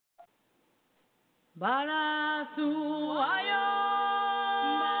Balasuayo.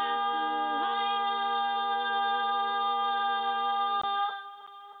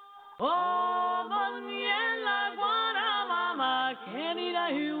 Oh, Moniela Guara Mama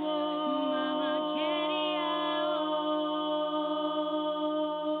querida Mama querida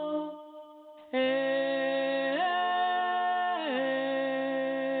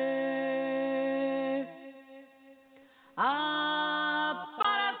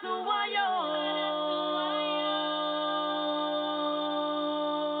para su guayo.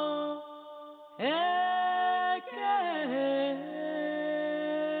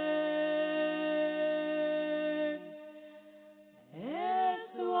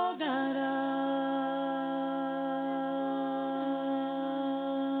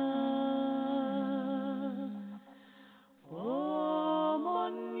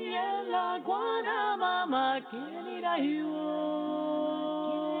 Querida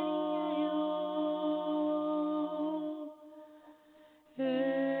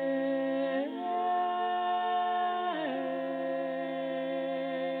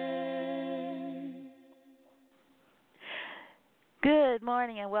Good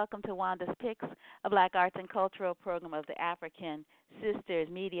morning and welcome to Wanda's Picks, a Black Arts and Cultural program of the African Sisters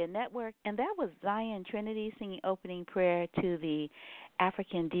Media Network. And that was Zion Trinity singing opening prayer to the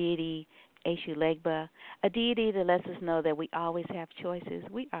African deity Eshu Legba, a deity that lets us know that we always have choices.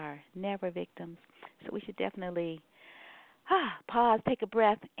 We are never victims. So we should definitely pause, take a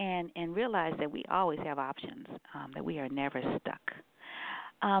breath, and realize that we always have options, that we are never stuck.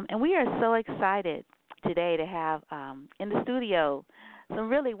 And we are so excited today to have in the studio some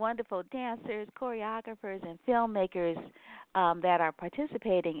really wonderful dancers, choreographers, and filmmakers that are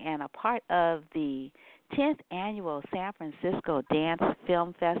participating and a part of the 10th Annual San Francisco Dance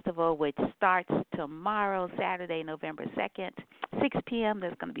Film Festival, which starts tomorrow, Saturday, November 2nd, 6 p.m.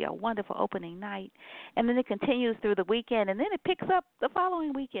 There's going to be a wonderful opening night, and then it continues through the weekend, and then it picks up the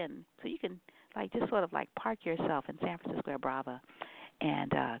following weekend. So you can just sort of park yourself in San Francisco or Brava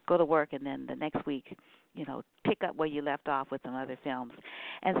and go to work, and then the next week, pick up where you left off with some other films.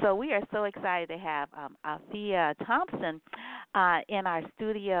 And so we are so excited to have Althea Thompson in our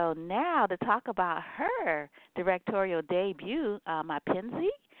studio now to talk about her directorial debut, My Pinsy.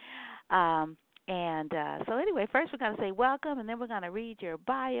 So anyway, first we're going to say welcome, and then we're going to read your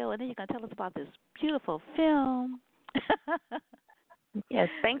bio, and then you're going to tell us about this beautiful film. Yes,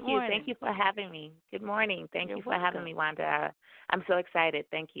 thank you. Thank you for having me. Good morning. Thank you for having me, Wanda. I'm so excited.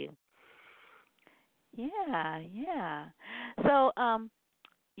 Thank you. Yeah. So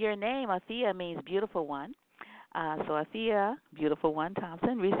your name, Althea, means beautiful one. So Althea, beautiful one,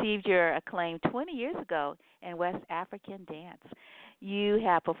 Thompson, received your acclaim 20 years ago in West African dance. You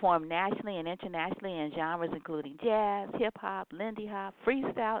have performed nationally and internationally in genres including jazz, hip-hop, lindy hop,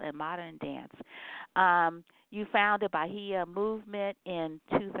 freestyle, and modern dance. You founded Bahia Movement in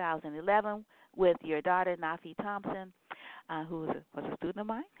 2011 with your daughter, Nafi Thompson, who was a student of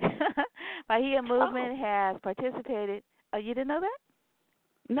mine. Bahia Movement has participated. Oh, you didn't know that?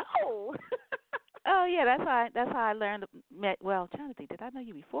 No. Oh yeah, that's how I learned. Well, I'm trying to think, did I know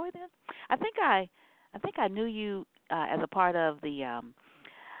you before then? I think I knew you as a part of the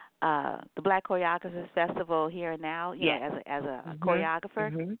Black Choreographers Festival here and now. You know, as a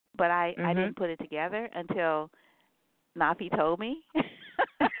choreographer. Mm-hmm. But I didn't put it together until Nafi told me.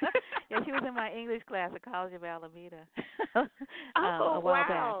 Yeah, she was in my English class at College of Alameda. A while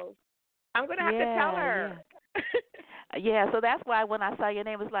back. I'm gonna have to tell her. Yeah, so that's why when I saw your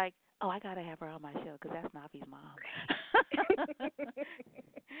name, it was like, oh, I gotta have her on my show because that's Nafi's mom.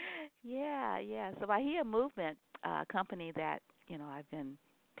 Yeah. So Bahia Movement, a company that I've been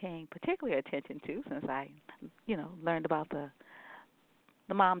paying particular attention to since I, learned about the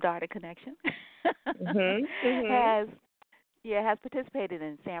mom-daughter connection. Has participated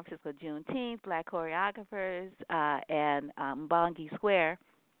in San Francisco Juneteenth, Black Choreographers, and Mbongi Square.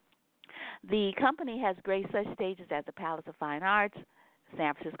 The company has graced such stages as the Palace of Fine Arts,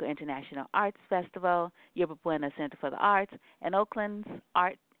 San Francisco International Arts Festival, Yerba Buena Center for the Arts, and Oakland's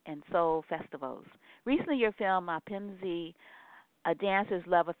Art and Soul Festivals. Recently, your film, Mapinzi, A Dancer's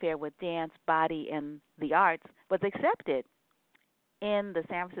Love Affair with Dance, Body, and the Arts, was accepted in the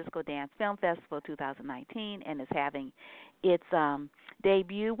San Francisco Dance Film Festival 2019 and is having its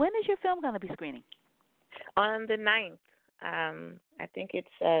debut. When is your film going to be screening? On the 9th. I think it's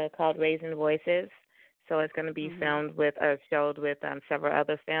called Raising Voices. So it's going to be filmed with or showed with several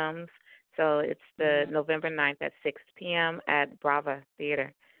other films. So it's the November 9th at 6 p.m. at Brava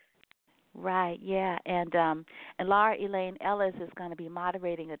Theater. Right, yeah. And Laura Elaine Ellis is going to be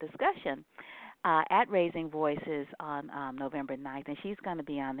moderating a discussion at Raising Voices on November 9th, and she's going to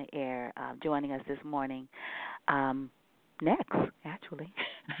be on the air joining us this morning. Next, actually.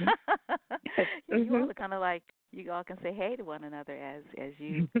 You all are kind of like, you all can say hey to one another as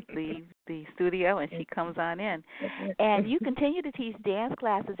you leave the studio and she comes on in. And you continue to teach dance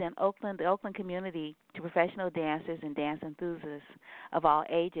classes in Oakland, the Oakland community, to professional dancers and dance enthusiasts of all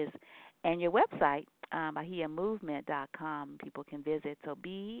ages. And your website, bahiamovement.com, people can visit. So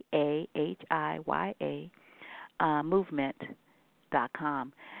BAHIYA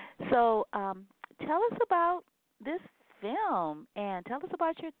movement.com. So tell us about this film and tell us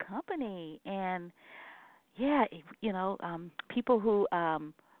about your company. And, yeah, people who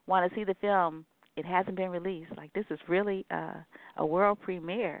want to see the film, it hasn't been released. Like, this is really a world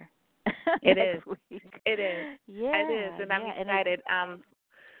premiere. It is. Week. It is. Yeah. It is, and I'm excited.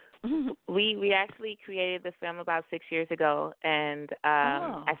 We actually created the film about 6 years ago, and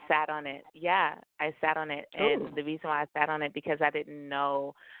I sat on it. Yeah, I sat on it, and the reason why I sat on it because I didn't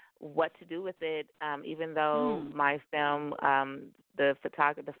know what to do with it. Even though my film, the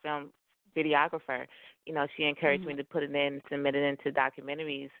film videographer, she encouraged me to put it in, submit it into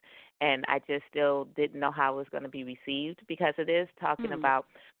documentaries, and I just still didn't know how it was going to be received because it is talking about,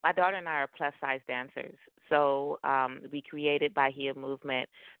 my daughter and I are plus-size dancers. So we created Bahia Movement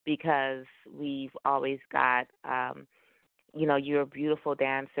because we've always got, you're a beautiful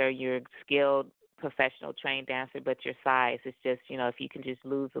dancer, you're a skilled, professional, trained dancer, but your size is just, if you can just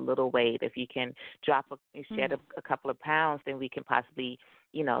lose a little weight, if you can shed a couple of pounds, then we can possibly,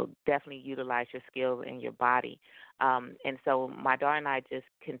 definitely utilize your skills in your body. And so my daughter and I just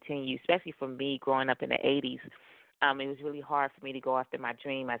continue, especially for me growing up in the 80s, it was really hard for me to go after my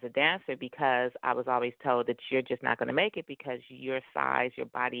dream as a dancer because I was always told that you're just not going to make it because your size, your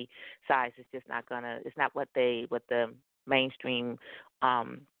body size is just not going to, it's not what the mainstream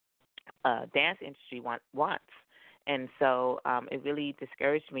dance industry wants. And so it really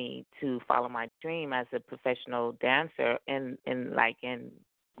discouraged me to follow my dream as a professional dancer and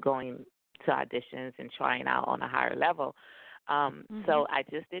going to auditions and trying out on a higher level. So I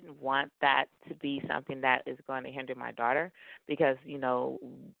just didn't want that to be something that is going to hinder my daughter because, we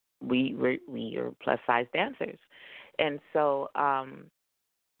are plus-size dancers. And so I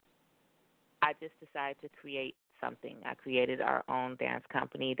just decided to create something. I created our own dance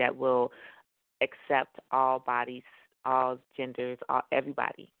company that will accept all bodies, all genders,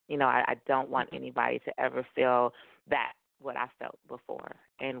 everybody. I don't want anybody to ever feel that what I felt before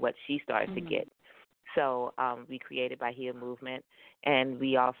and what she started to get. So we created Bahia Movement, and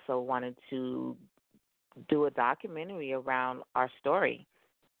we also wanted to do a documentary around our story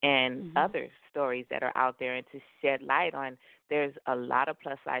and other stories that are out there and to shed light on there's a lot of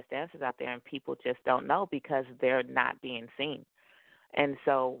plus-size dancers out there and people just don't know because they're not being seen. And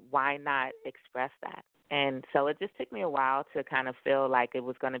so why not express that? And so it just took me a while to kind of feel like it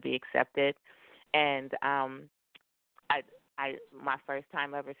was going to be accepted. And my first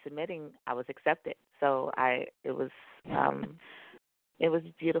time ever submitting, I was accepted. So it was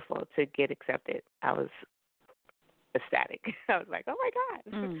beautiful to get accepted. I was ecstatic. I was like, oh my God.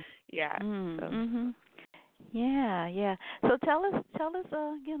 Yeah. Yeah. So tell us,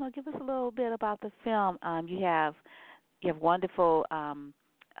 give us a little bit about the film. You have wonderful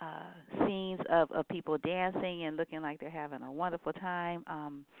scenes of people dancing and looking like they're having a wonderful time.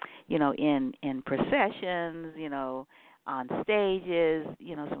 In processions, on stages,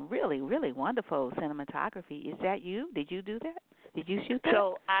 some really, really wonderful cinematography. Is that you? Did you do that? Did you shoot that?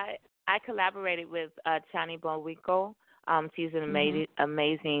 So I collaborated with Chani Bonwinkle. She's an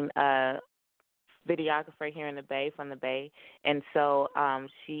amazing videographer here in the Bay, from the Bay. And so I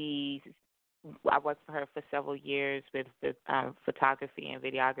worked for her for several years with photography and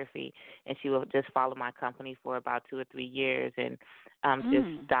videography, and she will just follow my company for about 2 or 3 years and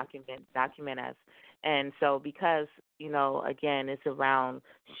just document us. And so because, again, it's around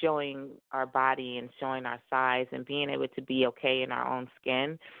showing our body and showing our size and being able to be okay in our own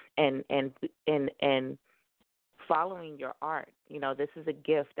skin and following your art. This is a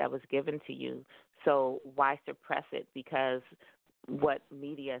gift that was given to you. So why suppress it? Because what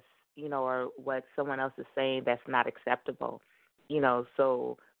media, or what someone else is saying that's not acceptable.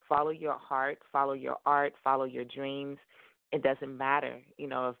 So follow your heart, follow your art, follow your dreams. It doesn't matter,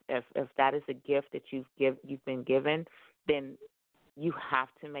 if that is a gift that you've been given, then you have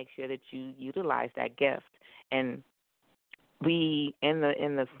to make sure that you utilize that gift. And we in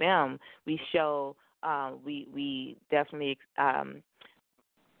the film we show we definitely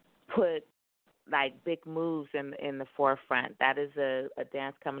put like big moves in the forefront. That is a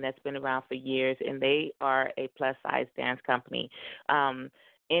dance company that's been around for years, and they are a plus size dance company.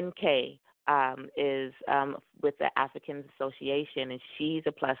 NK is with the African Association, and she's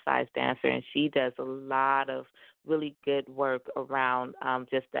a plus size dancer, and she does a lot of really good work around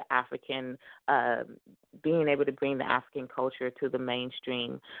just the African, being able to bring the African culture to the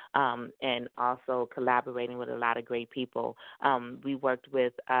mainstream, and also collaborating with a lot of great people. We worked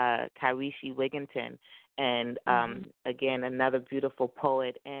with Kyrishi Wigginton, and again, another beautiful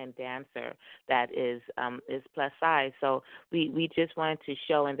poet and dancer that is plus size. So we just wanted to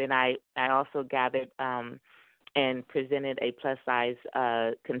show, and then I also gathered and presented a plus size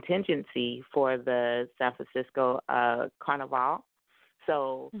contingency for the San Francisco Carnival.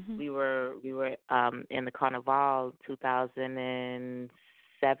 So we were in the Carnival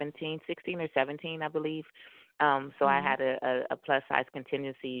 2017, 16 or 17, I believe. So I had a plus size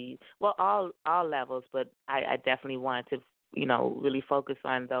contingency, well, all levels, but I definitely wanted to, really focus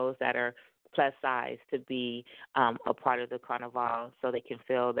on those that are plus size to be a part of the Carnival, so they can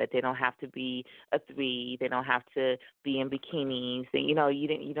feel that they don't have to be a 3, they don't have to be in bikinis, and you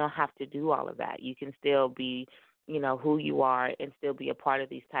don't have to do all of that. You can still be, who you are and still be a part of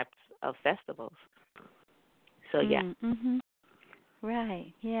these types of festivals. So yeah. Mm-hmm.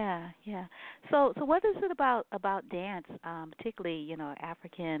 Right. Yeah. Yeah. So what is it about dance, particularly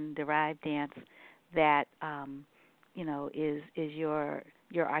African derived dance, that is your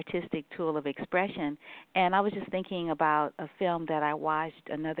artistic tool of expression? And I was just thinking about a film that I watched,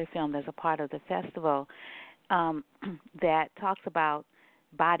 another film that's a part of the festival, that talks about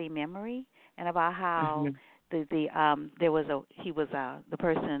body memory and about how there's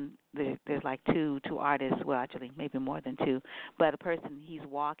like two artists, well, actually maybe more than two, but a person, he's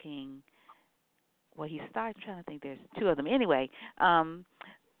walking, well, he starts, trying to think, there's two of them anyway.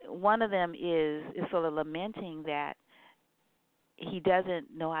 One of them is sort of lamenting that he doesn't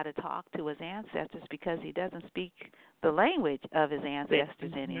know how to talk to his ancestors because he doesn't speak the language of his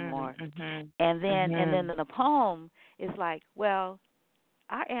ancestors anymore. And then the poem is like, well,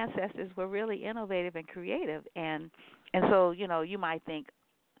 our ancestors were really innovative and creative, and so you might think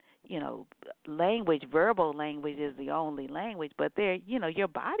language, verbal language, is the only language, but there, your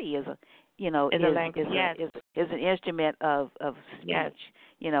body is a is an instrument of speech,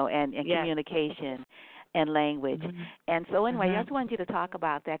 and communication and language. And so anyway, I just wanted you to talk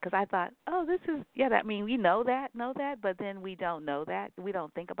about that, because I thought, oh, this is I mean, we know that, but then we don't know that, we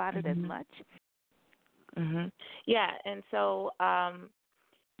don't think about it as much. Yeah, and so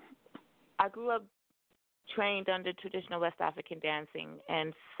I grew up trained under traditional West African dancing,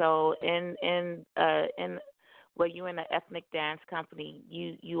 and so in where you're in an ethnic dance company,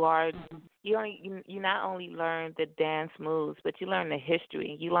 you not only learn the dance moves, but you learn the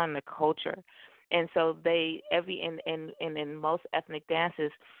history, you learn the culture, and so in most ethnic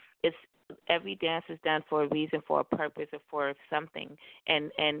dances, every dance is done for a reason, for a purpose, or for something,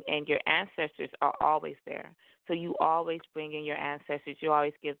 and your ancestors are always there. So you always bring in your ancestors. You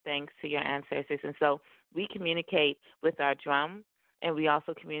always give thanks to your ancestors. And so we communicate with our drum, and we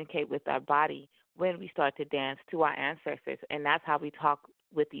also communicate with our body when we start to dance to our ancestors, and that's how we talk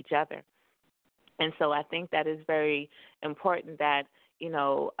with each other. And so I think that is very important, that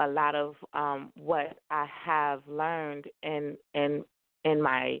a lot of what I have learned in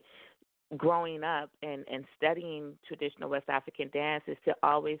my growing up and studying traditional West African dance is to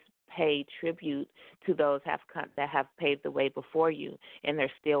always pay tribute to those that have paved the way before you, and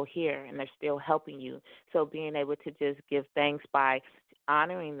they're still here and they're still helping you. So being able to just give thanks by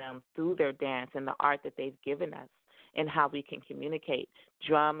honoring them through their dance and the art that they've given us, and how we can communicate.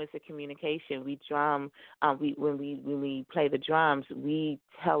 Drum is a communication. We drum. When we play the drums, we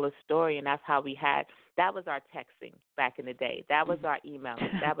tell a story, and that's how we had. That was our texting back in the day. That was our email.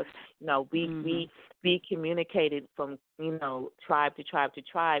 That was we communicated from tribe to tribe to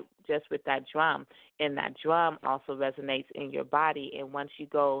tribe just with that drum, and that drum also resonates in your body. And once you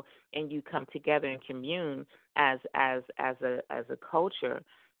go and you come together and commune as a culture,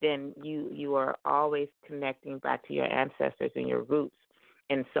 then you are always connecting back to your ancestors and your roots.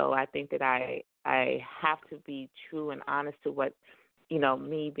 And so I think that I have to be true and honest to what,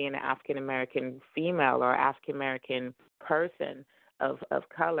 me being an African American female or African American person of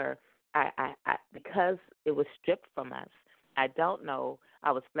color, I because it was stripped from us. I don't know.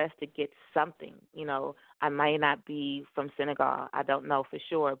 I was blessed to get something. I might not be from Senegal. I don't know for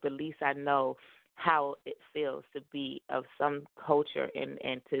sure, but at least I know how it feels to be of some culture,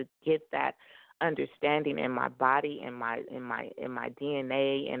 and to get that understanding in my body, in my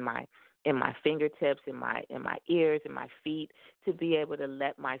DNA, in my fingertips, in my ears, in my feet, to be able to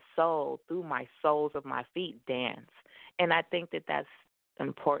let my soul, through my soles of my feet, dance. And I think that that's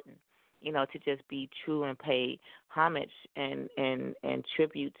important. to just be true and pay homage and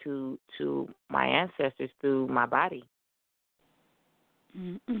tribute to my ancestors through my body.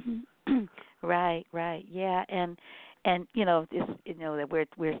 Mm-hmm. Right, yeah, and that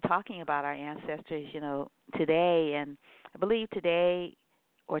we're talking about our ancestors, today, and I believe today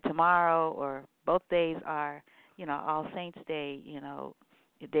or tomorrow or both days are, All Saints Day,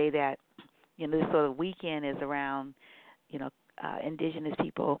 a day that, this sort of weekend is around, indigenous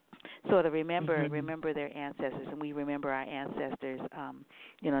people sort of remember their ancestors, and we remember our ancestors,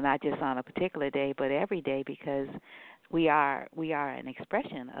 not just on a particular day, but every day, because we are an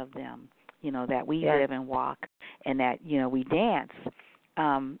expression of them, that we live and walk, and that, we dance,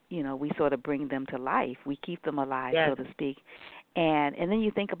 we sort of bring them to life. We keep them alive, so to speak. And then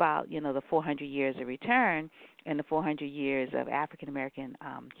you think about, the 400 years of return and the 400 years of African American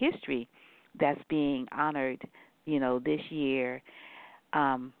history that's being honored, this year,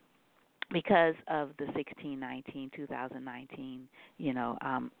 because of the 2019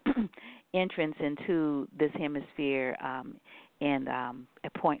 entrance into this hemisphere,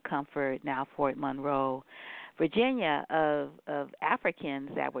 at Point Comfort, now Fort Monroe, Virginia, of Africans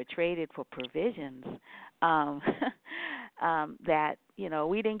that were traded for provisions, that,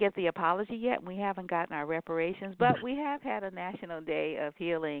 we didn't get the apology yet, and we haven't gotten our reparations, but we have had a National Day of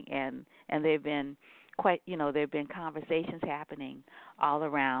Healing, and they've been there have been conversations happening all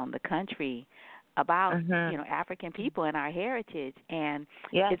around the country about, African people and our heritage, and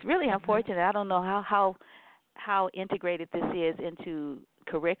it's really unfortunate. I don't know how integrated this is into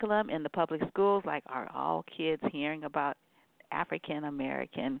curriculum in the public schools. Like, are all kids hearing about African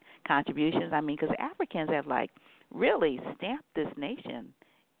American contributions? I mean, because Africans have really stamped this nation,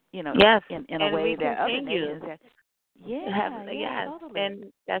 in a way that other nations have. Totally.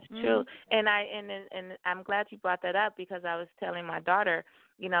 And that's true. And I'm glad you brought that up, because I was telling my daughter,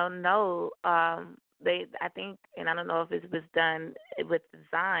 I think, and I don't know if it was done with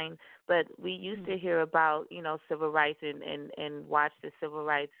design, but we used to hear about, civil rights and watch the civil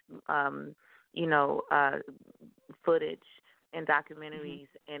rights, footage and documentaries.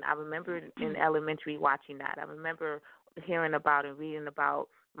 And I remember in elementary watching that. I remember hearing about and reading about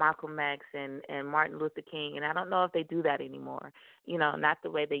Malcolm X and Martin Luther King, and I don't know if they do that anymore. Not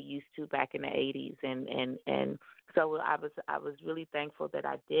the way they used to back in the 80s, and so I was really thankful that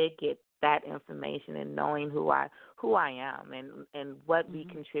I did get that information, and knowing who I am and what we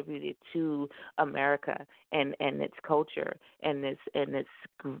contributed to America and its culture and this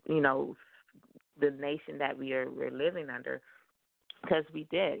the nation that we're living under. Because we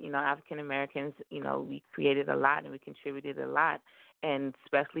did, African Americans, we created a lot and we contributed a lot, and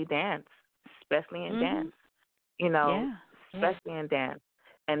especially in dance, especially in dance.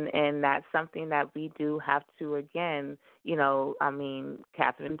 And that's something that we do have to, again,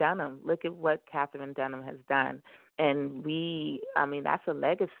 Catherine Dunham, look at what Catherine Dunham has done. And that's a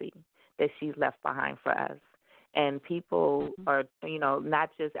legacy that she's left behind for us. And people are,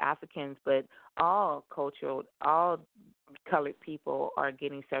 not just Africans, but all colored people are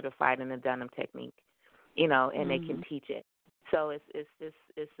getting certified in the Dunham technique, and they can teach it. So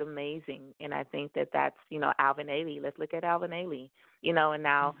it's amazing. And I think that's, Alvin Ailey. Let's look at Alvin Ailey, and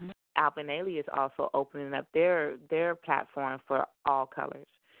now Alvin Ailey is also opening up their platform for all colors,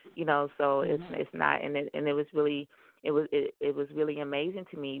 so it's not, and it was really, it was really amazing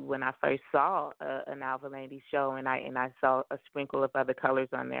to me when I first saw an Alvin Ailey show, and I saw a sprinkle of other colors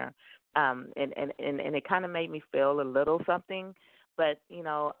on there, and it kind of made me feel a little something, but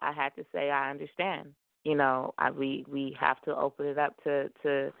I had to say I understand. We have to open it up to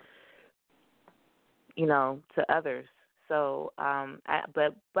others. So,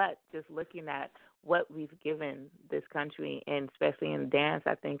 but just looking at what we've given this country, and especially in dance,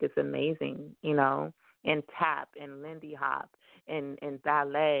 I think it's amazing. And tap and Lindy Hop and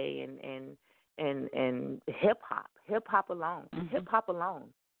ballet and hip hop alone.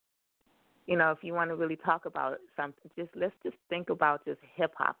 If you want to really talk about something, let's think about just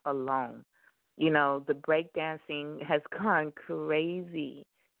hip hop alone. The break dancing has gone crazy.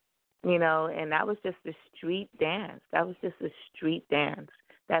 And that was just a street dance.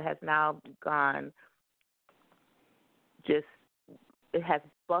 That has now gone it has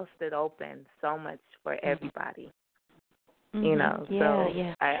busted open so much for everybody. I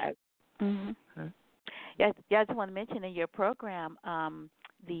just want to mention in your program,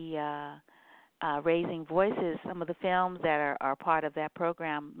 the Raising Voices, some of the films that are part of that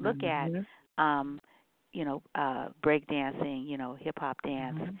program look at break dancing, hip hop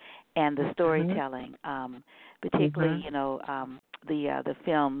dance, and the storytelling, particularly the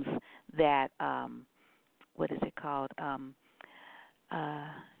films that what is it called?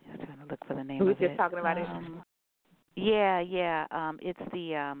 I'm trying to look for the We name were of just it. talking about it. Yeah. It's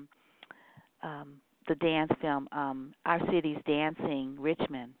the dance film, Our City's Dancing,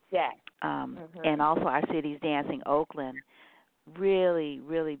 Richmond. Yeah. And also Our City's Dancing, Oakland. Really,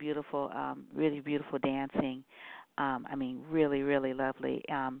 really beautiful dancing. I mean, really, really lovely.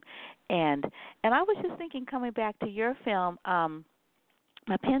 And I was just thinking, coming back to your film,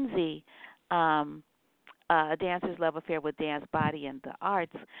 Mackenzie, A Dancer's Love Affair with Dance, Body, and the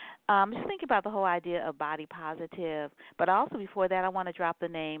Arts. Just thinking about the whole idea of body positive, but also before that, I want to drop the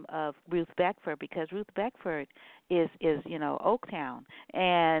name of Ruth Beckford, because Ruth Beckford is Oaktown,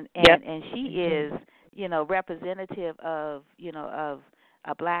 and she is representative of of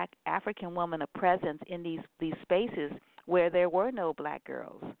a black African woman, a presence in these spaces where there were no black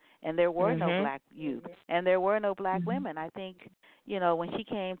girls and there were no black youth and there were no black women. I think when she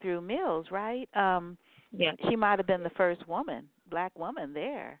came through Mills, right? She might have been the first black woman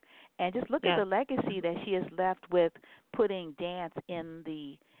there. And just look at the legacy that she has left with putting dance in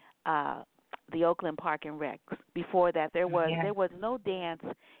the Oakland Park and Rec. Before that, there was no dance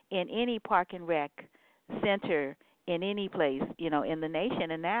in any park and rec center in any place, in the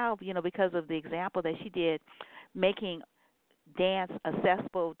nation. And now, because of the example that she did, making dance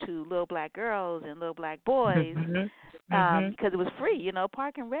accessible to little black girls and little black boys, because it was free.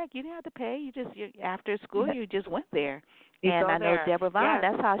 Park and rec, you didn't have to pay. After school, you just went there. And I know Deborah Vaughn.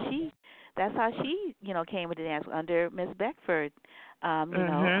 That's how she came into dance under Miss Beckford.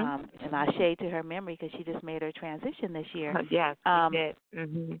 And I shade to her memory because she just made her transition this year. Yes, she did.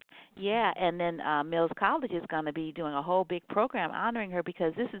 Yeah, and then Mills College is going to be doing a whole big program honoring her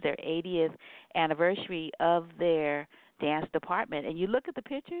because this is their 80th anniversary of their dance department. And you look at the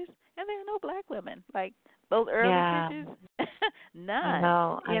pictures, and there are no black women. Like those early pictures, none. I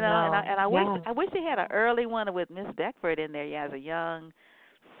know. And I wish they had an early one with Miss Beckford in there. As a young,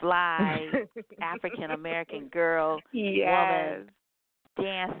 fly African American girl, woman.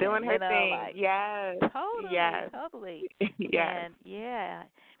 Dancing, doing her thing, totally,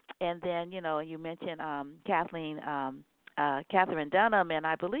 and then you mentioned Catherine Dunham, and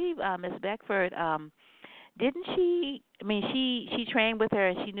I believe Miss Beckford, didn't she? I mean, she trained with her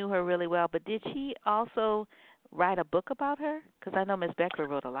and she knew her really well, but did she also write a book about her? Because I know Miss Beckford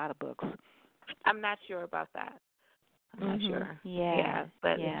wrote a lot of books. I'm not sure about that. I'm not sure.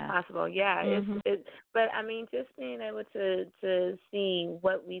 But it's possible. It's but I mean, just being able to see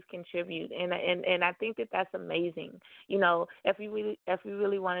what we've contributed, and I think that's amazing. If we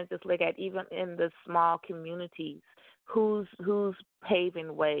really want to just look at even in the small communities, who's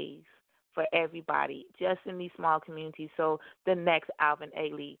paving ways for everybody just in these small communities, so the next Alvin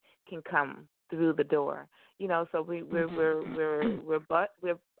Ailey can come through the door. So we're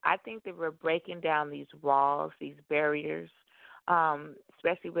I think that we're breaking down these walls, these barriers,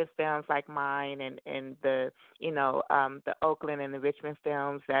 especially with films like mine and the Oakland and the Richmond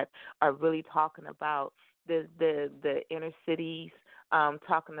films that are really talking about the inner cities,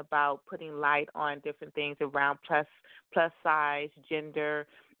 talking about putting light on different things around plus size, gender.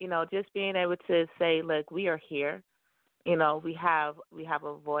 Just being able to say, look, we are here. We have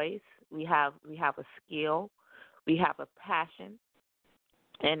a voice, we have a skill, we have a passion.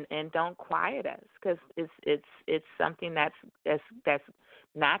 And don't quiet us, because it's something that's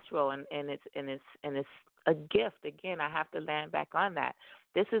natural and it's a gift. Again, I have to land back on that.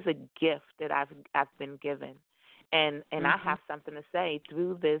 This is a gift that I've been given, and I have something to say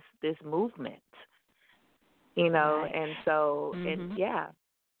through this movement. Right. And so and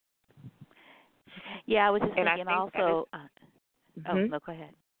I was just thinking also. No, go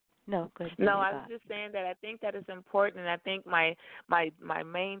ahead. No, go ahead. No, I was just saying that I think that is important, and I think my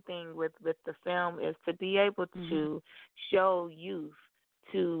main thing with the film is to be able to show youth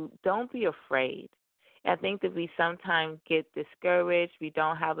to don't be afraid. I think that we sometimes get discouraged. We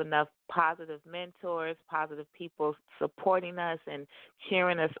don't have enough positive mentors, positive people supporting us and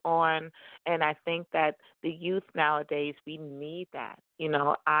cheering us on, and I think that the youth nowadays, we need that.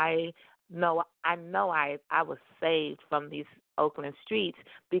 I know I was saved from these Oakland streets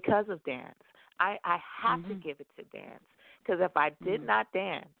because of dance. I have to give it to dance, because if I did not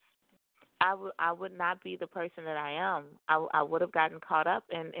dance, I would not be the person that I am. I would have gotten caught up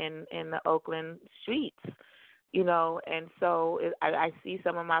in the Oakland streets, and so I see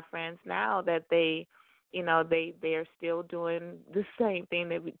some of my friends now that they are still doing the same thing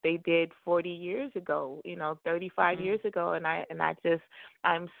that they did 40 years ago, 35 years ago, and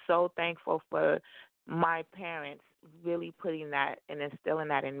I'm so thankful for my parents really putting that and instilling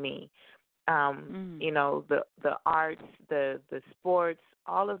that in me. The arts, the sports,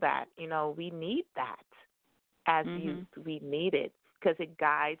 all of that, we need that as youth. We need it. because it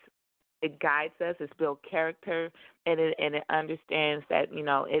guides us. It's built character, and it understands that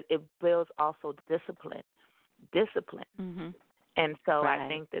it builds also discipline. Mhm. And so I Right.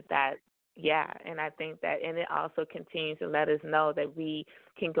 think that yeah, and I think that, and it also continues to let us know that we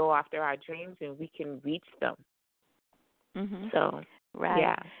can go after our dreams and we can reach them. Mhm. So Right.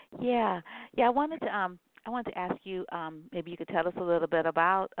 yeah. Yeah. Yeah. I wanted to ask you maybe you could tell us a little bit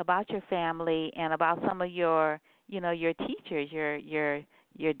about your family and about some of your your teachers,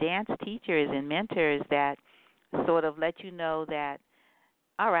 your dance teachers and mentors that sort of let you know that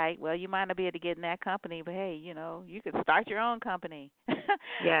all right, well you might not be able to get in that company, but hey, you could start your own company.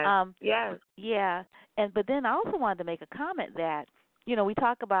 Yes. um Yes. yeah, and but then I also wanted to make a comment that we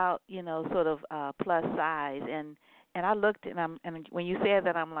talk about sort of plus size and I looked and when you said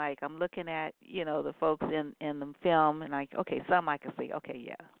that I'm looking at the folks in the film and like okay some I can see okay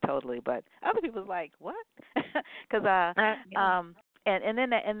yeah totally but other people's like what because Yeah. and then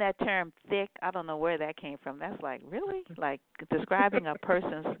that term thick I don't know where that came from that's like really like describing a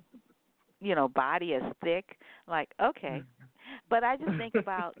person's body as thick like okay but I just think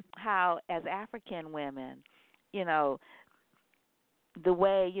about how as African women you know the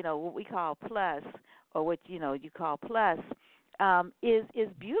way what we call plus or what you call plus is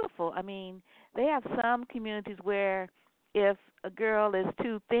beautiful. I mean, they have some communities where if a girl is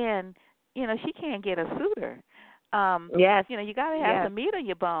too thin, she can't get a suitor. Yes. You got to have Yes. some meat on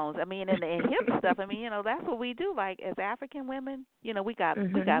your bones. I mean, and hip stuff. I mean, that's what we do. Like as African women, we got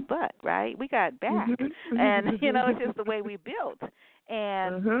Mhm. butt, right? We got back, Mhm. and it's just the way we built.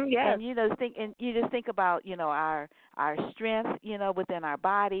 And Mhm. Yes. and you just think about our strength, within our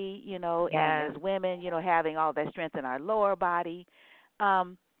body, and Yes. as women, having all that strength in our lower body.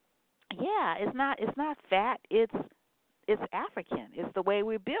 Um, yeah, it's not fat. It's African. It's the way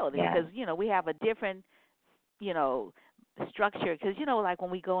we're built. Yes. Because we have a different you know structure. Because like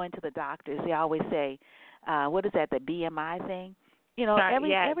when we go into the doctors, they always say, what is that? The BMI thing. Yeah. Every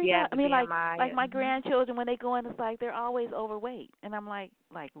Yeah. time. I The mean, BMI. like my grandchildren when they go in, it's like they're always overweight, and I'm like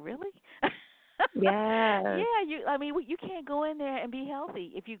really? Yes. Yeah, I mean, you can't go in there and be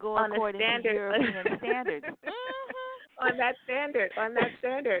healthy if you go On the according to standard. European standards. On that standard. On that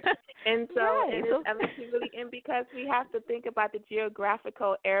standard. And so, Right. and it's, So. I mean, really, and because we have to think about the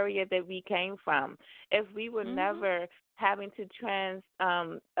geographical area that we came from. If we were Mhm. never having to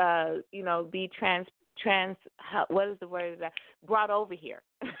be what is the word that brought over here?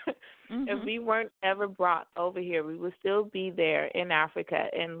 If Mhm. we weren't ever brought over here, we would still be there in Africa.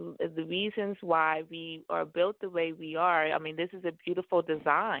 And the reasons why we are built the way we are, I mean, this is a beautiful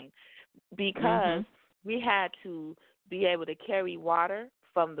design because Mhm. we had to be able to carry water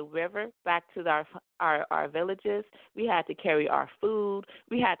from the river back to our villages. We had to carry our food.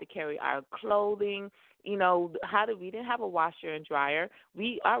 We had to carry our clothing. We didn't have a washer and dryer.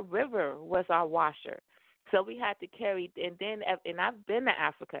 Our river was our washer. So we had to carry, and I've been to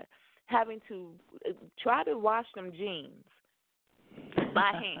Africa, having to try to wash them jeans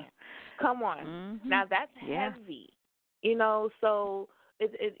by hand. Come on, Mhm. now that's Yeah. heavy, So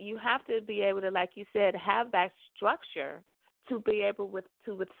you have to be able to, like you said, have that structure to be able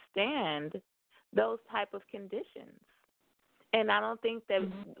to withstand those type of conditions. And I don't think that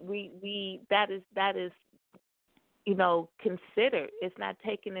Mhm. we that is considered. It's not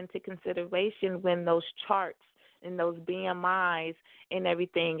taken into consideration when those charts and those BMIs and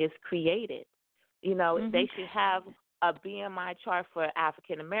everything is created. Mhm. They should have a BMI chart for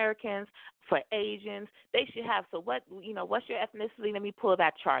African Americans, for Asians. They should have. So what's your ethnicity? Let me pull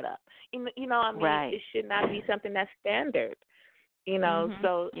that chart up. I mean, Right. it should not be something that's standard. Mhm.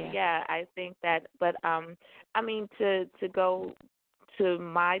 So Yeah. yeah, I think that. But I mean, to go to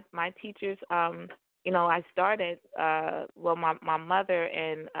my teachers, I started my mother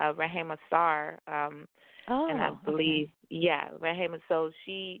and Rahema Star, and I Oh, okay. believe Rahema. So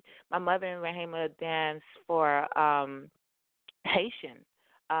my mother and Rahema danced for Haitian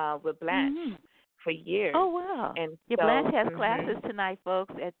with Blanche Mhm. for years, Oh wow. and Your Blanche so has classes tonight,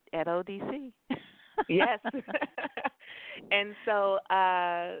 folks, at ODC. yes, and so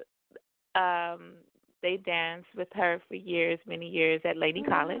um, they danced with her for years, many years at Lady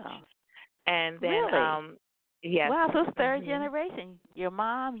College, Wow. and then Really? yes, Wow, so it's third mhm, generation. Your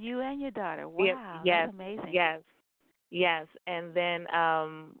mom, you and your daughter. yeah, Wow, that's yes, amazing. yes, yes, and then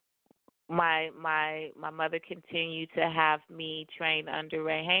my mother continued to have me train under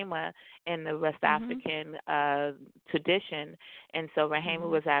Rahema in the West Mhm. African tradition, and so Rahema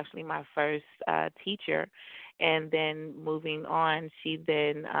Mhm. was actually my first teacher, and then moving on,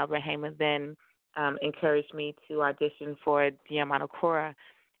 Rahema then encouraged me to audition for Diamanokora,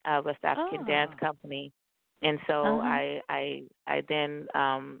 West African Dance Oh. Company, And so Uh-huh. I then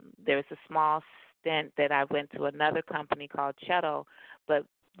there was a small stint that I went to another company called Chetto, but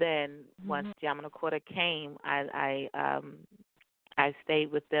then once Mhm. Jamina Quarter came, I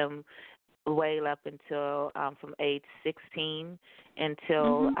stayed with them way up until from age 16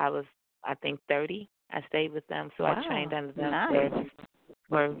 until Mhm. I was, I think, 30. I stayed with them, so I trained Wow. under them Nice.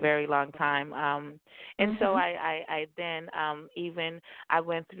 for a very long time. And so Mhm. I then even I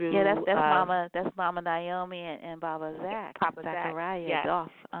went Yeah, through That's Mama Naomi and Baba Zach, Papa Zach. Zachariah Yes,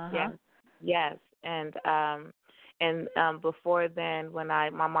 Doff. Uh-huh. yes, yes. And before then, when my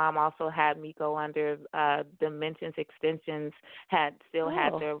mom also had me go under Dimensions Extensions, had still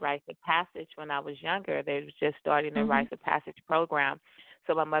had Oh. their rites of passage when I was younger. They was just starting the Mhm. rites of passage program.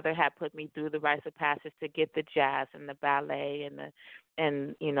 So my mother had put me through the rites of passage to get the jazz and the ballet and the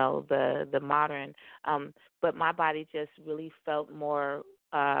modern. But my body just really felt more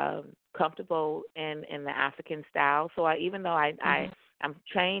comfortable in the African style. So even though Mhm. I'm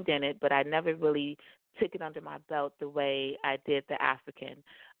trained in it, but I never really took it under my belt the way I did the African.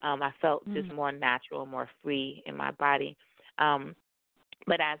 I felt just Mhm. more natural, more free in my body. Um,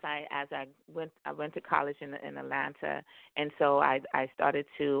 but as I went to college in Atlanta, and so I started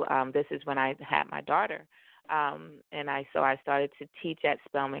to. This is when I had my daughter, and I started to teach at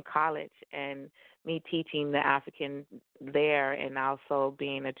Spelman College, and me teaching the African there, and also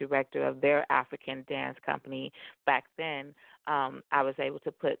being a director of their African dance company back then. I was able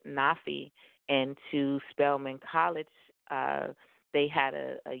to put Nafi into Spelman College. Uh, they had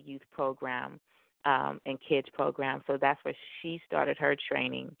a youth program and kids program. So that's where she started her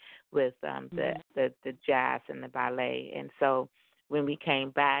training with Mhm. the jazz and the ballet. And so when we came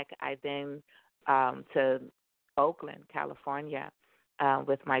back, I then to Oakland, California.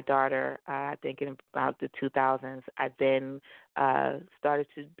 With my daughter, I think in about the 2000s, I then started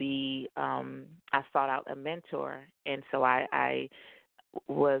to be. I sought out a mentor, and so I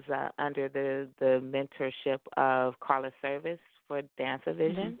was under the mentorship of Carla Service for Dancer Mhm.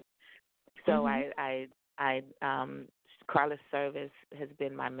 Vision. So Mhm. Carlos Service has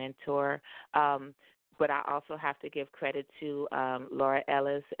been my mentor. But I also have to give credit to Laura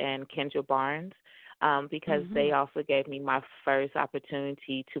Ellis and Kendra Barnes because they Mhm. also gave me my first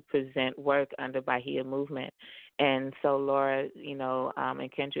opportunity to present work under Bahia Movement. And so Laura,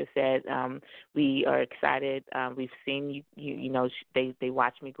 and Kendra said, we are excited. We've seen they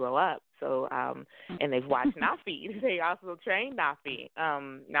watch me grow up. So and they've watched Nafi. They also trained Nafi.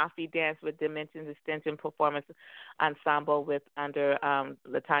 Nafi danced with Dimensions Extension Performance Ensemble with under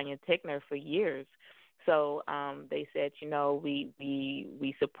Latanya Tickner for years. So they said,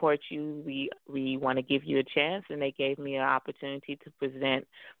 we support you. We want to give you a chance, and they gave me an opportunity to present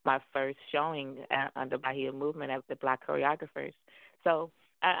my first showing under Bahia Movement at the Black Choreographers. So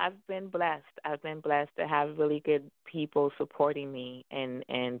I've been blessed. I've been blessed to have really good people supporting me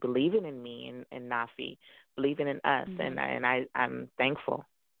and believing in me and Nafi, believing in us, Mhm. I'm thankful.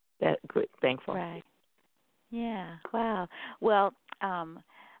 Thankful. Right. Yeah. Wow. Well,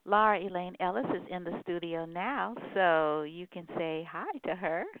 Laura Elaine Ellis is in the studio now, so you can say hi to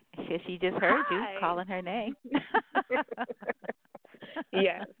her. She just heard you Hi. calling her name.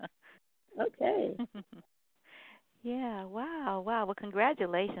 Yes. Okay. Yeah, wow, wow. Well,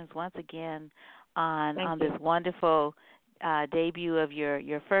 congratulations once again Thank on this you. wonderful debut of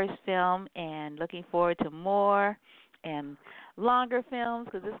your first film, and looking forward to more and longer films.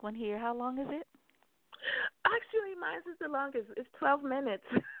 Because this one here, how long is it? Actually, mine is the longest. It's 12 minutes.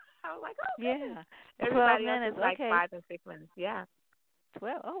 I was like, oh goodness. Yeah, 12 Everybody else is minutes. like Okay, 5 and 6 minutes. Yeah.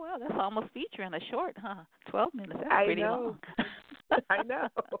 12. Oh well, that's almost featuring a short, huh? 12 minutes. That's I pretty know. long. I know.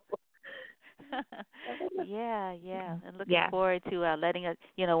 Yeah, yeah, and looking Yeah. forward to letting it.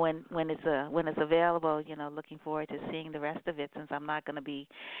 When it's available. Looking forward to seeing the rest of it, since I'm not going to be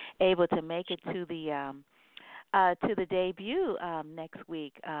able to make it to the debut next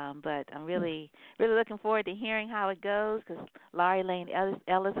week. But I'm really really looking forward to hearing how it goes, because Laurie Lane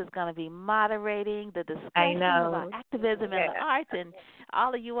Ellis is going to be moderating the I discussion about know. activism and the Yeah. arts, and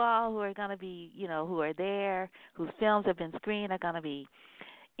all of you all who are going to be, who are there, whose films have been screened, are going to be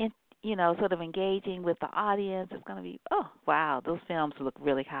in, sort of engaging with the audience. It's going to be, oh, wow, those films look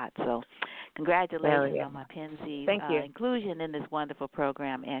really hot. So Well, congratulations yeah. on Mackenzie's Thank you. inclusion in this wonderful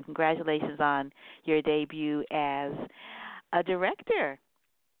program, and congratulations on your debut as a director.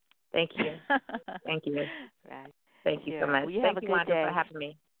 Thank you. Thank you. Right. Thank you so Sure. much. Well, you have Thank a you, good Wanda, for day. having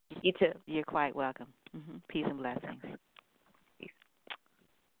me. You too. You're quite welcome. Peace and blessings.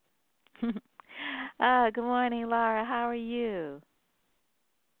 Good morning, Laura. How are you?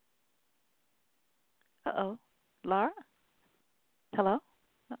 Uh-oh. Laura? Hello?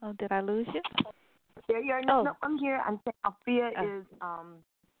 Uh-oh, did I lose you? There you are. No, I'm here. I'm saying Althea is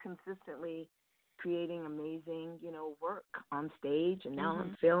consistently creating amazing, work on stage and now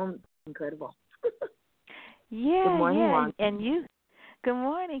on film. Incredible. Yeah, Good morning, Wanda. And you. Good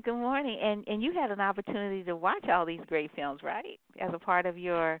morning. And you had an opportunity to watch all these great films, right? As a part of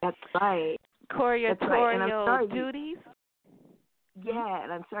your That's right. curatorial duties. Yeah,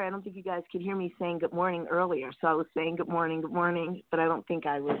 and I'm sorry, I don't think you guys could hear me saying good morning earlier. So I was saying good morning, but I don't think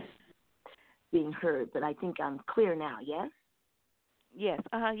I was being heard. But I think I'm clear now, yes? Yes.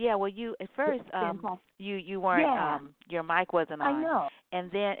 Yeah, well you at first you weren't your mic wasn't on. I know.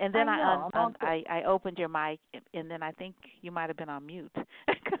 And then I opened your mic and then I think you might have been on mute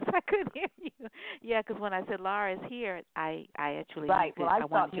cuz I couldn't hear you. Yeah, cuz when I said Laura is here, I actually I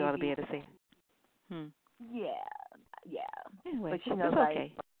wanted you all to be able to say. Yeah. Anyway, but it's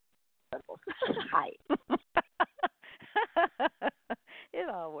okay. Hi. It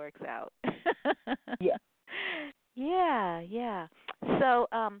all works out. Yeah. Yeah. So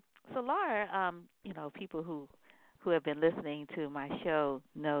Laura, people who have been listening to my show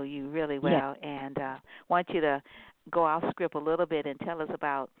know you really well, and want you to go off script a little bit and tell us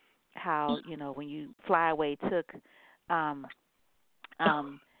about how when you Flyaway took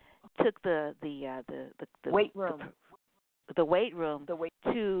the weight room. The weight room to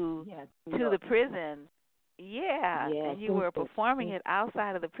the prison. Yeah, and you were performing it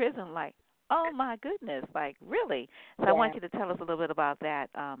outside of the prison, like, oh my goodness, like really. So I want you to tell us a little bit about that.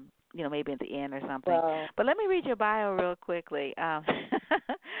 Maybe at the end or something. Well, but let me read your bio real quickly.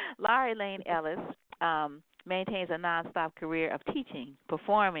 Laura Elaine Ellis maintains a nonstop career of teaching,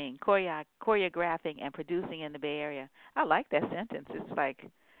 performing, choreographing, and producing in the Bay Area. I like that sentence. It's like,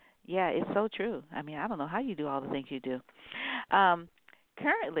 yeah, it's so true. I mean, I don't know how you do all the things you do.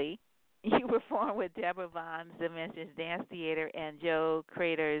 Currently, you perform with Deborah Vaughn's Dimensions Dance Theater and Joe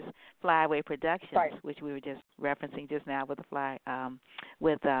Crater's Flyaway Productions, which we were just referencing just now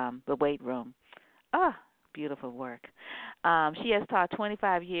with the weight room. Beautiful work. She has taught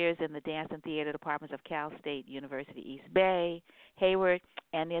 25 years in the dance and theater departments of Cal State University East Bay, Hayward,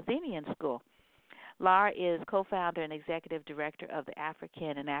 and the Athenian School. Laura is co-founder and executive director of the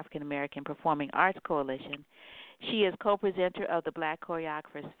African and African American Performing Arts Coalition. She is co-presenter of the Black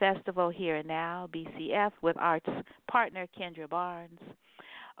Choreographers Festival Here and Now, BCF, with arts partner Kendra Barnes.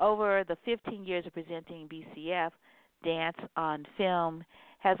 Over the 15 years of presenting BCF, Dance on Film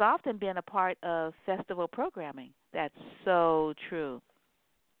has often been a part of festival programming. That's so true.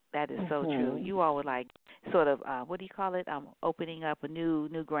 That is so true. You all were like sort of, what do you call it, opening up a new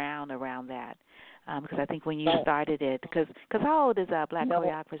ground around that. Because I think when you started it, because how old is Black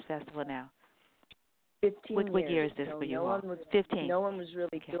Choreographers Festival now? 15 years. What year is this for you all? 15. No one was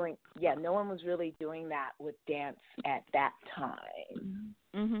really doing. Yeah, no one was really doing that with dance at that time.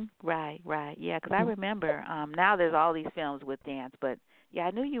 Right. Yeah, because I remember. Now there's all these films with dance, but yeah,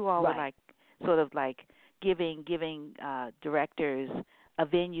 I knew you all were like sort of like giving directors a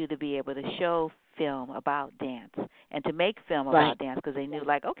venue to be able to show film about dance and to make film about dance, because they knew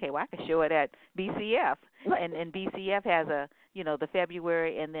like, okay, well I can show it at BCF, and BCF has a the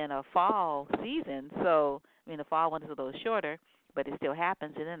February and then a fall season. So I mean the fall one is a little shorter, but it still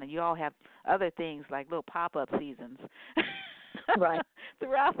happens, and then you all have other things like little pop-up seasons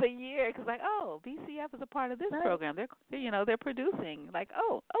throughout the year, because like, oh, BCF is a part of this program. They're producing, like,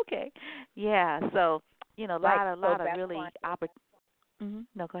 oh, okay, yeah. So a lot of really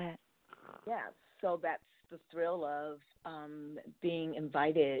No, go ahead. Yeah, so that's the thrill of being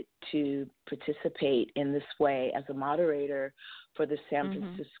invited to participate in this way as a moderator for the San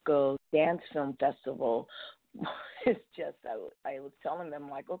Francisco Dance Film Festival. It's just, I was telling them,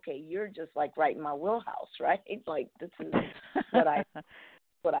 like, okay, you're just like right in my wheelhouse, right? Like, this is what I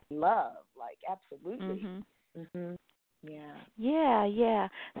love, like, absolutely. Yeah.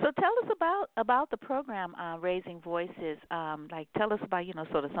 So tell us about the program, Raising Voices. Like, tell us about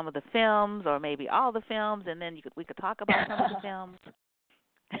sort of some of the films, or maybe all the films, and then we could talk about some of the films.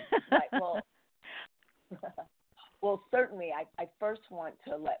 Well, certainly. I first want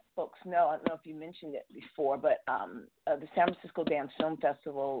to let folks know. I don't know if you mentioned it before, but the San Francisco Dance Film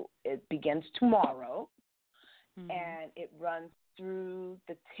Festival, it begins tomorrow, and it runs through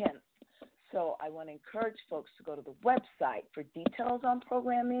the 10th. So I want to encourage folks to go to the website for details on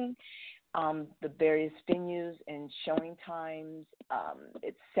programming, the various venues and showing times.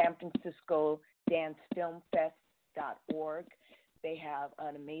 It's sanfranciscodancefilmfest.org. They have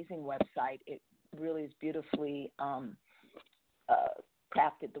an amazing website. It really is beautifully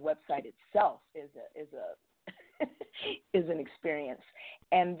crafted. The website itself is an experience.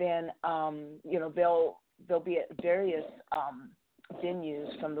 And then there'll be various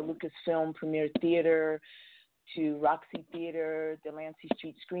venues, from the Lucasfilm Premier Theater to Roxy Theater, Delancey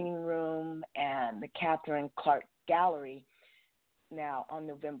Street Screening Room, and the Catherine Clark Gallery. Now, on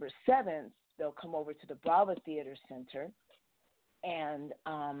November 7th, they'll come over to the Brava Theater Center, and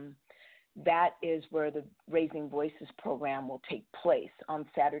that is where the Raising Voices program will take place on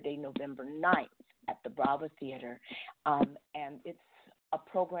Saturday, November 9th at the Brava Theater. And it's a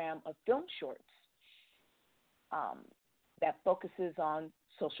program of film shorts that focuses on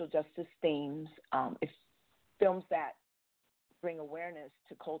social justice themes. It's films that bring awareness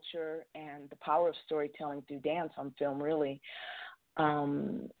to culture and the power of storytelling through dance on film, really.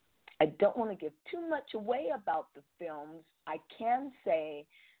 I don't want to give too much away about the films. I can say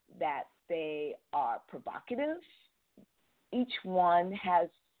that they are provocative. Each one has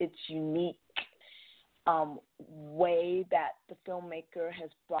its unique way that the filmmaker has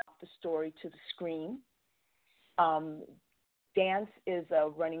brought the story to the screen. Dance is a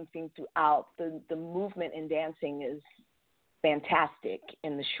running theme throughout. The movement in dancing is fantastic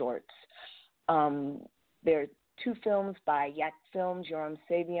in the shorts. There are 2 films by Yak Films, Yoram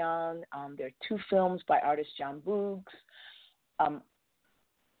Savion. There are 2 films by artist John Boogs.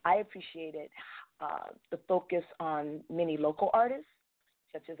 I appreciated the focus on many local artists,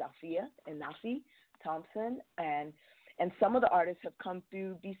 such as Alfia and Nafi Thompson, and some of the artists have come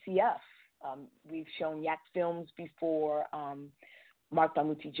through BCF. We've shown Yak Films before. Mark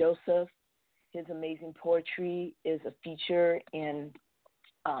Bamuti Joseph, his amazing poetry is a feature in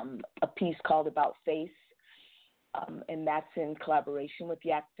a piece called About Face, and that's in collaboration with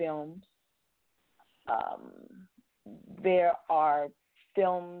Yak Films. There are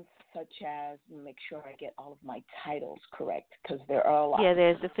films such as, make sure I get all of my titles correct because there are a lot. Yeah,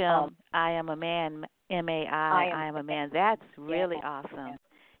 there's the film I Am a Man, M-A-I, I Am a Man. That's really awesome.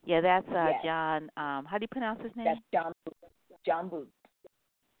 Yeah, that's John, how do you pronounce his name? That's John Booth.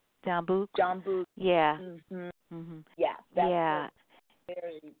 John Booth? John Booth. Yeah. Yeah, that's yeah.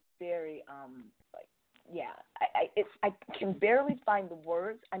 very, very, I can barely find the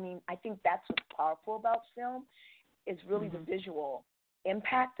words. I mean, I think that's what's powerful about film is really the visual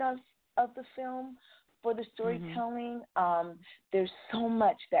impact of the film for the storytelling. There's so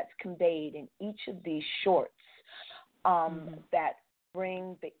much that's conveyed in each of these shorts that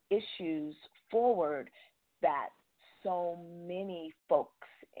bring the issues forward that so many folks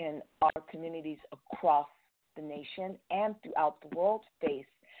in our communities across the nation and throughout the world face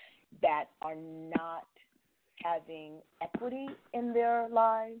that are not having equity in their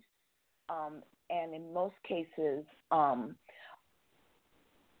lives, and in most cases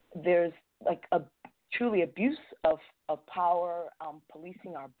there's like a truly abuse of power,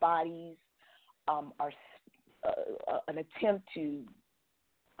 policing our bodies, an attempt to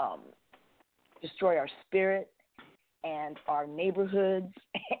destroy our spirit and our neighborhoods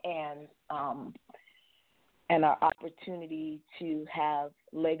and our opportunity to have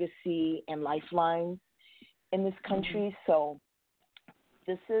legacy and lifelines in this country. So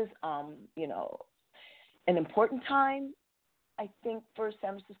this is, an important time, I think, for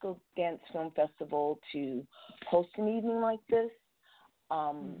San Francisco Dance Film Festival to host an evening like this.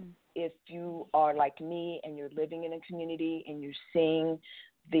 If you are like me and you're living in a community and you're seeing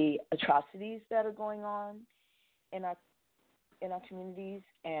the atrocities that are going on in our communities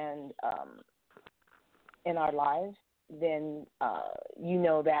and in our lives, then you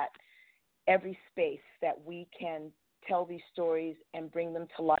know that every space that we can tell these stories and bring them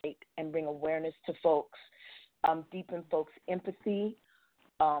to light and bring awareness to folks, deepen folks' empathy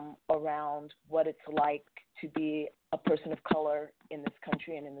around what it's like to be a person of color in this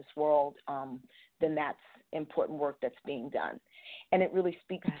country and in this world, then that's important work that's being done. And it really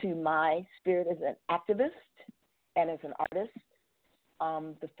speaks to my spirit as an activist and as an artist,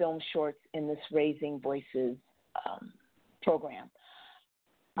 the film shorts in this Raising Voices program.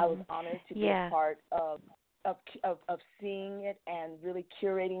 I was honored to be a part of seeing it and really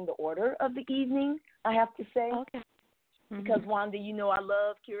curating the order of the evening, I have to say. Okay. Because, Wanda, you know I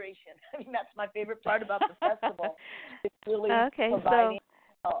love curation. I mean, that's my favorite part about the festival. It's really providing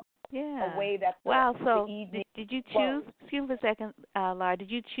a way that the evening... Did you choose, excuse me a second, Laura, did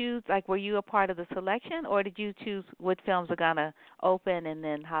you choose, like, were you a part of the selection, or did you choose what films are going to open and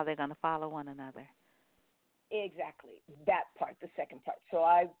then how they're going to follow one another? Exactly, that part, the second part. So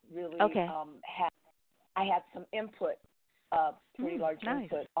I really had some input, pretty large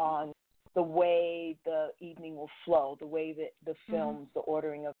input on the way the evening will flow, the way that the films, the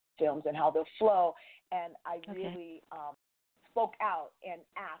ordering of films and how they'll flow. And I really spoke out and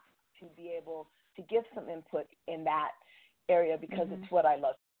asked to be able to give some input in that area because it's what I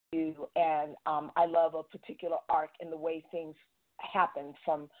love to do. And I love a particular arc in the way things happen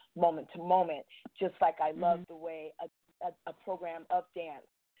from moment to moment. Just like I love the way a program of dance,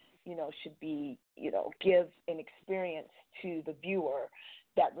 should be, give an experience to the viewer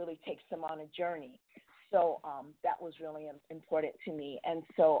that really takes them on a journey. So that was really important to me. And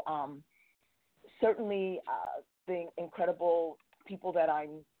so certainly the incredible people that I've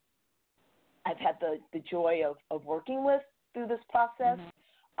had the joy of working with through this process,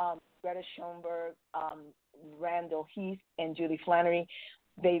 Greta Schoenberg, Randall Heath, and Julie Flannery,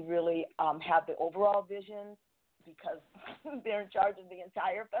 they really have the overall vision because they're in charge of the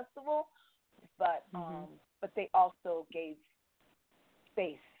entire festival, but they also gave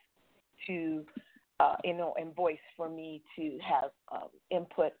space to, and voice for me to have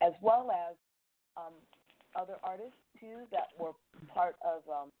input, as well as other artists too that were part of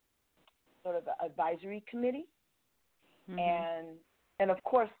sort of the advisory committee, and of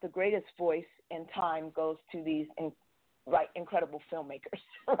course the greatest voice in time goes to these incredible filmmakers,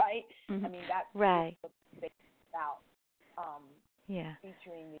 right? I mean that's what it's about,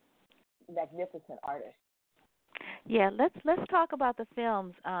 featuring these magnificent artists. Yeah, let's talk about the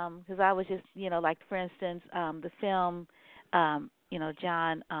films, because I was just, like for instance, the film,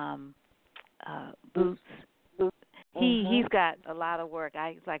 John Boots. He's got a lot of work.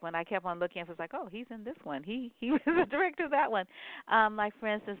 It's like when I kept on looking, I was like, oh, he's in this one. He was the director of that one. Like for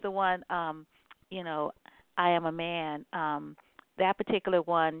instance, the one, I Am a Man. That particular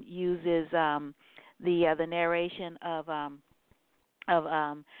one uses the narration of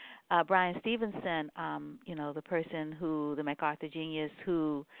Brian Stevenson, the person the MacArthur genius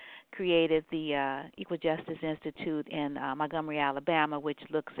who created the Equal Justice Institute in Montgomery, Alabama, which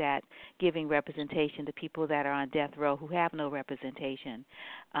looks at giving representation to people that are on death row who have no representation,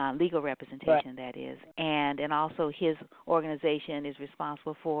 legal representation, that is. And also his organization is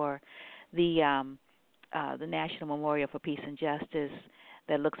responsible for the National Memorial for Peace and Justice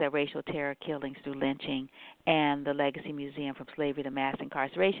that looks at racial terror killings through lynching, and the Legacy Museum from Slavery to Mass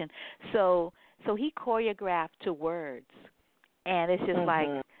Incarceration. So he choreographed to words, and it's just like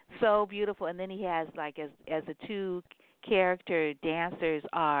so beautiful. And then he has like as the two character dancers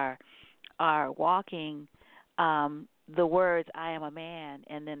are walking, the words "I am a man"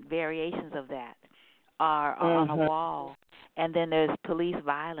 and then variations of that are on a wall. And then there's police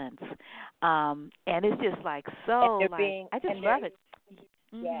violence, and it's just like so. I just love it.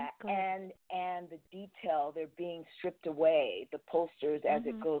 Yeah, and the detail, they're being stripped away. The posters, as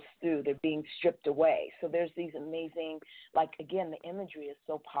it goes through, they're being stripped away. So there's these amazing, again, the imagery is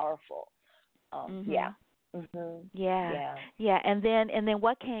so powerful. Yeah. And then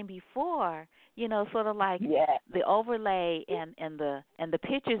what came before, sort of like the overlay and the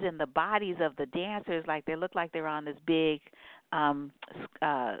pictures and the bodies of the dancers, like they look like they're on this big,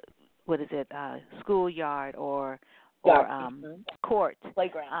 schoolyard or court,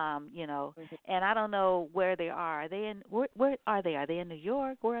 playground, and I don't know where they are. Are they in where are they? Are they in New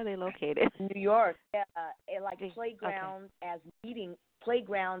York? Where are they located? New York, playground as meeting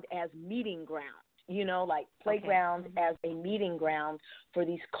ground. Playground as a meeting ground for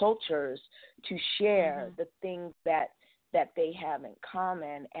these cultures to share the things that they have in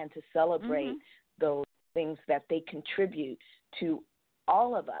common and to celebrate those things that they contribute to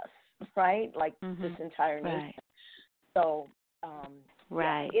all of us, right? This entire nation. Right. So,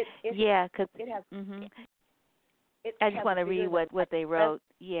 because it has. I just want to read what they wrote.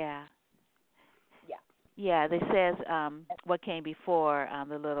 Yeah. It says what came before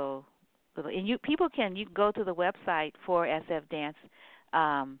the little, and you can go to the website for SF Dance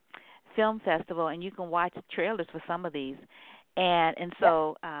Film Festival, and you can watch trailers for some of these. And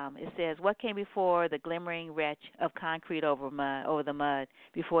so it says, what came before the glimmering wretch of concrete over the mud,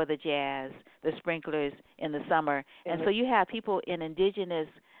 before the jazz, the sprinklers in the summer. And so you have people in indigenous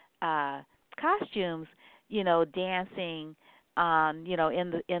costumes, dancing on,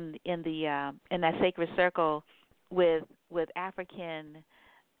 in that sacred circle with African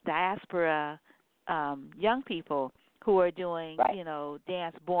diaspora young people who are doing,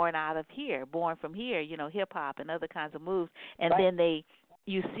 dance born from here, hip hop and other kinds of moves, and then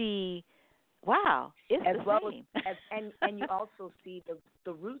you see, wow, it's as the well same. And you also see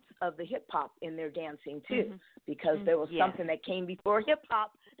the roots of the hip hop in their dancing too, because there was something that came before hip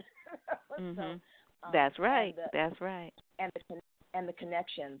hop. That's right. That's right. And the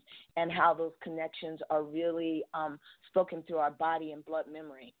connections, and how those connections are really spoken through our body and blood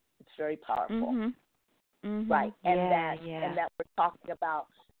memory. It's very powerful. Right, and that we're talking about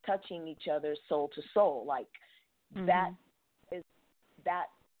touching each other soul to soul, that is that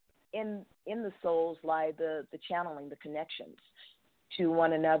in the souls lie the channeling, the connections to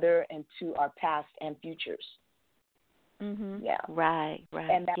one another and to our past and futures. Mhm. Yeah. Right.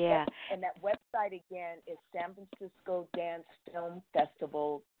 And that Yeah. and that website again is San Francisco Dance Film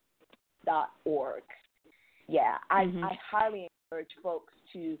Festival.org. Yeah, Mhm. I highly encourage folks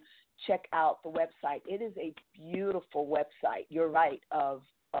to check out the website. It is a beautiful website. You're right, of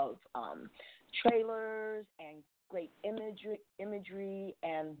trailers and great imagery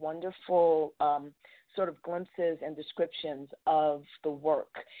and wonderful sort of glimpses and descriptions of the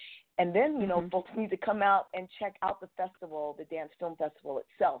work. And then, folks need to come out and check out the festival, the Dance Film Festival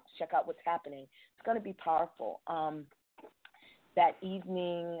itself. Check out what's happening. It's going to be powerful. That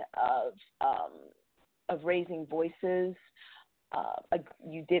evening of raising voices,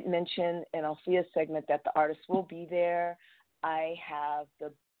 you did mention in Althea's segment that the artists will be there. I have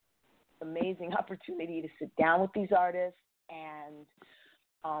the amazing opportunity to sit down with these artists and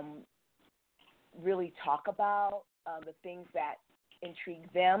really talk about the things that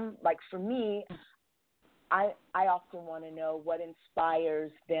intrigue them. Like for me, I often want to know what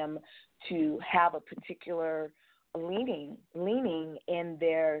inspires them to have a particular leaning in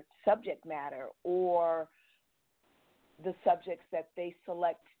their subject matter or the subjects that they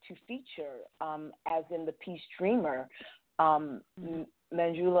select to feature, as in the piece Dreamer.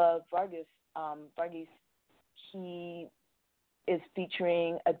 Manjula Varghese, he is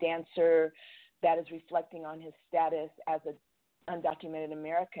featuring a dancer that is reflecting on his status as an undocumented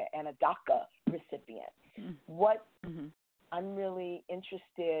American and a DACA recipient. What I'm really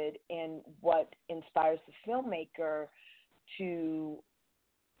interested in what inspires the filmmaker to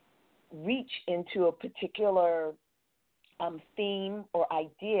reach into a particular theme or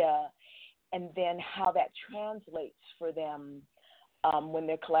idea, and then how that translates for them when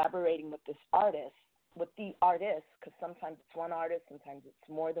they're collaborating with the artist, because sometimes it's one artist, sometimes it's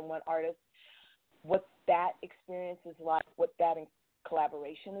more than one artist, what that experience is like, what that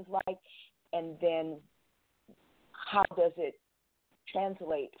collaboration is like, and then how does it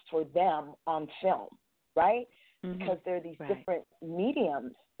translate for them on film, right? Because there are these different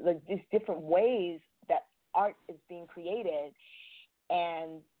mediums, like these different ways that art is being created,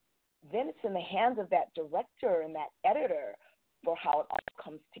 and then it's in the hands of that director and that editor for how it all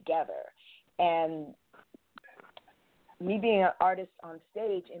comes together. And me being an artist on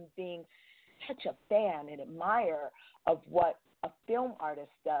stage and being such a fan and admirer of what a film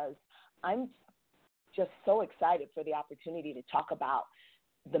artist does, I'm just so excited for the opportunity to talk about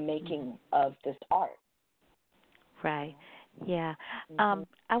the making of this art. Right. Yeah.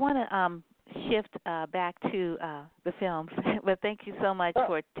 I want to shift back to the films, but thank you so much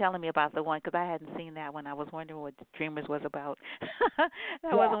for telling me about the one, because I hadn't seen that one. I was wondering what Dreamers was about.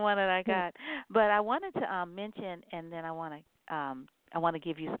 That wasn't one that I got. But I wanted to mention, and then I want to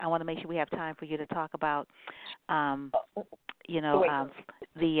give you. I want to make sure we have time for you to talk about, the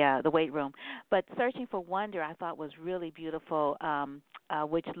weight room. But Searching for Wonder, I thought was really beautiful,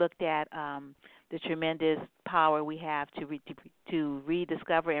 which looked at the tremendous power we have to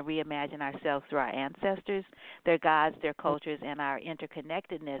rediscover and reimagine ourselves through our ancestors, their gods, their cultures, and our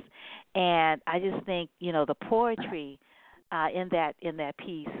interconnectedness. And I just think, the poetry in that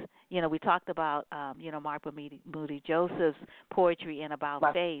piece. We talked about Mark Moody Joseph's poetry in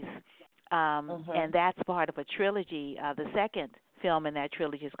About Face, and that's part of a trilogy. The second film in that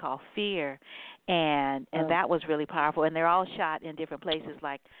trilogy is called Fear, and that was really powerful. And they're all shot in different places.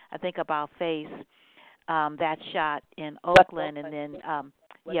 Like I think About Face, that's shot in Oakland, and then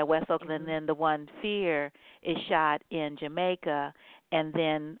West Oakland, and then the one Fear is shot in Jamaica, and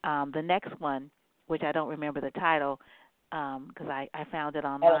then the next one, which I don't remember the title, because I found it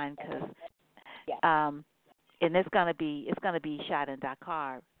online, and it's gonna be shot in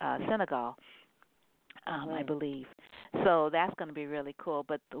Dakar, Senegal, I believe. So that's going to be really cool.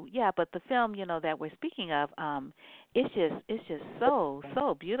 But the film, that we're speaking of, it's just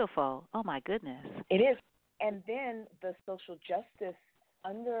so beautiful. Oh my goodness. It is. And then the social justice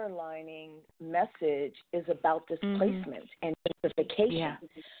underlining message is about displacement and gentrification. Yeah.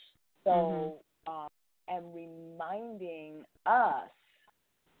 So, and reminding us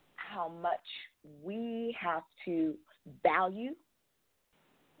how much we have to value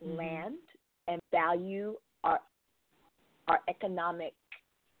land and value our economic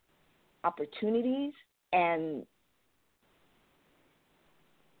opportunities, and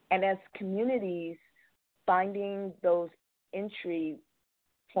as communities finding those entry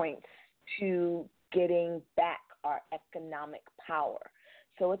points to getting back our economic power.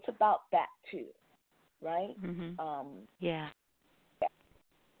 So it's about that too, right? Yeah.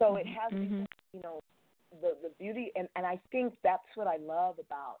 So it has, the beauty, and I think that's what I love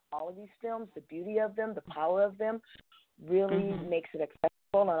about all of these films, the beauty of them, the power of them, really makes it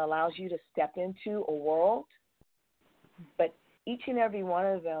accessible and allows you to step into a world but each and every one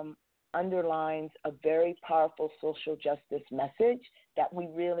of them underlines a very powerful social justice message that we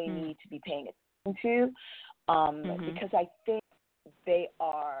really need to be paying attention to, because I think they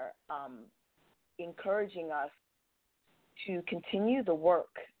are encouraging us to continue the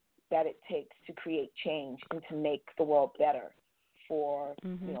work that it takes to create change and to make the world better for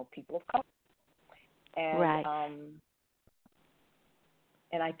people of color. And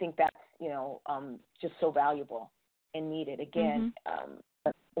and I think that's just so valuable and needed. Again,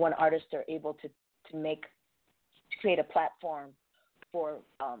 when artists are able to create a platform for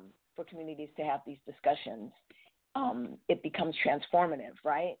communities to have these discussions, it becomes transformative,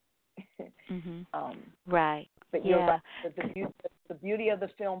 right? Right. But you're right. The beauty of the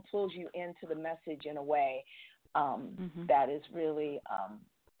film pulls you into the message in a way that is really,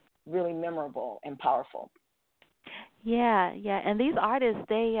 really memorable and powerful. Yeah, and these artists,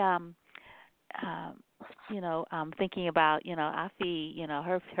 they, thinking about, Afi,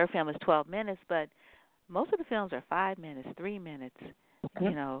 her film is 12 minutes, but most of the films are 5 minutes, 3 minutes,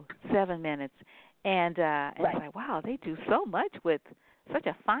 7 minutes, and it's like, wow, they do so much with such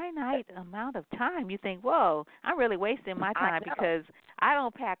a finite amount of time. You think, whoa, I'm really wasting my time because I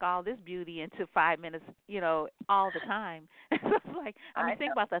don't pack all this beauty into 5 minutes, all the time. So it's like,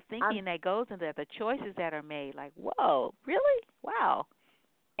 think about the thinking that goes into that, the choices that are made. Like, whoa, really? Wow.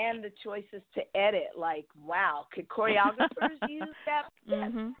 And the choices to edit, like, wow, could choreographers use that?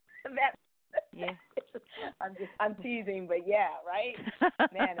 That. Yeah. I'm teasing, but yeah, right?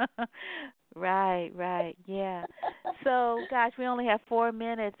 Man. Right, yeah. So, gosh, we only have 4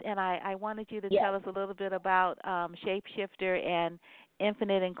 minutes, and I wanted you to tell us a little bit about Shapeshifter and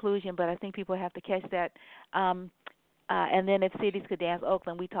Infinite Inclusion, but I think people have to catch that. And then If Cities Could Dance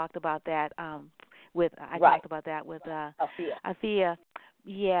Oakland, we talked about that talked about that with Afia.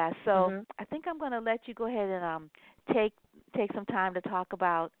 Yeah, so I think I'm going to let you go ahead and take some time to talk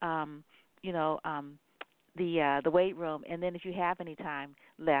about the weight room, and then if you have any time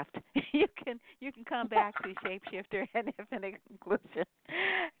left, you can come back to Shapeshifter and Infinite Inclusion,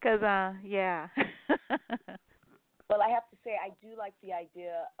 because yeah. Well, I have to say I do like the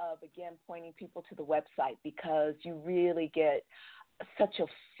idea of again pointing people to the website, because you really get such a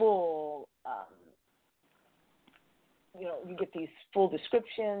full. You get these full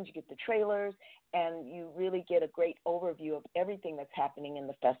descriptions, you get the trailers, and you really get a great overview of everything that's happening in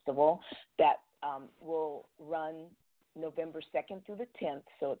the festival that will run November 2nd through the 10th,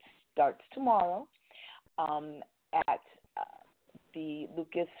 so it starts tomorrow at the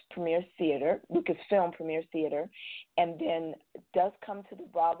Lucasfilm Premier Theater, and then does come to the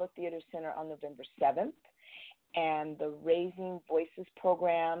Bravo Theater Center on November 7th, and the Raising Voices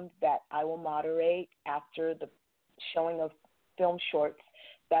program that I will moderate after the showing of film shorts,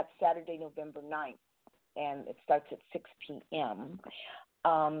 that's Saturday, November 9th, and it starts at 6 p.m.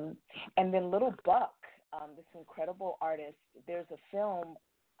 And then Little Buck, this incredible artist, there's a film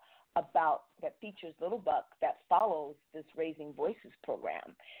that features Little Buck that follows this Raising Voices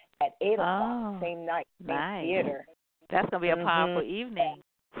program at 8 o'clock, same night, same theater. That's going to be a powerful evening.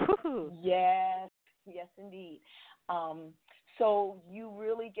 Yes, indeed. So you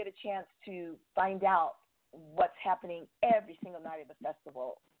really get a chance to find out what's happening every single night of the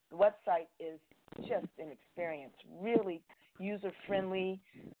festival. The website is just an experience, really user-friendly,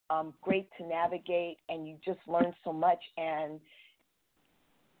 great to navigate, and you just learn so much. And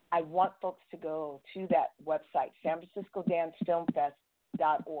I want folks to go to that website,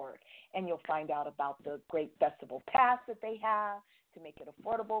 SanFranciscoDanceFilmFest.org, and you'll find out about the great festival pass that they have to make it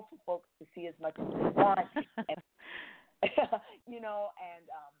affordable for folks to see as much as they want, and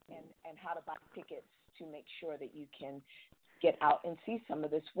and how to buy tickets to make sure that you can get out and see some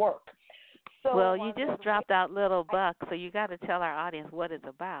of this work. So, well, you just dropped out Little Buck, so you got to tell our audience what it's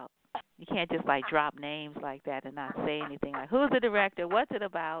about. You can't just drop names like that and not say anything. Like, who's the director? What's it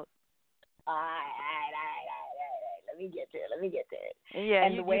about? All right. Let me get to it. Yeah,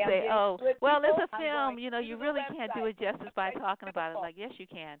 and you the way say, it's a film. You really website. can't do it justice by talking about it. Like, yes, you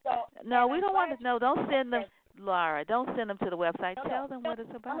can. So, no, we don't want to. No, don't send them, Laura. Don't send them to the website. Tell them what it's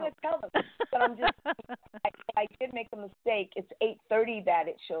about. I'm going to tell them. But I'm just, I did make a mistake. It's 8:30 that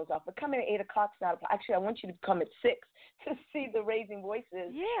it shows off. But coming at 8 o'clock is not. Actually, I want you to come at 6 to see the Raising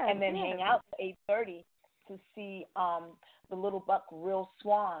Voices, and then hang out at 8:30 to see the Little Buck Real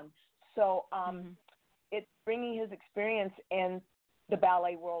Swan. So it's bringing his experience in the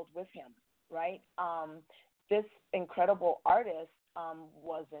ballet world with him, right? This incredible artist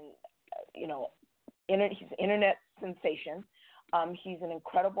was he's an internet sensation. He's an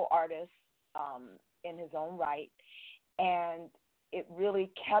incredible artist in his own right, and it really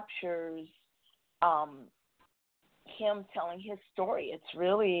captures him telling his story. It's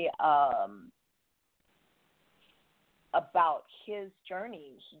really about his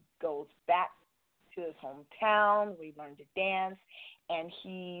journey. He goes back to his hometown where he learned to dance, and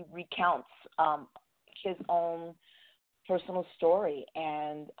he recounts his own personal story,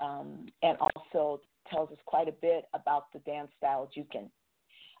 and also tells us quite a bit about the dance style Jukin.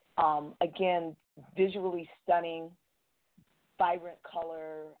 Again, visually stunning, vibrant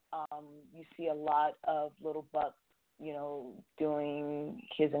color. You see a lot of Little Buck, doing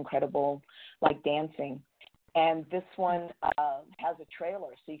his incredible dancing. And this one has a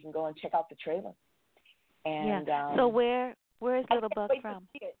trailer, so you can go and check out the trailer. And so where is Little Buck from?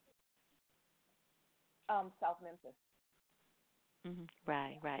 South Memphis. Mm-hmm.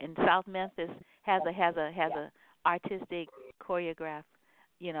 Right. And South Memphis has a artistic choreographed,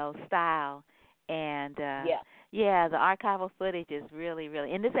 style, and the archival footage is really,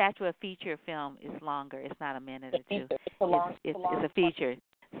 and this actually a feature film is longer. It's not a minute or two. It's a feature.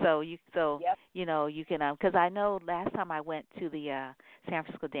 So you can because I know last time I went to the San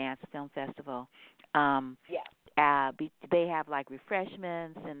Francisco Dance Film Festival, they have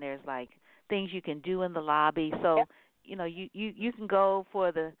refreshments and there's things you can do in the lobby. So you can go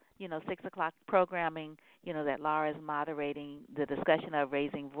for the 6:00 programming that Laura is moderating, the discussion of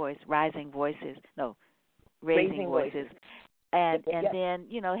raising voices, and then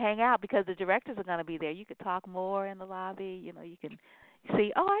hang out because the directors are going to be there. You could talk more in the lobby. You can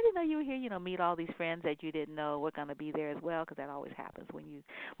see, oh, I didn't know you were here. Meet all these friends that you didn't know were going to be there as well, because that always happens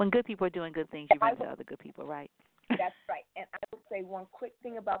when good people are doing good things. You run into other good people, right? That's right. And I will say one quick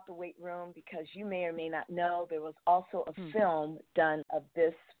thing about the weight room, because you may or may not know, there was also a film done of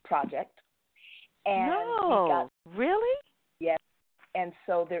this project. And really? Yes. And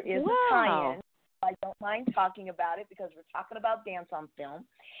so there is a tie-in. I don't mind talking about it because we're talking about dance on film.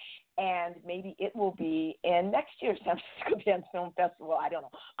 And maybe it will be in next year's San Francisco Dance Film Festival. I don't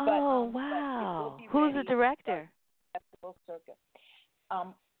know. Wow. But who's the director? Festival circuit.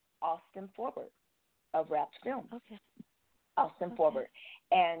 Austin Forbert of Raps Film. Okay. Austin Forbert.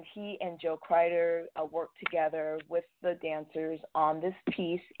 And he and Joe Kreider worked together with the dancers on this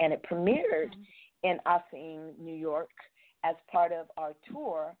piece, and it premiered in Ossining, New York, as part of our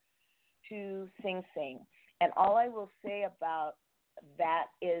tour to Sing Sing. And all I will say about that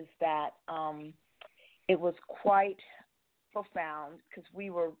is that it was quite profound because we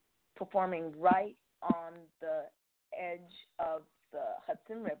were performing right on the edge of the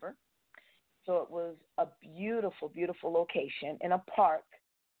Hudson River. So it was a beautiful, beautiful location in a park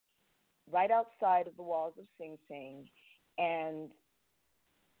right outside of the walls of Sing Sing. And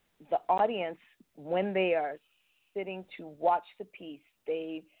the audience, when they are sitting to watch the piece,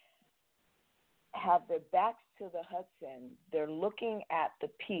 they have their backs to the Hudson. They're looking at the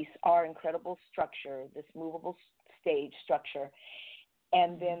piece, our incredible structure, this movable stage structure,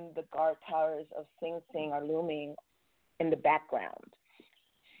 and then the guard towers of Sing Sing are looming in the background.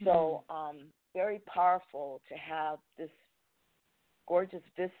 So very powerful to have this gorgeous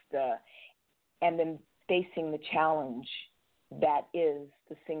vista and then facing the challenge that is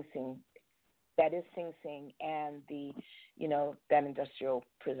the Sing Sing, and the, that industrial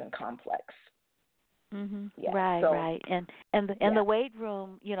prison complex. Mm-hmm. Yeah, right. And the weight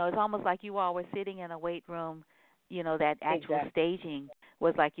room, it's almost like you all were sitting in a weight room, that actual staging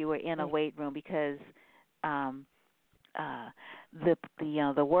was like you were in a weight room, because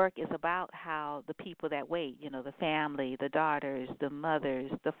the work is about how the people that wait, the family, the daughters, the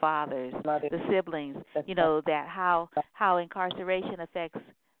mothers, the fathers, the siblings, that how incarceration affects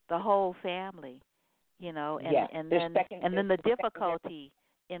the whole family, and then the difficulty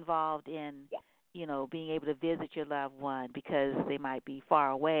involved in being able to visit your loved one because they might be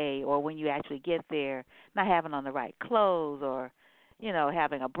far away, or when you actually get there, not having on the right clothes, or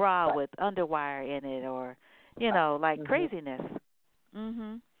having a bra with underwire in it, or craziness.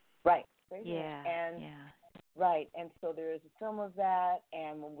 Right. Craziness. Right. And so there is a film of that,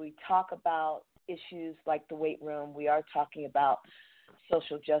 and when we talk about issues like the weight room, we are talking about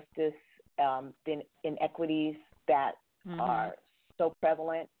social justice, inequities that are so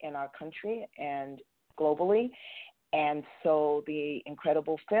prevalent in our country and globally. And so the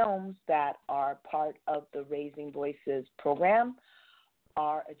incredible films that are part of the Raising Voices program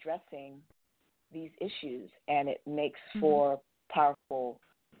are addressing these issues, and it makes for powerful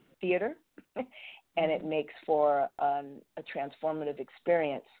theater, and it makes for a transformative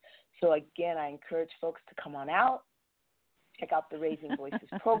experience. So again, I encourage folks to come on out, check out the Raising Voices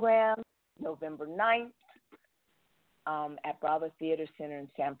program, November 9th, at Bravo Theater Center in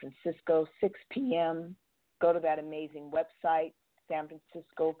San Francisco, 6 p.m. Go to that amazing website, San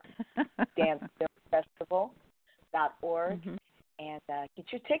Francisco Dance Film Festival. Mm-hmm. And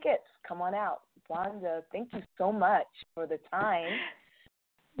get your tickets. Come on out. Wanda, thank you so much for the time.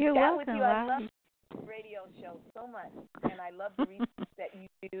 You're welcome. With you. I love the radio show so much, and I love the research that you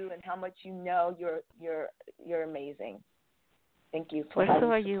do and how much you know. You're amazing. Thank you for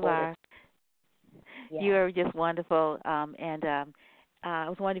so you are. Yeah. You are just wonderful. And I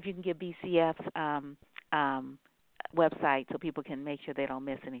was wondering if you can give BCF's website so people can make sure they don't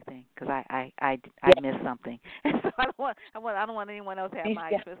miss anything, because I missed something. So I don't want anyone else to have my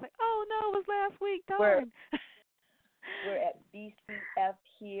experience. Like, oh no, it was last week. Darn. We're at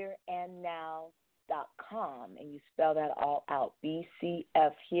bcfhereandnow.com, and you spell that all out,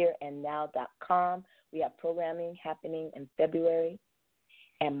 bcfhereandnow.com. We have programming happening in February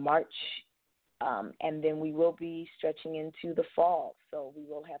and March, and then we will be stretching into the fall. So we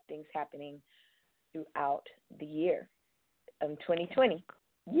will have things happening throughout the year, 2020,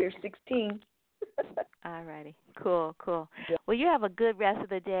 year 16. All righty. Cool. Well, you have a good rest of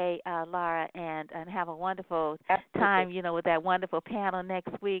the day, Laura, and have a wonderful time, with that wonderful panel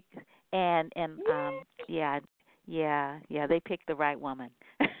next week. And they picked the right woman.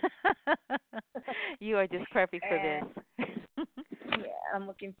 You are just perfect for this. I'm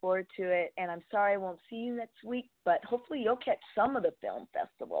looking forward to it. And I'm sorry I won't see you next week, but hopefully you'll catch some of the film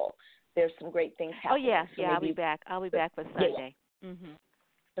festival. There's some great things happening. Oh, yeah. So I'll be back. I'll be back for Sunday.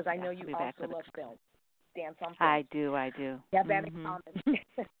 Because I know you also love film. Dance on film. I do. Yeah, that in common.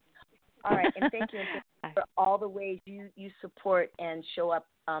 All right, and thank you for all the ways you support and show up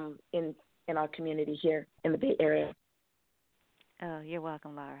in our community here in the Bay Area. Oh, you're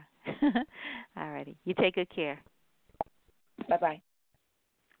welcome, Laura. All righty. You take good care. Bye-bye.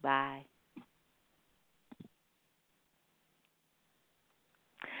 Bye.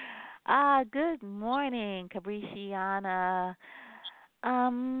 Good morning, Cabriciana.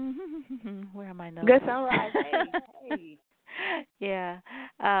 Where am I now? Good sunrise. Hey. Yeah.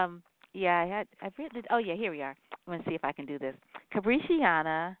 I've written it. Oh, yeah, here we are. I'm going to see if I can do this.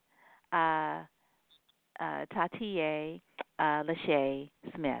 Cabriciana Tatie Lachey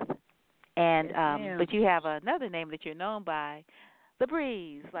Smith. And but you have another name that you're known by, The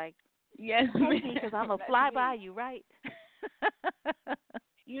Breeze. Like, yes, because I'm going to fly by you, right?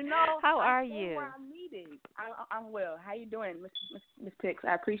 How are you? Where I'm needed. I'm well. How you doing, Miss Pix?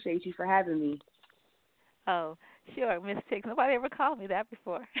 I appreciate you for having me. Oh, sure, Miss Pix. Nobody ever called me that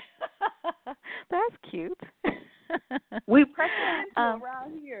before. That's cute. We press it into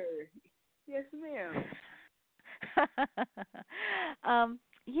around here. Yes, ma'am.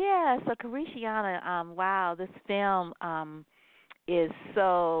 So Cabriciana, wow, this film is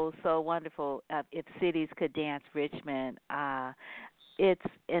so wonderful. If Cities Could Dance, Richmond. It's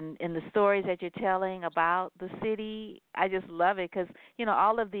in the stories that you're telling about the city. I just love it because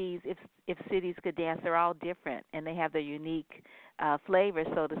all of these, if cities could dance, they're all different and they have their unique flavor,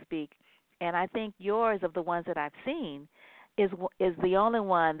 so to speak. And I think yours, of the ones that I've seen, is the only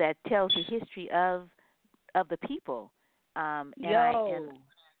one that tells the history of the people. I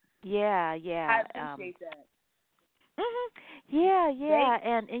appreciate that. Yeah,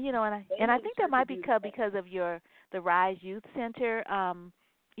 and I think that might be because of the Rise Youth Center,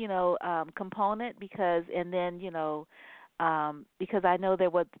 component, because I know there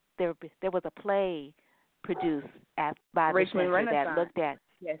was a play produced by Richmond the center Renaissance that looked at.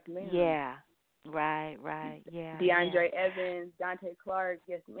 Yes, ma'am. Yeah, right, yeah. DeAndre Evans, Dante Clark,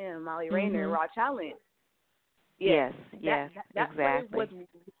 yes, ma'am. Molly Rayner, Raw Challenge. Yes, that exactly.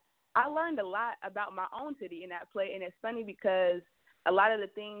 I learned a lot about my own city in that play, and it's funny because a lot of the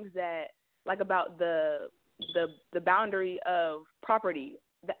things that, like, about the boundary of property,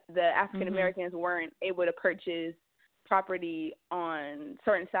 the African Americans weren't able to purchase property on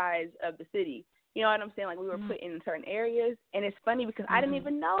certain sides of the city. You know what I'm saying? Like, we were put in certain areas, and it's funny because I didn't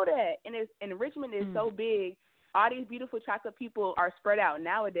even know that. And Richmond is so big. All these beautiful chocolate people are spread out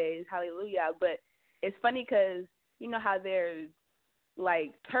nowadays. Hallelujah! But it's funny because you know how there's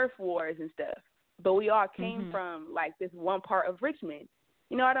like turf wars and stuff, but we all came from like this one part of Richmond.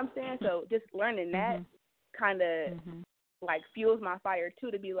 You know what I'm saying? So just learning that kind of like fuels my fire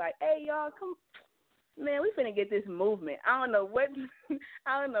too, to be like, hey y'all, come, man, we finna get this movement. I don't know what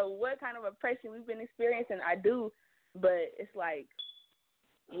kind of oppression we've been experiencing. I do, but it's like,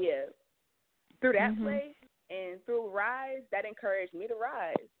 yeah, through that play and through Rise, that encouraged me to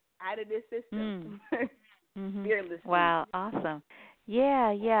rise out of this system. Fearlessly. Wow, awesome.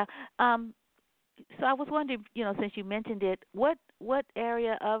 Yeah. So I was wondering, since you mentioned it, what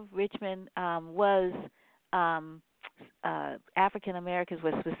area of Richmond was African Americans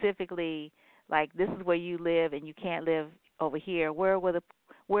were specifically like, this is where you live and you can't live over here? Where were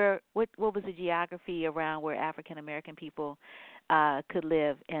what was the geography around where African American people could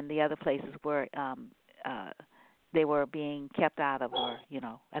live, and the other places where they were being kept out of, or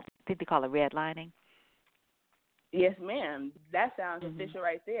I think they call it redlining. Yes, ma'am. That sounds official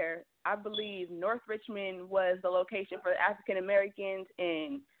right there. I believe North Richmond was the location for African Americans,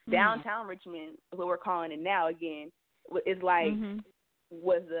 and downtown Richmond, what we're calling it now again, is like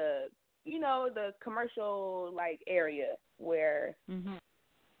was the the commercial like area where.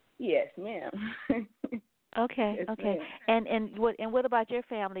 Yes, ma'am. Okay, yes, okay. Ma'am. And what about your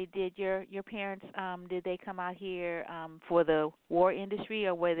family? Did your parents did they come out here for the war industry,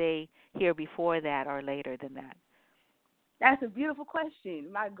 or were they here before that or later than that? That's a beautiful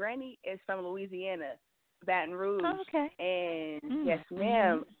question. My granny is from Louisiana, Baton Rouge. Oh, okay. And yes,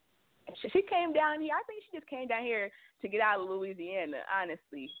 ma'am. She came down here. I think she just came down here to get out of Louisiana,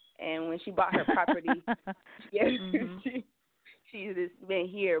 honestly. And when she bought her property, she's just been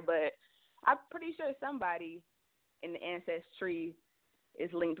here. But I'm pretty sure somebody in the ancestry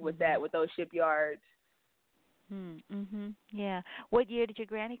is linked with that, with those shipyards. Yeah. What year did your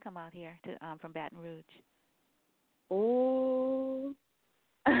granny come out here to from Baton Rouge? Oh,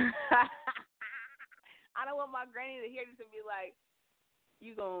 I don't want my granny to hear this and be like,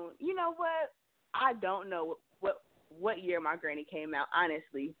 you know what? I don't know what year my granny came out,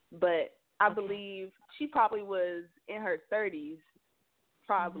 honestly, but I believe she probably was in her 30s,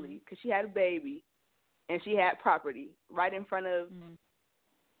 probably, because she had a baby and she had property right in front of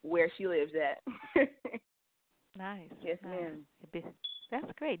where she lives at. Nice. Yes, nice. ma'am.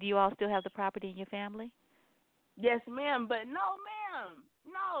 That's great. Do you all still have the property in your family? Yes, ma'am, but no, ma'am.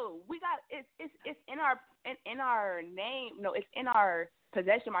 No, we got it's in our name. No, it's in our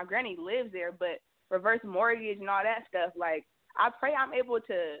possession. My granny lives there, but reverse mortgage and all that stuff. Like, I pray I'm able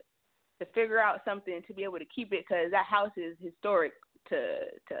to figure out something to be able to keep it, because that house is historic to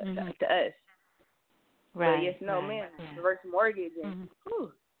us. Right. But yes, no, ma'am. Reverse mortgage and.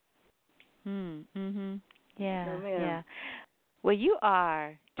 Yeah. No, ma'am. Yeah. Well, you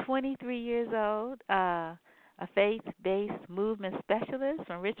are 23 years old. A faith-based movement specialist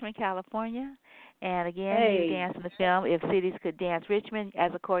from Richmond, California. And again, you dance in the film If Cities Could Dance Richmond.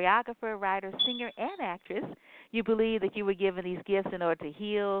 As a choreographer, writer, singer, and actress, you believe that you were given these gifts in order to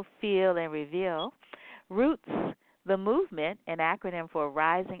heal, feel, and reveal. Roots, the movement, an acronym for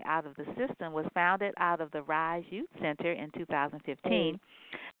Rising Out of the System, was founded out of the Rise Youth Center in 2015.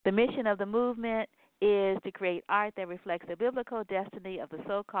 The mission of the movement is to create art that reflects the biblical destiny of the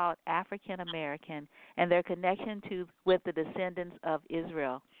so-called African American and their connection with the descendants of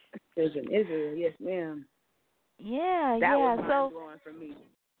Israel. Israel, yes, ma'am. Yeah, that yeah. was mind-blowing for me.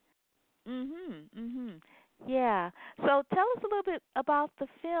 Yeah. So tell us a little bit about the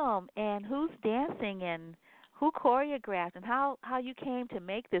film and who's dancing and who choreographed and how you came to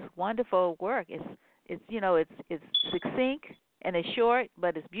make this wonderful work. It's succinct and it's short,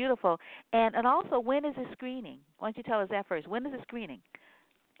 but it's beautiful. And also, when is it screening? Why don't you tell us that first? When is it screening,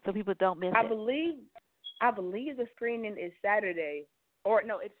 so people don't miss I it? believe the screening is Saturday, or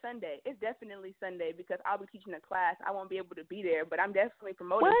no, it's Sunday. It's definitely Sunday, because I'll be teaching a class. I won't be able to be there, but I'm definitely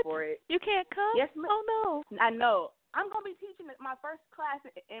promoting for it. You can't come? Yes, ma'am. Oh no. I know. I'm gonna be teaching my first class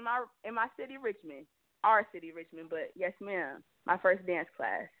in my city, Richmond, our city, Richmond. But yes, ma'am, my first dance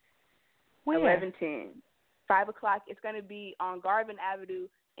class. Where? 11:10. 5 o'clock. It's going to be on Garvin Avenue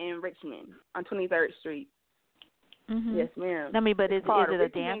in Richmond on 23rd Street. Yes, ma'am. But is it a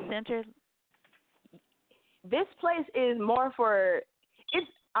dance center? This place is more for.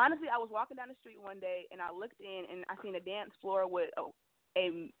 It's honestly, I was walking down the street one day and I looked in and I seen a dance floor with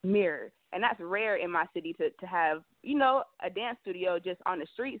a mirror, and that's rare in my city to have a dance studio just on the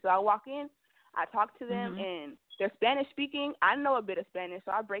street. So I walk in, I talk to them, and they're Spanish speaking. I know a bit of Spanish,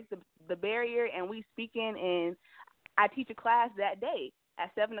 so I break the barrier and we speaking, and I teach a class that day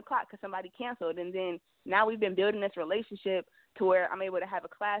at 7 o'clock because somebody canceled. And then now we've been building this relationship to where I'm able to have a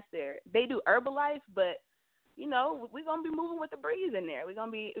class there. They do Herbalife, but we're gonna be moving with the breeze in there. We're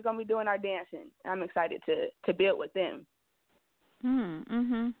gonna be doing our dancing. I'm excited to build with them.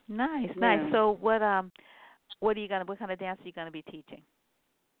 Nice, nice. So what kind of dance are you gonna be teaching?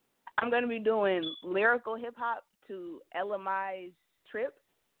 I'm going to be doing lyrical hip-hop to LMI's Trip.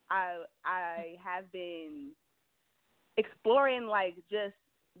 I have been exploring, like, just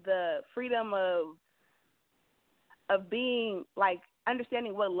the freedom of being, like,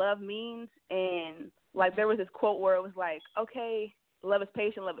 understanding what love means. And, like, there was this quote where it was like, okay, love is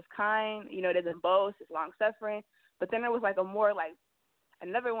patient, love is kind, it doesn't boast, it's long-suffering. But then there was, like,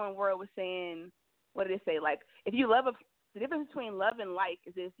 another one where it was saying, what did it say? Like, if you love the difference between love and like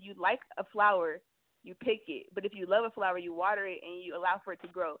is if you like a flower, you pick it. But if you love a flower, you water it and you allow for it to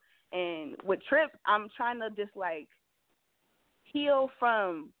grow. And with Trip, I'm trying to just like heal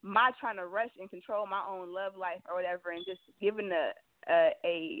from my trying to rush and control my own love life or whatever, and just giving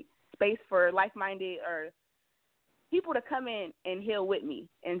a space for like-minded or people to come in and heal with me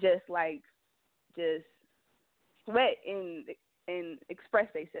and just sweat and express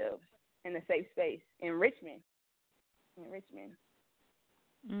themselves in a safe space in Richmond.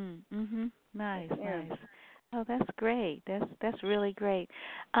 Nice, yeah. nice. Oh, that's great. That's really great.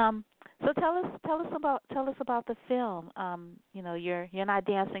 So tell us about the film. You're not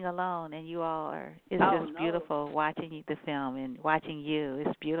dancing alone, and you all are. It's just beautiful watching the film and watching you.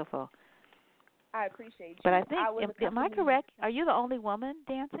 It's beautiful. I appreciate you. But I think, am I correct? Are you the only woman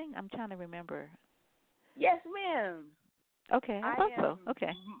dancing? I'm trying to remember. Yes, ma'am. Okay, I thought so.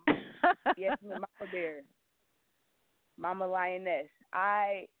 Okay. Yes, ma'am. Mama Bear, Mama Lioness.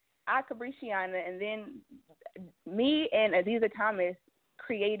 I Cabriciana, and then me and Adiza Thomas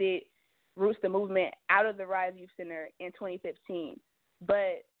created Roots the Movement out of the Rise Youth Center in 2015.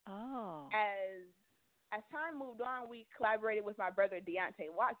 But as time moved on, we collaborated with my brother Deontay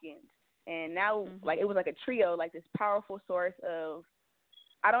Watkins, and now it was like a trio, like this powerful source of,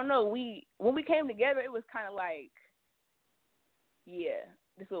 I don't know. When we came together, it was kind of like, yeah,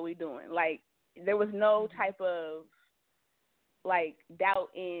 this is what we're doing. Like there was no type of like doubt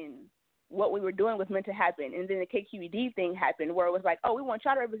in what we were doing was meant to happen. And then the KQED thing happened where it was like, oh, we want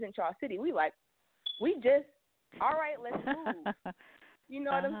y'all to represent y'all city. We just, all right, let's move. You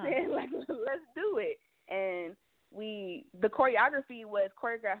know what I'm saying? Like, let's do it. And the choreography was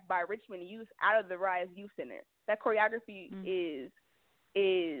choreographed by Richmond Youth out of the Rise Youth Center. That choreography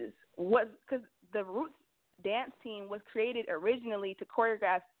is what, because the Roots dance team was created originally to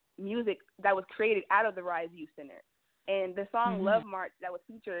choreograph music that was created out of the Rise Youth Center. And the song Love March that was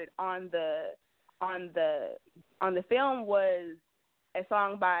featured on the film was a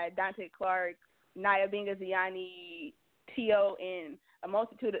song by Dante Clark, Naya Bingaziani, Tio, and a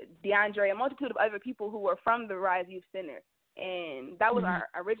multitude of other people who were from the Rise Youth Center. And that was our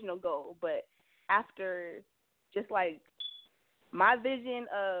original goal. But after just like my vision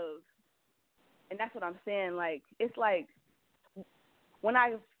of, and that's what I'm saying, like, it's like when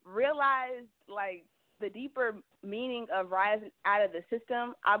I realized like the deeper meaning of rising out of the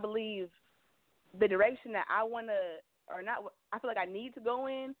system, I believe the direction that I want to, or not, I feel like I need to go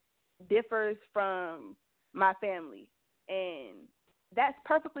in differs from my family. And that's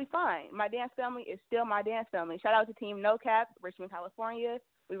perfectly fine. My dance family is still my dance family. Shout out to Team No Cap, Richmond, California.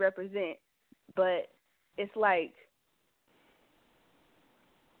 We represent. But it's like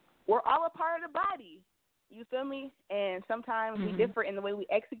we're all a part of the body. You feel me? And sometimes we differ in the way we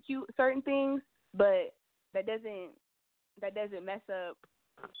execute certain things, but that doesn't mess up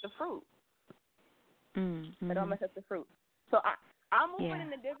the fruit. That don't mess up the fruit. So I'm moving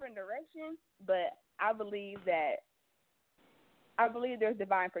in a different direction, but I believe there's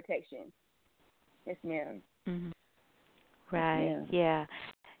divine protection. Yes, ma'am. Right. Yes, ma'am.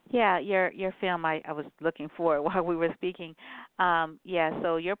 Yeah. Your film I was looking for while we were speaking.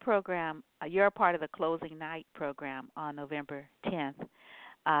 So your program, you're a part of the closing night program on November 10th,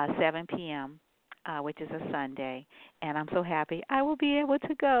 7 p.m., which is a Sunday, and I'm so happy I will be able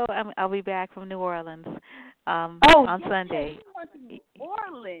to go. I'll be back from New Orleans on Sunday. You went to New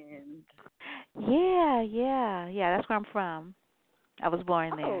Orleans. Yeah. That's where I'm from. I was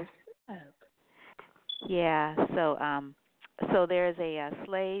born there. Yeah. So there's a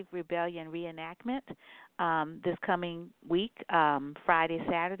slave rebellion reenactment this coming week, Friday,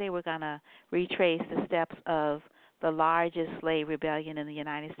 Saturday. We're gonna retrace the steps of the largest slave rebellion in the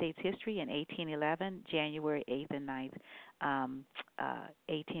United States history in 1811, January 8th and 9th,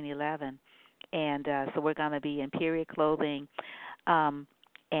 1811. And so we're going to be in period clothing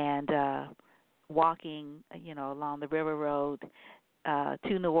and walking, along the river road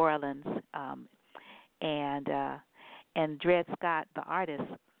to New Orleans. And Dred Scott, the artist,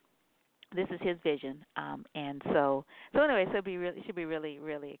 this is his vision, and so anyway, it should be really,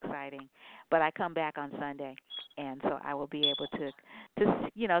 really exciting. But I come back on Sunday, and so I will be able to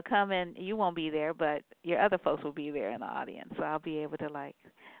come in. You won't be there, but your other folks will be there in the audience. So I'll be able to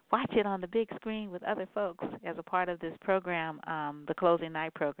watch it on the big screen with other folks as a part of this program, the closing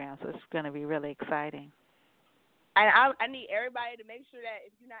night program. So it's going to be really exciting. And I need everybody to make sure that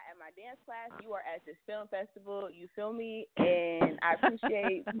if you're not at my dance class, you are at this film festival. You feel me? And I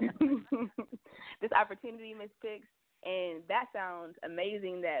appreciate this opportunity, Ms. Pix. And that sounds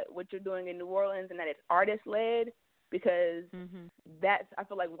amazing that what you're doing in New Orleans and that it's artist-led, because that's, I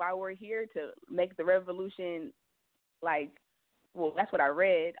feel like, why we're here, to make the revolution, that's what I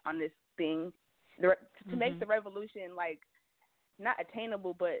read on this thing, to make the revolution like not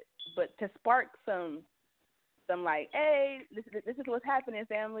attainable, but to spark some like, hey, this is what's happening,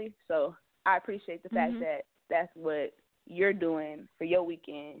 family. So I appreciate the fact that that's what you're doing for your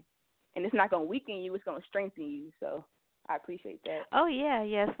weekend, and it's not gonna weaken you; it's gonna strengthen you. So I appreciate that. Oh yeah,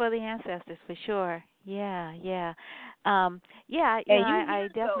 yes, for the ancestors for sure. Yeah, yeah, yeah. I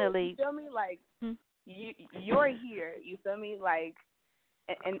definitely. So, you feel me? Like you're here. You feel me? Like,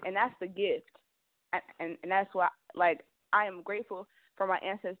 and that's the gift, and that's why like I am grateful for my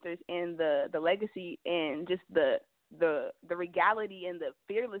ancestors and the legacy and just the regality and the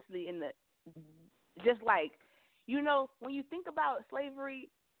fearlessly and the just like, you know, when you think about slavery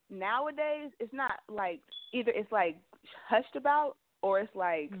nowadays, it's not like either it's like hushed about or it's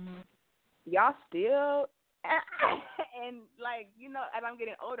like y'all still and like, you know, as I'm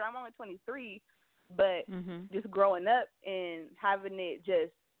getting older, I'm only 23, but just growing up and having it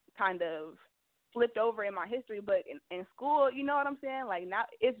just kind of flipped over in my history, but in school, you know what I'm saying? Like now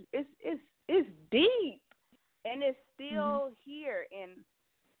it's deep and it's still here, and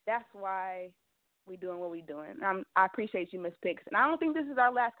that's why we doing what we doing. I appreciate you, Miss Pix, and I don't think this is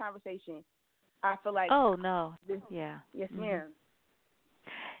our last conversation. I feel like no, yes, ma'am.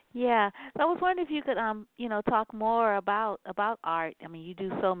 Yeah, so I was wondering if you could talk more about art. I mean, you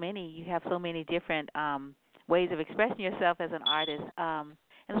do so many. You have so many different ways of expressing yourself as an artist. And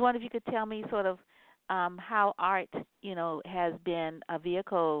I was wondering if you could tell me sort of how art, has been a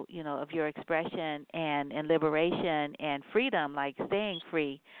vehicle, of your expression and liberation and freedom, like staying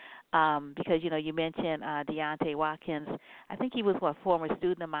free. Because, you mentioned Deontay Watkins. I think he was a former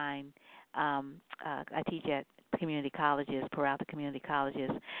student of mine. I teach at community colleges, Peralta community colleges,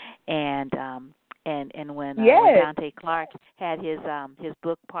 and when Deontay Clark had his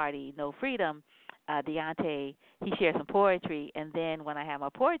book party, No Freedom, Deontay, he shared some poetry, and then when I have my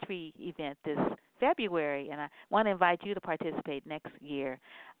poetry event this February, and I want to invite you to participate next year.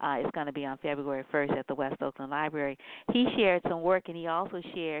 It's going to be on February 1st at the West Oakland Library. He shared some work, and he also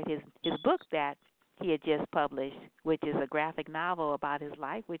shared his book that he had just published, which is a graphic novel about his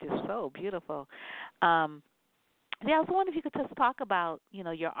life, which is so beautiful. Yeah, I was wondering if you could just talk about,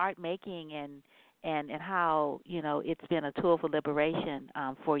 your art making and how, it's been a tool for liberation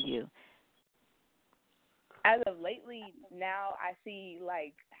for you. As of lately, now I see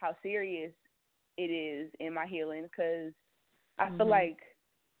like how serious it is in my healing, because I feel like,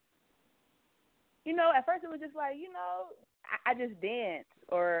 at first it was just like, I just danced,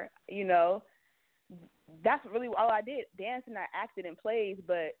 or, that's really all I did. Dance, and I acted in plays,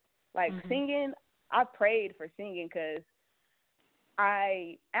 but like singing, I prayed for singing because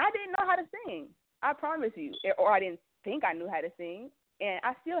I didn't know how to sing. I promise you, or I didn't think I knew how to sing. And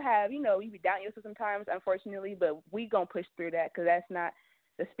I still have, you be down yourself sometimes, unfortunately, but we going to push through that because that's not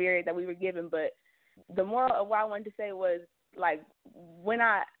the spirit that we were given. But the moral of what I wanted to say was, like,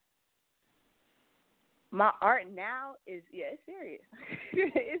 my art now is, it's serious.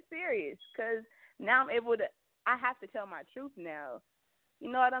 It's serious because now I'm able to, I have to tell my truth now.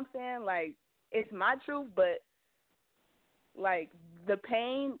 You know what I'm saying? Like, it's my truth, but, like, the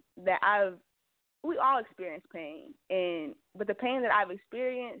pain that we all experience pain, but the pain that I've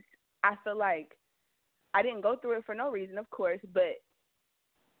experienced, I feel like I didn't go through it for no reason, of course, but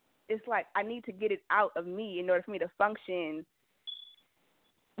it's like I need to get it out of me in order for me to function,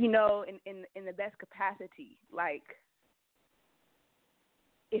 in the best capacity. Like,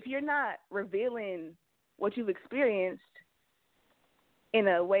 if you're not revealing what you've experienced in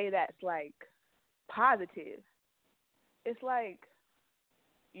a way that's, like, positive, it's like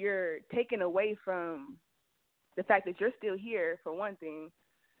you're taken away from the fact that you're still here, for one thing.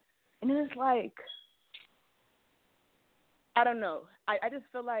 And then it's like, I don't know. I just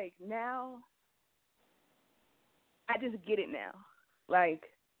feel like now, I just get it now. Like,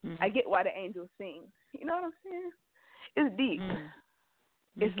 I get why the angels sing. You know what I'm saying? It's deep.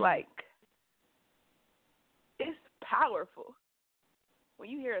 It's like, it's powerful. When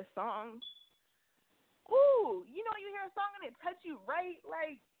you hear a song, ooh, you hear a song and it touch you right,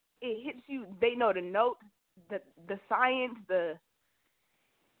 like it hits you. They know the note, the science,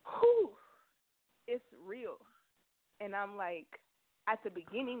 it's real. And I'm like at the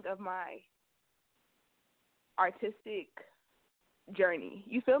beginning of my artistic journey.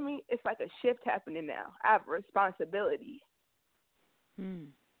 You feel me? It's like a shift happening now. I have responsibility.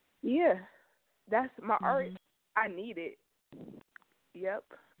 Yeah, that's my art. I need it. Yep.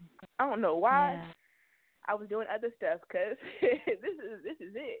 I don't know why. Yeah. I was doing other stuff because this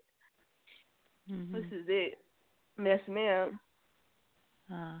is it. This is it. Yes, ma'am.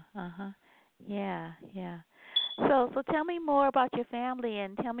 Yeah. So tell me more about your family,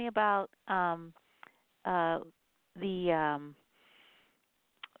 and tell me about the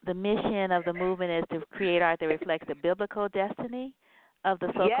the mission of the movement is to create art that reflects the biblical destiny of the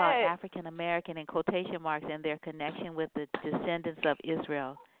so-called Yes. African American in quotation marks and their connection with the descendants of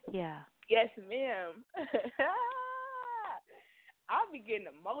Israel. Yeah. Yes, ma'am. I'll be getting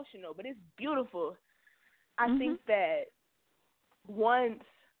emotional, but it's beautiful. I think that once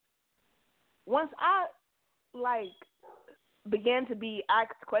I like began to be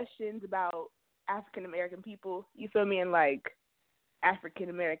asked questions about African American people, you feel me, and like African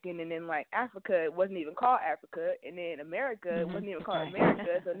American, and then like Africa wasn't even called Africa, and then America wasn't even called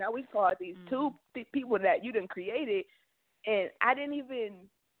America. So now we call these two people that you done created, and I didn't even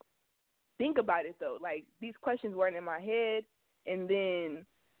think about it though. Like these questions weren't in my head, and then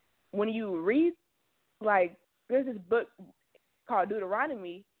when you read, like there's this book called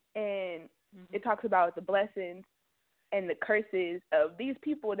Deuteronomy, and it talks about the blessings and the curses of these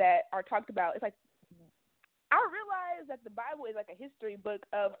people that are talked about. It's like I realized that the Bible is like a history book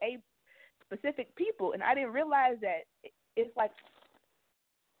of a specific people, and I didn't realize that it's like,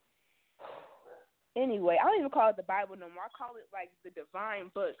 anyway, I don't even call it the Bible no more. I call it like the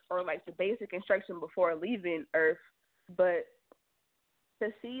divine book, or like the basic instruction before leaving Earth. But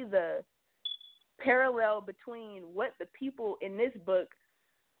to see the parallel between what the people in this book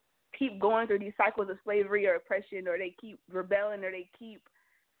keep going through these cycles of slavery or oppression, or they keep rebelling, or they keep,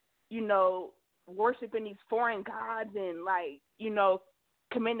 worshiping these foreign gods, and like,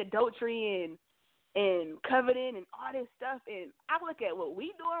 committing adultery and coveting and all this stuff. And I look at what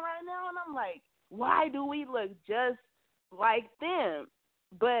we doing right now, and I'm like, why do we look just like them?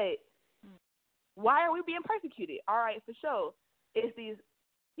 But why are we being persecuted? All right, for sure. It's these,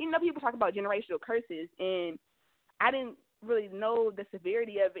 people talk about generational curses, and I didn't really know the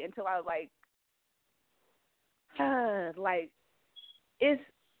severity of it until I was like,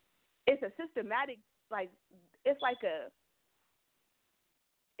 it's a systematic, like, it's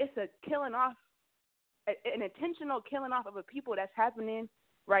a killing off, an intentional killing off of a people that's happening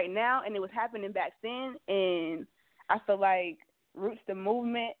right now, and it was happening back then. And I feel like Roots the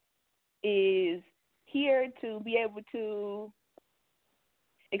movement is here to be able to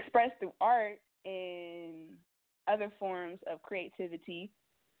express through art and other forms of creativity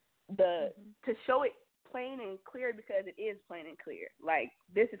to show it plain and clear, because it is plain and clear. Like,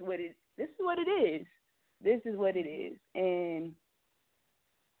 this is what it is. This is what it is. And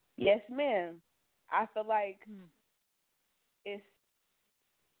yes, ma'am, I feel like this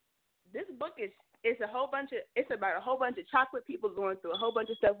book is about a whole bunch of chocolate people going through a whole bunch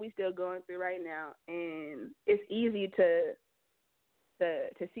of stuff we still going through right now, and it's easy to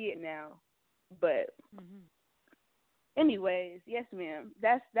see it now. But anyways, yes, ma'am,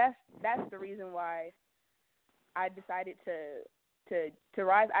 that's the reason why I decided to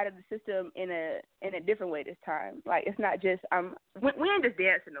rise out of the system in a different way this time. Like, it's not just we ain't just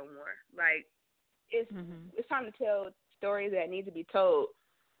dancing no more. Like, it's time to tell stories that need to be told,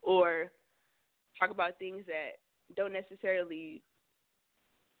 or talk about things that don't necessarily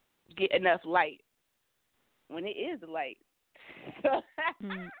get enough light when it is the light. So,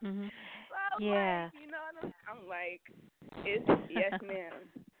 yeah. Like, I'm like, it's yes, ma'am.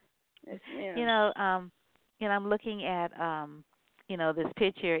 Yes, ma'am. I'm looking at this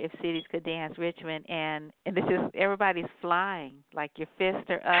picture, If Cities Could Dance Richmond, and it's just everybody's flying, like your fists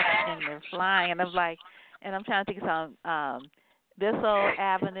are up and they're flying, and I'm like, and I'm trying to think of some Bissell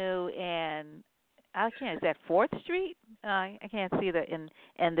Avenue, and is that 4th Street? I can't see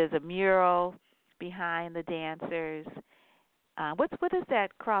and there's a mural behind the dancers. What is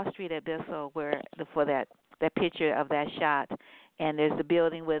that cross street at Bissell for that picture of that shot? And there's the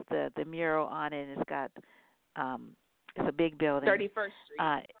building with the mural on it, and it's got it's a big building. 31st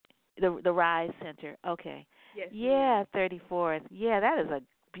Street. The Rise Center. Okay. Yes. Yeah, 34th. Yeah, that is a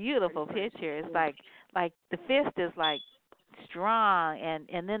beautiful picture. It's like the fist is like strong,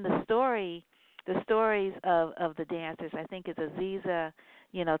 and then the stories of the dancers. I think it's Aziza,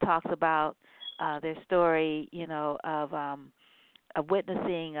 talks about their story, of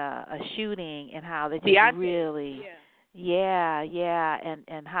witnessing a shooting, and how they just really,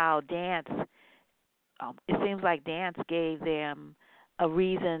 and how dance. It seems like dance gave them a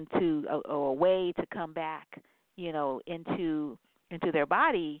reason or a way to come back, into their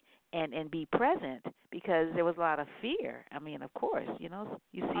body and be present, because there was a lot of fear. I mean, of course, you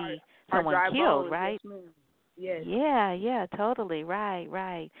see someone killed, right? Yes. Yeah, totally,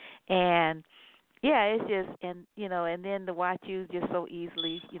 right. And yeah, it's just, and then to watch you just so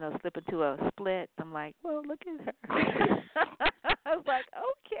easily, slip into a split. I'm like, well, look at her. I was like,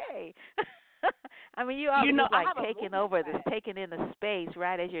 okay. I mean, you all just like I have a taking movement over class. taking in the space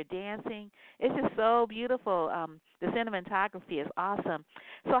right as you're dancing. It's just so beautiful. The cinematography is awesome.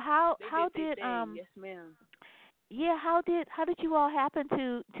 So how They did did their thing. Yes, ma'am. yeah, how did you all happen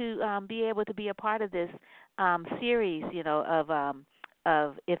to be able to be a part of this series,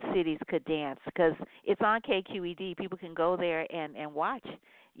 of If Cities Could Dance, because it's on KQED. People can go there and watch,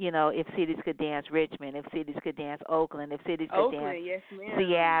 If Cities Could Dance Richmond, If Cities Could Dance Oakland, If Cities Could Dance Oakland, yes, ma'am.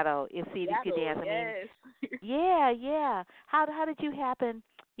 Seattle, If Cities Could Seattle, Dance. I mean, yes. yeah. How did you happen?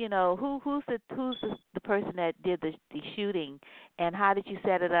 Who's the person that did the shooting, and how did you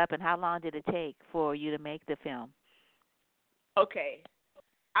set it up, and how long did it take for you to make the film? Okay,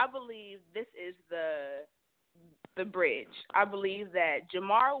 I believe this is the bridge. I believe that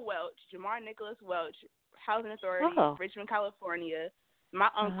Jamar Nicholas Welch, Housing Authority, Richmond, California, my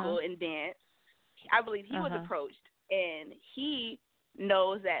uncle in dance, I believe he was approached, and he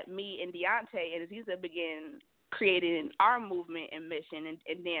knows that me and Deontay and Aziza began creating our movement and mission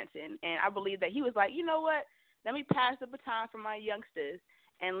and dancing. And I believe that he was like, you know what, let me pass the baton for my youngsters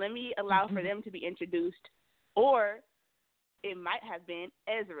and let me allow for them to be introduced. Or it might have been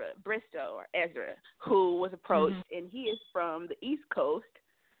Ezra, who was approached, and he is from the East Coast,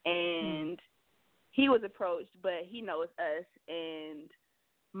 and he was approached, but he knows us. And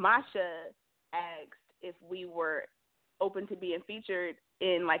Masha asked if we were open to being featured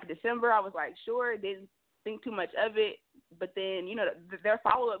in like December. I was like, sure. Didn't think too much of it, but then their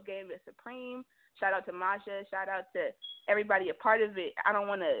follow-up game is supreme. Shout out to Masha. Shout out to everybody a part of it. I don't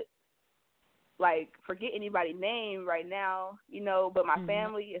want to forget anybody's name right now, but my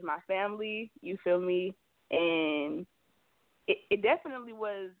family is my family. You feel me? And it definitely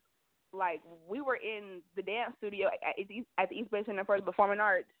was like we were in the dance studio at the East Bay Center for the Performing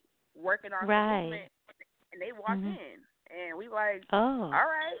Arts working our movement, and they walked in, and we like, all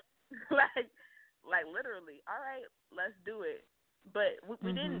right, like literally, all right, let's do it. But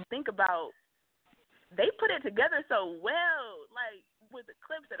we didn't think about, they put it together so well, like with the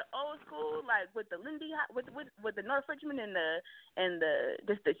clips of the old school, like with the Lindy, with the North Richmond and the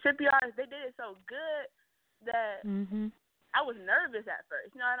just the shipyards. They did it so good that I was nervous at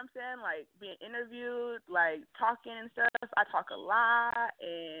first. You know what I'm saying? Like being interviewed, like talking and stuff. I talk a lot,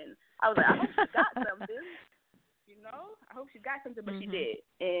 and I was like, I hope she got something. I hope she got something, but she did,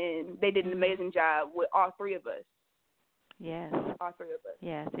 and they did an amazing job with all three of us. Yes. All three of us.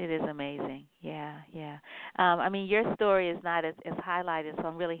 Yes, it is amazing. Yeah. I mean, your story is not as highlighted, so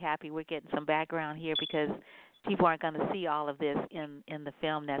I'm really happy we're getting some background here, because people aren't going to see all of this in the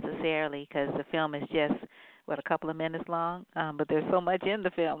film necessarily, because the film is just, a couple of minutes long, but there's so much in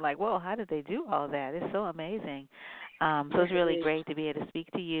the film. Like, whoa, how did they do all that? It's so amazing. So it's really great to be able to speak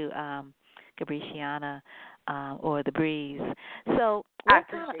to you, Gabriciana, or The Breeze. So we're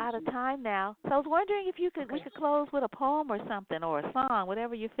kind of out of time now. So I was wondering if we could close with a poem or something, or a song,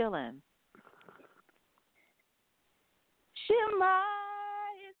 whatever you're feeling. Shema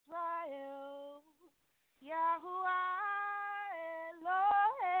Israel, Yahuwah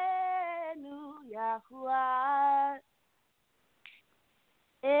Eloheinu, Yahuwah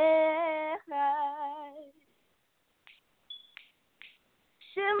Echad.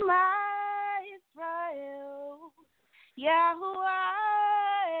 Shema Israel, Yahuwah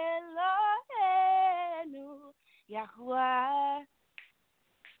Eloheinu, Yahuwah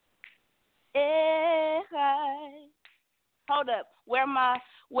Echad. Hold up, where my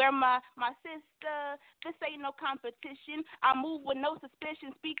sister, this ain't no competition. I move with no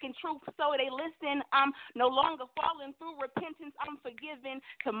suspicion, speaking truth so they listen. I'm no longer falling through repentance, I'm forgiven.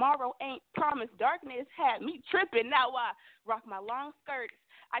 Tomorrow ain't promised, darkness had me tripping. Now I rock my long skirts,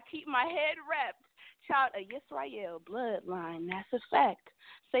 I keep my head wrapped. Child of Yisrael bloodline, that's a fact.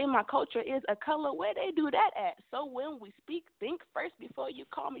 Say my culture is a color, where they do that at? So when we speak, think first before you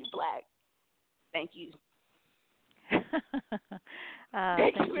call me black. Thank you.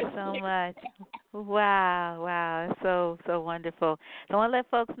 Thank you so much. Wow, it's so wonderful. So I want to let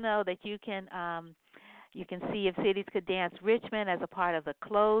folks know that you can see If Cities Could Dance Richmond as a part of the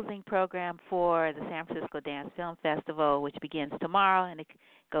closing program for the San Francisco Dance Film Festival, which begins tomorrow, and it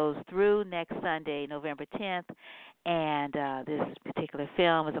goes through next Sunday, November 10th. And this particular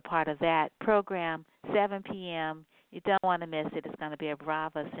film is a part of that program, 7 p.m. You don't want to miss it. It's going to be at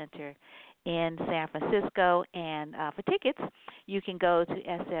Brava Center in San Francisco. And for tickets, you can go to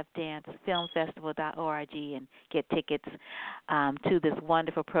sfdancefilmfestival.org and get tickets to this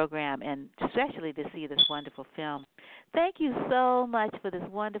wonderful program, and especially to see this wonderful film. Thank you so much for this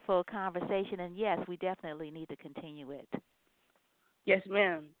wonderful conversation. And, yes, we definitely need to continue it. Yes,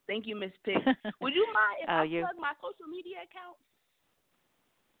 ma'am. Thank you, Miss Pick. Would you mind if I plug my social media accounts?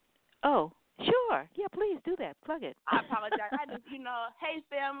 Oh, sure. Yeah, please do that. Plug it. I apologize. I just, hey,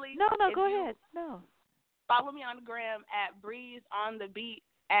 family. No, go ahead. No. Follow me on the gram at Breeze on the Beat,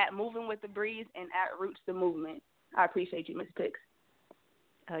 at Moving with the Breeze, and at Roots the Movement. I appreciate you, Ms. Pix.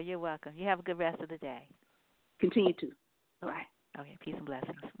 Oh, you're welcome. You have a good rest of the day. Continue to. All right. Okay, peace and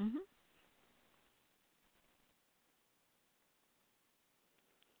blessings. Mm-hmm.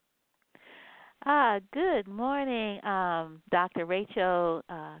 Good morning, Dr. Rachel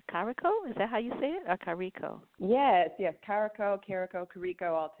Carico. Is that how you say it, or Carico? Yes, Carico, Carico,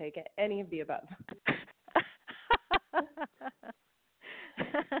 I'll take it. Any of the above.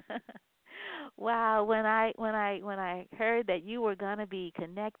 Wow, when I heard that you were going to be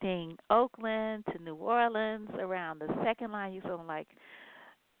connecting Oakland to New Orleans around the second line, you sound like,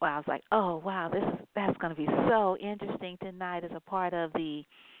 wow, I was like, oh wow, that's going to be so interesting tonight as a part of the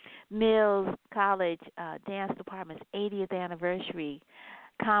Mills College Dance Department's 80th anniversary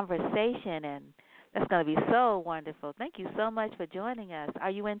conversation, and that's going to be so wonderful. Thank you so much for joining us.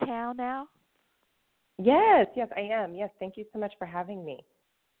 Are you in town now? Yes, I am. Yes, thank you so much for having me.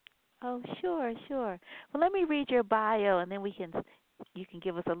 Oh, sure. Well, let me read your bio, and then you can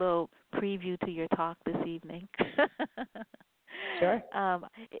give us a little preview to your talk this evening. Sure.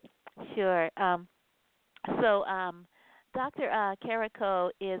 Sure. So, Dr.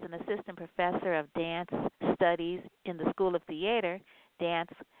 Carico is an assistant professor of dance studies in the School of Theater, Dance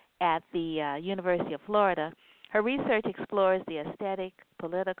at the University of Florida. Her research explores the aesthetic,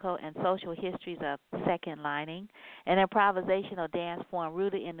 political, and social histories of second lining, an improvisational dance form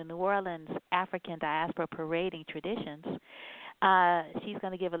rooted in the New Orleans African diaspora parading traditions. She's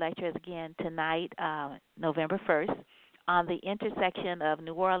going to give a lecture again tonight, November 1st, on the intersection of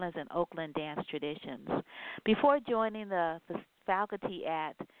New Orleans and Oakland dance traditions. Before joining the faculty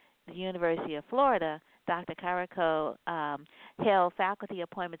at the University of Florida, Dr. Carico held faculty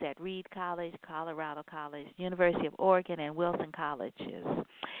appointments at Reed College, Colorado College, University of Oregon, and Wilson Colleges.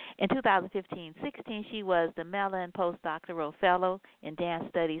 In 2015-16, she was the Mellon Postdoctoral Fellow in Dance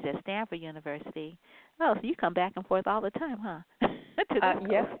Studies at Stanford University. Oh, so you come back and forth all the time, huh?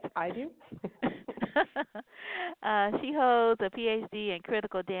 Yes, I do. She holds a PhD in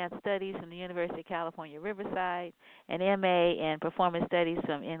Critical Dance Studies from the University of California, Riverside, an MA in Performance Studies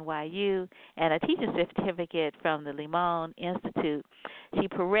from NYU, and a teaching certificate from the Limon Institute. She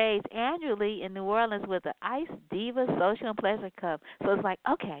parades annually in New Orleans with the Ice Diva Social and Pleasure Cup. So it's like,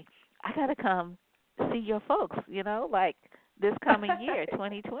 okay, I got to come see your folks, like this coming year,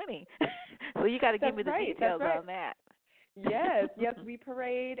 2020. So you got to give me the details on that. Yes, we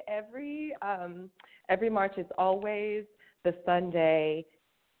parade every March. It's always the Sunday,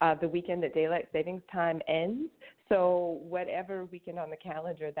 the weekend that daylight savings time ends. So whatever weekend on the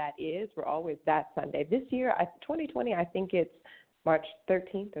calendar that is, we're always that Sunday. This year, 2020, I think it's March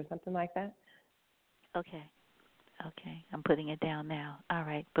 13th or something like that. Okay, I'm putting it down now. All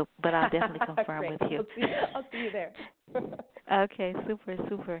right, but I'll definitely confirm with you. I'll see you there. Okay,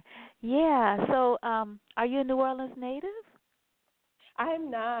 super. Yeah. So, are you a New Orleans native?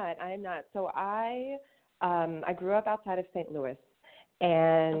 I'm not. So I grew up outside of St. Louis,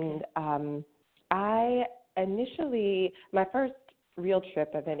 and I initially, my first real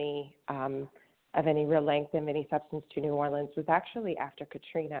trip of any real length and any substance to New Orleans was actually after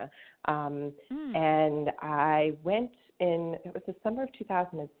Katrina, and I went it was the summer of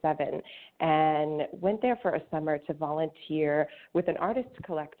 2007, and went there for a summer to volunteer with an artist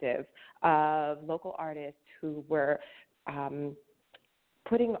collective of local artists who were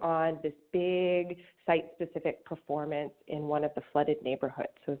putting on this big site-specific performance in one of the flooded neighborhoods.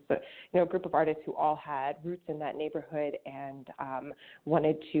 So it's a group of artists who all had roots in that neighborhood and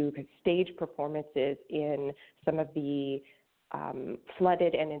wanted to stage performances in some of the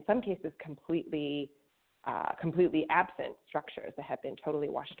flooded and in some cases completely absent structures that have been totally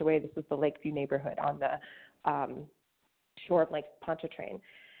washed away. This was the Lakeview neighborhood on the shore of Lake Pontchartrain.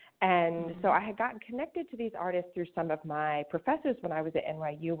 And so I had gotten connected to these artists through some of my professors when I was at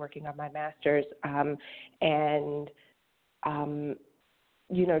NYU working on my master's,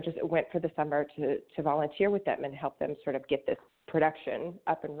 just went for the summer to volunteer with them and help them sort of get this production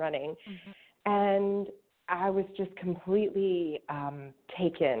up and running. And I was just completely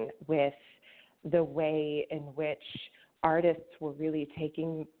taken with the way in which artists were really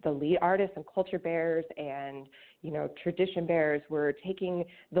taking the lead. Artists and culture bearers and, tradition bearers were taking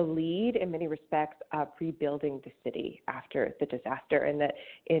the lead in many respects of rebuilding the city after the disaster. And that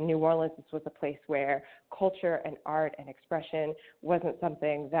in New Orleans, this was a place where culture and art and expression wasn't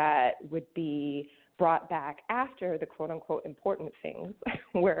something that would be brought back after the quote unquote important things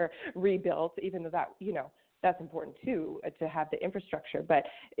were rebuilt, even though that, that's important too, to have the infrastructure, but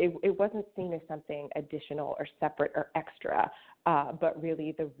it wasn't seen as something additional or separate or extra, but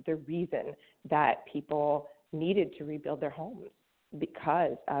really the reason that people needed to rebuild their homes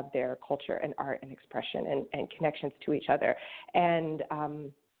because of their culture and art and expression and connections to each other. And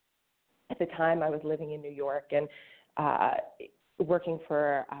at the time, I was living in New York and working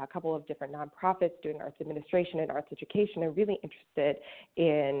for a couple of different nonprofits, doing arts administration and arts education, and really interested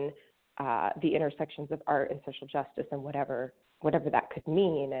in the intersections of art and social justice and whatever that could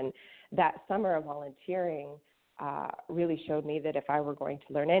mean. And that summer of volunteering really showed me that if I were going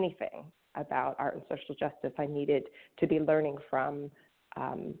to learn anything about art and social justice, I needed to be learning from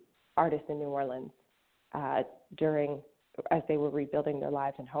artists in New Orleans as they were rebuilding their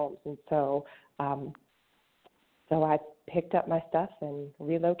lives and homes. And so I picked up my stuff and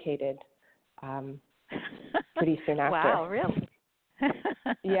relocated pretty soon after. Wow, really?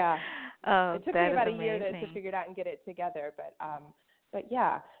 Yeah. Oh, it took that me about is a year to figure it out and get it together, but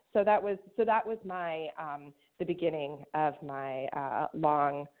yeah. So that was my the beginning of my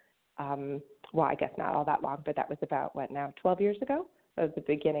long. Well, I guess not all that long, but that was about 12 years ago. That was the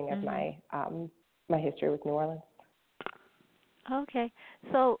beginning of my my history with New Orleans. Okay,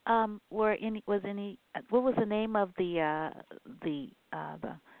 so what was the name of the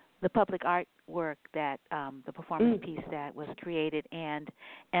public art work that the performance piece that was created, and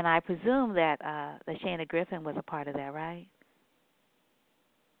I presume that Shana Griffin was a part of that, right?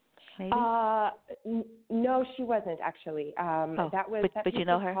 Maybe? No, she wasn't actually. That was but you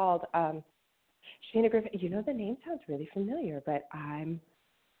know her? Called Shana Griffin. You know, the name sounds really familiar, but I'm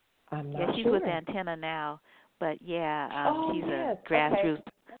not sure. Yeah, she's with Antenna now. But she's a grassroots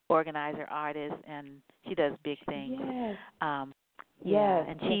organizer, artist, and she does big things. Yes.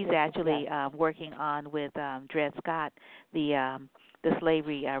 And she's actually working on with Dred Scott the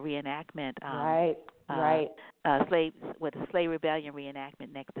slavery reenactment. Right. The Slave Rebellion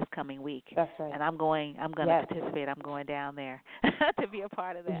reenactment this coming week. That's right. And I'm going to participate. I'm going down there to be a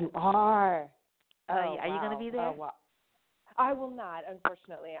part of that. You are. Are you going to be there? Oh, wow. I will not,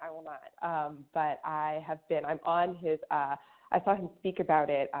 unfortunately. I will not. But I have been. I'm on his. I saw him speak about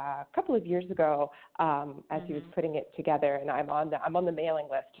it a couple of years ago as he was putting it together, and I'm on the mailing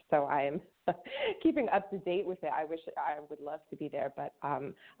list, so I am keeping up to date with it. I would love to be there, but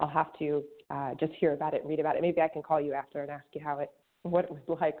I'll have to just hear about it and read about it. Maybe I can call you after and ask you what it was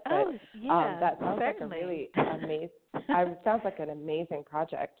like. But that sounds certainly. like a really amazing. It sounds like an amazing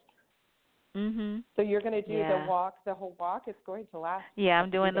project. So you're going to do the whole walk? It's going to last. Yeah, I'm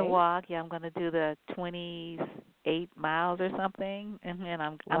doing the walk. Yeah, I'm going to do the 28 miles or something, and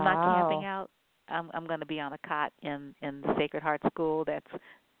I'm not camping out. I'm going to be on a cot in the Sacred Heart School. That's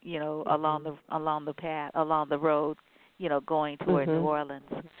along the path, along the road, going toward New Orleans.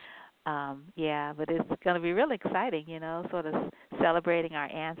 But it's going to be really exciting. Sort of celebrating our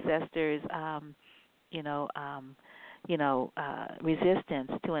ancestors.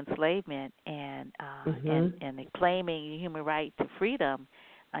 Resistance to enslavement and claiming human right to freedom.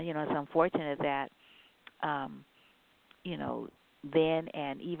 It's unfortunate that then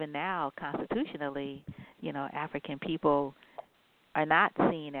and even now constitutionally, African people are not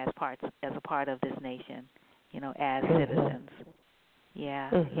seen as a part of this nation, as citizens.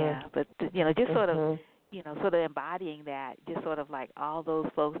 But just sort of sort of embodying that, just sort of like all those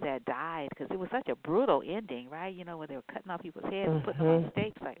folks that died, because it was such a brutal ending, right? Where they were cutting off people's heads and putting them on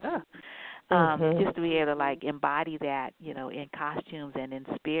stakes, like, just to be able to like embody that, in costumes and in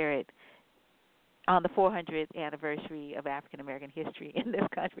spirit on the 400th anniversary of African American history in this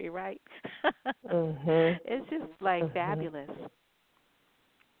country, right? It's just like fabulous.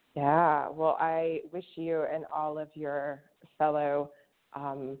 Yeah. Well, I wish you and all of your fellow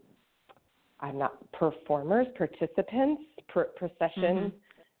I'm not performers, participants, processioners,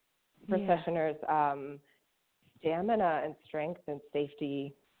 stamina and strength and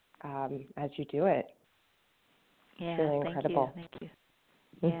safety as you do it. Yeah, really incredible. Thank you.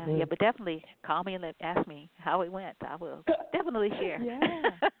 Yeah, but definitely call me and ask me how it went. I will definitely share. No,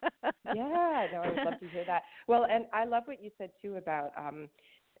 I would love to hear that. Well, and I love what you said too about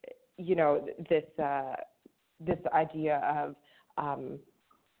this idea of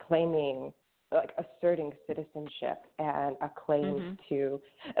claiming, like asserting citizenship and a claim to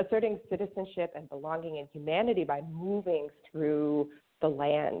asserting citizenship and belonging and humanity by moving through the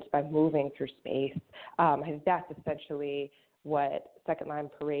land, by moving through space. I think that's essentially what Second Line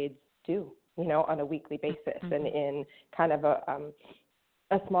parades do, on a weekly basis and in kind of a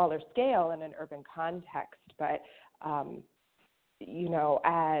smaller scale in an urban context. But,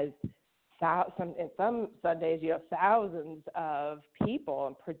 as some Sundays, thousands of people,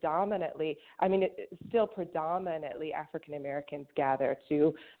 and predominantly, it's still predominantly African Americans gather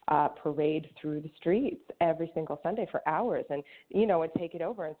to parade through the streets every single Sunday for hours, and and take it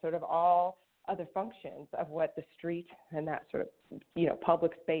over, and sort of all other functions of what the street and that sort of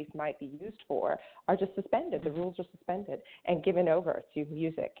public space might be used for are just suspended. The rules are suspended and given over to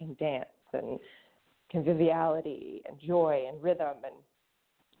music and dance and conviviality and joy and rhythm, and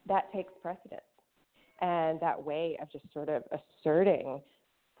that takes precedence. And that way of just sort of asserting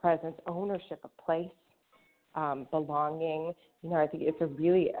presence, ownership of place, belonging, I think it's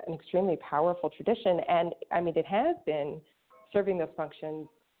an extremely powerful tradition. And it has been serving those functions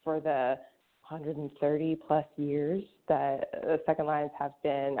for the 130 plus years that the Second Lions have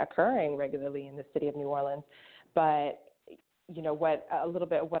been occurring regularly in the city of New Orleans. But a little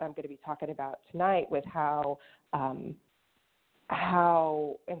bit of what I'm going to be talking about tonight with how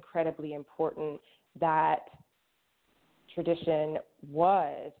incredibly important that tradition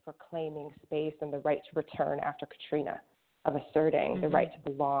was for claiming space and the right to return after Katrina, of asserting the right to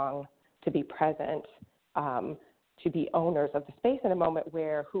belong, to be present, to be owners of the space in a moment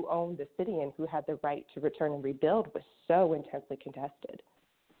where who owned the city and who had the right to return and rebuild was so intensely contested.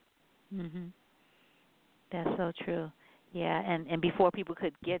 That's so true. Yeah, and before people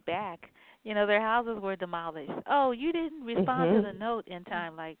could get back, their houses were demolished. Oh, you didn't respond to the note in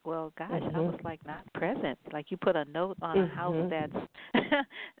time. Like, well, gosh, I was not present. Like, you put a note on a house that's,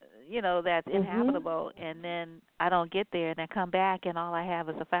 that's inhabitable, and then I don't get there, and I come back, and all I have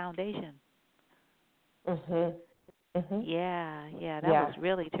is a foundation. Yeah, that was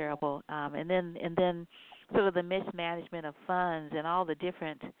really terrible. And then sort of the mismanagement of funds and all the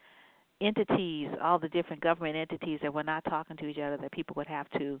different entities, all the different government entities that were not talking to each other that people would have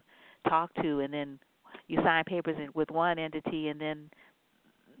to talk to, and then you sign papers with one entity, and then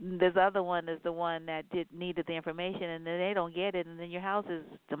this other one is the one that needed the information, and then they don't get it, and then your house is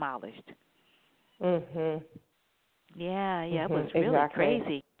demolished. Yeah, it was really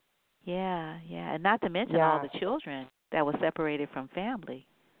crazy. Yeah, and not to mention all the children that were separated from family.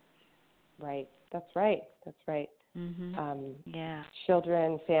 Right, that's right.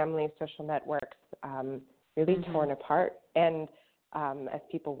 Children, families, social networks, really torn apart, and as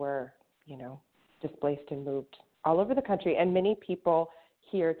people were, displaced and moved all over the country, and many people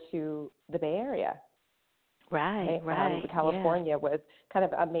here to the Bay Area. Right. California was kind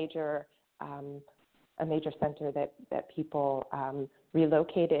of a major center that people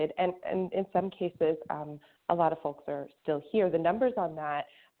relocated, and in some cases, a lot of folks are still here. The numbers on that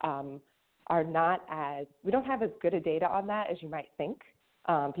are not we don't have as good a data on that as you might think.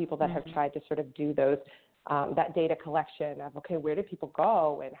 People that have tried to sort of do those, that data collection of, okay, where did people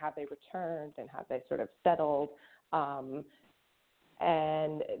go and have they returned and have they sort of settled?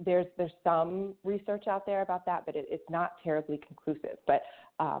 And there's some research out there about that, but it's not terribly conclusive. But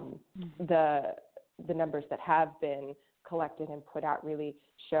the numbers that have been collected and put out really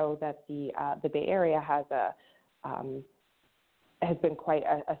show that the Bay Area has been quite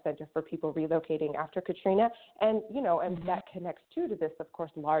a center for people relocating after Katrina, and that connects to this, of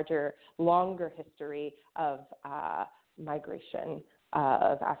course, longer history of migration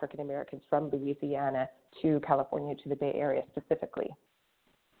of African Americans from Louisiana to California, to the Bay Area specifically.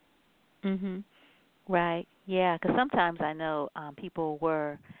 Right. Yeah, because sometimes I know people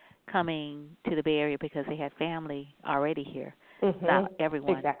were coming to the Bay Area because they had family already here. Not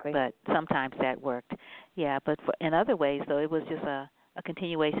everyone, but sometimes that worked. Yeah, but in other ways, though, it was just a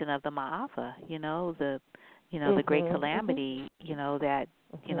continuation of the Ma'afa, the great calamity, that,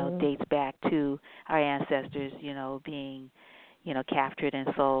 dates back to our ancestors, being, captured and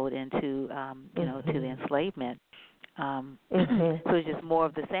sold into, to the enslavement. So it's just more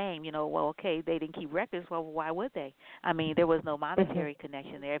of the same, well, okay, they didn't keep records, well, why would they? There was no monetary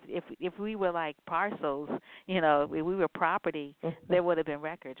connection there. If we were like parcels, if we were property, there would have been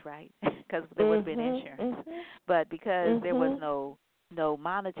records, right? Because there would have been insurance. But because there was no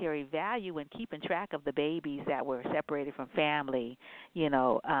monetary value in keeping track of the babies that were separated from family,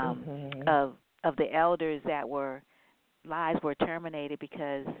 of the elders that lives were terminated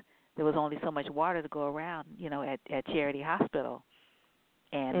because there was only so much water to go around, at Charity Hospital,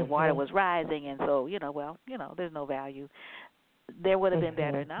 and the water was rising, and so, there's no value. There would have been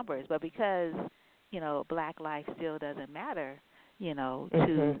better numbers, but because, black life still doesn't matter,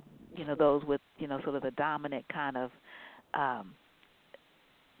 to, those with, sort of the dominant kind of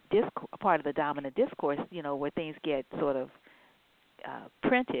part of the dominant discourse, where things get sort of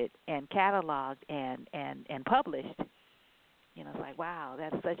printed and cataloged and published. It's like, wow,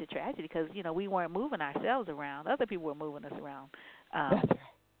 that's such a tragedy because, we weren't moving ourselves around. Other people were moving us around.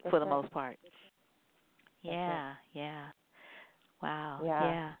 for the most part. Yeah, yeah. Wow.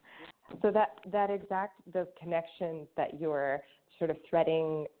 Yeah. So those connections that you're sort of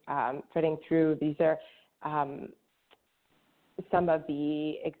threading through, these are some of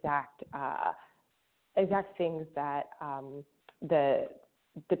the exact things that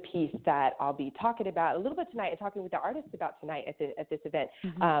the piece that I'll be talking about a little bit tonight and talking with the artists about tonight at this event,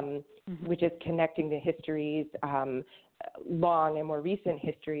 which is connecting the histories, long and more recent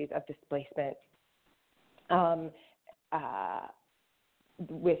histories of displacement,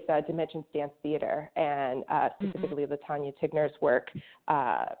 with Dimensions Dance Theater and specifically LaTanya Tigner's work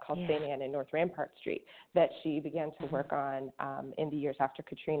called St. Anne and North Rampart Street that she began to work on in the years after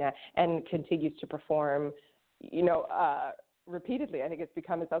Katrina and continues to perform, repeatedly. I think it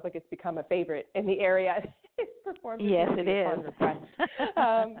sounds like it's become a favorite in the area. It's performed upon request.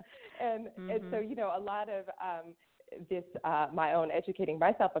 And so, a lot of this, my own educating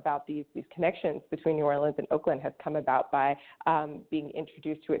myself about these connections between New Orleans and Oakland has come about by being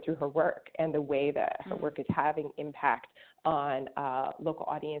introduced to it through her work and the way that her work is having impact on local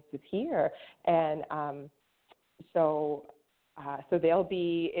audiences here. And so they'll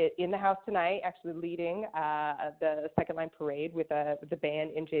be in the house tonight, actually leading the second line parade with the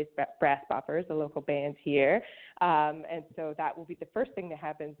band NJ's Brass Boppers, the local band here. And so that will be the first thing that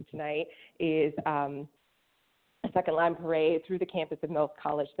happens tonight is a second line parade through the campus of Mills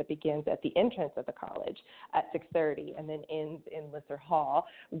College that begins at the entrance of the college at 6:30 and then ends in Lisser Hall,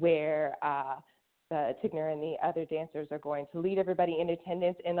 where the Tigner and the other dancers are going to lead everybody in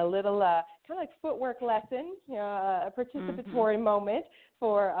attendance in a little kind of like footwork lesson, a participatory moment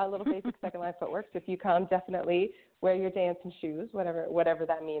for a little basic second line footwork. So if you come, definitely wear your dancing shoes, whatever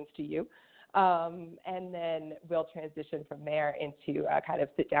that means to you. And then we'll transition from there into a kind of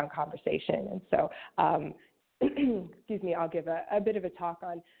sit down conversation. And so excuse me, I'll give a bit of a talk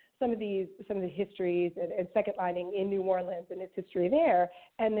on some of the histories and second lining in New Orleans and its history there,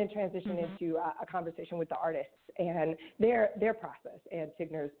 and then transition into a conversation with the artists and their process and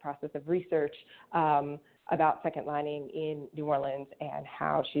Tigner's process of research about second lining in New Orleans and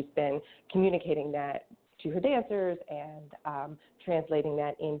how she's been communicating that to her dancers and translating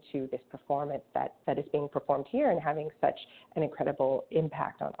that into this performance that is being performed here and having such an incredible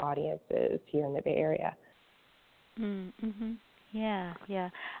impact on audiences here in the Bay Area. Yeah.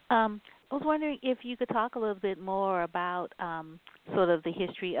 I was wondering if you could talk a little bit more about sort of the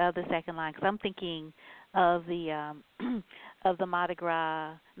history of the second line, because I'm thinking of the of the Mardi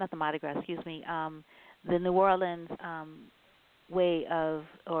Gras, not the Mardi Gras, excuse me, the New Orleans way of,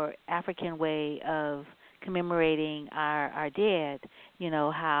 or African way of commemorating our dead.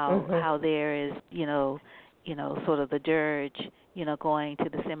 How there is sort of the dirge, going to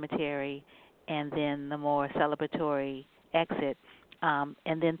the cemetery, and then the more celebratory exit,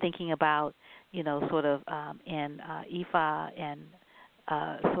 and then thinking about, sort of in Ifa and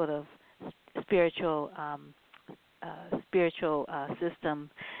sort of spiritual system,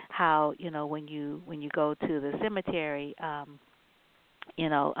 how when you go to the cemetery,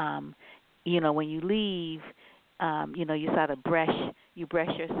 when you leave, you sort of brush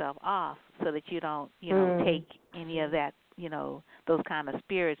yourself off so that you don't take any of that, those kind of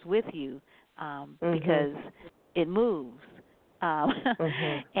spirits with you. Because it moves,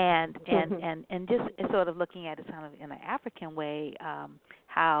 and just sort of looking at it kind of in an African way,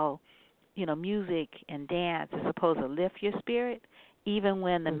 how music and dance is supposed to lift your spirit, even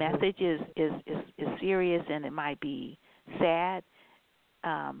when the message is serious and it might be sad.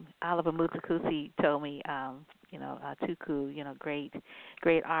 Oliver Mutakusi told me, Tuku,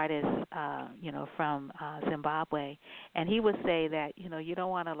 great artist, from Zimbabwe, and he would say that you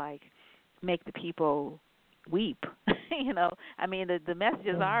don't want to make the people weep. I mean, the message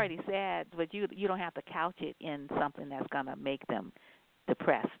is already sad, but you don't have to couch it in something that's going to make them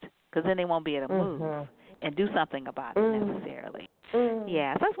depressed, because then they won't be able to move and do something about it necessarily.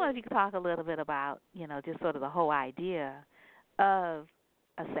 Yeah, so I just wondered if you could talk a little bit about, just sort of the whole idea of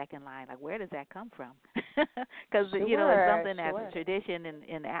a second line. Like, where does that come from? Because it's something that's a tradition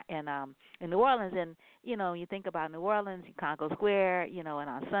in New Orleans, and you think about New Orleans, Congo Square, and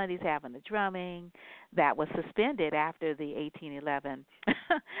on Sundays having the drumming that was suspended after the 1811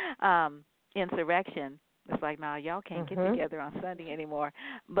 insurrection. It's like, no, y'all can't get together on Sunday anymore.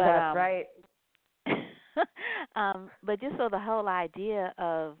 But that's right. But just so the whole idea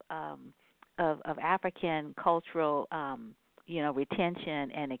of African cultural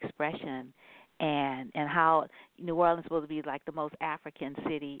retention and expression, and how New Orleans is supposed to be like the most African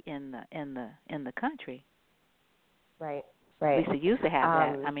city in the country. Right. At least it used to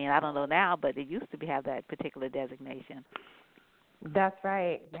have that. I mean, I don't know now, but it used to have that particular designation. That's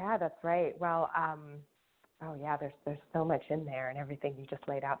right. Yeah, that's right. Well, oh yeah, there's so much in there, and everything you just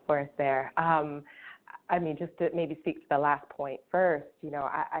laid out for us there. I mean, just to maybe speak to the last point first,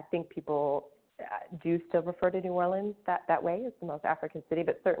 I think people do still refer to New Orleans that way as the most African city,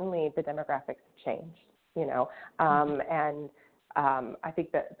 but certainly the demographics have changed, and I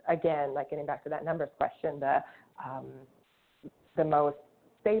think that, again, like getting back to that numbers question, the most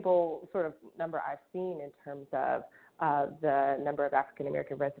stable sort of number I've seen in terms of the number of African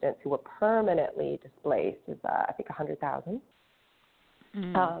American residents who were permanently displaced is, I think, 100,000.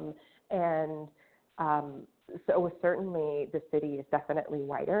 So certainly the city is definitely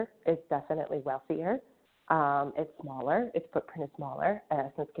whiter. It's definitely wealthier. It's smaller. Its footprint is smaller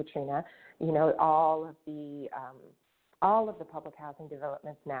since Katrina. All of the public housing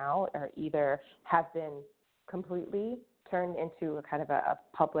developments now are either have been completely turned into a kind of a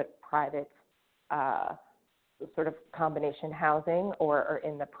public-private sort of combination housing, or are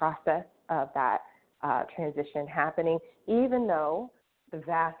in the process of that transition happening, even though the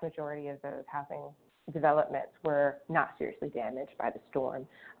vast majority of those housing developments were not seriously damaged by the storm.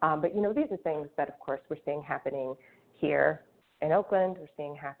 But these are things that, of course, we're seeing happening here in Oakland. We're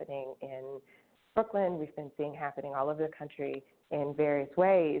seeing happening in Brooklyn. We've been seeing happening all over the country in various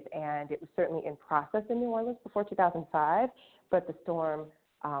ways, and it was certainly in process in New Orleans before 2005, but the storm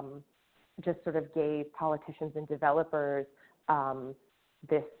just sort of gave politicians and developers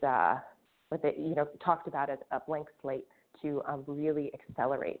this, what they talked about as a blank slate to really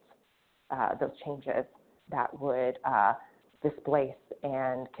accelerate those changes that would displace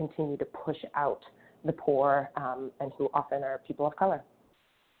and continue to push out the poor and who often are people of color.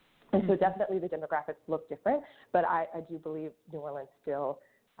 And so definitely the demographics look different, but I do believe New Orleans still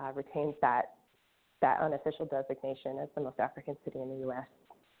retains that unofficial designation as the most African city in the U.S.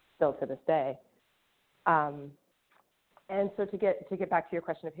 still to this day. And so to get back to your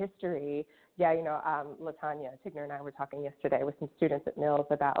question of history, LaTanya Tigner and I were talking yesterday with some students at Mills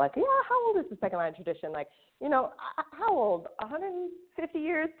about how old is the second line tradition? How old? 150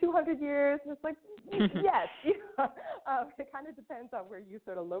 years, 200 years? And it's like, yes. It kind of depends on where you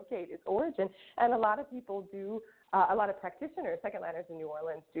sort of locate its origin. And a lot of people do, a lot of practitioners, second liners in New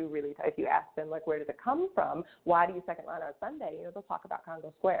Orleans do really, if you ask them, where does it come from? Why do you second line on Sunday? They'll talk about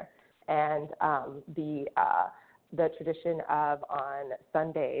Congo Square. And the tradition of on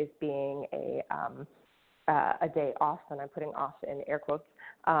Sundays being a day off, and I'm putting off in air quotes,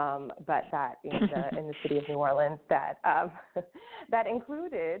 but that in the city of New Orleans that that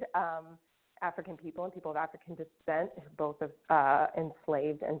included African people and people of African descent, both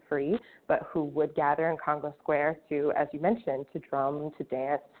enslaved and free, but who would gather in Congo Square to, as you mentioned, to drum, to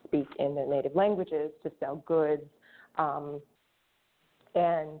dance, speak in their native languages, to sell goods, and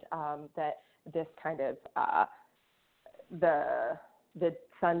that this kind of the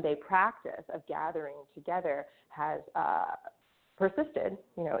Sunday practice of gathering together has persisted,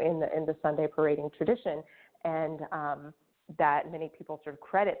 in the Sunday parading tradition, and that many people sort of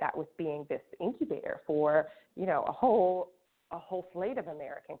credit that with being this incubator for a whole slate of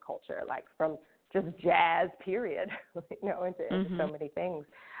American culture, from just jazz period, into so many things.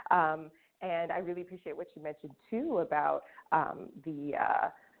 And I really appreciate what you mentioned too about the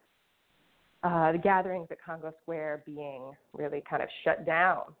gatherings at Congo Square being really kind of shut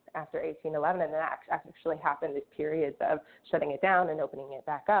down after 1811, and that actually happened. These periods of shutting it down and opening it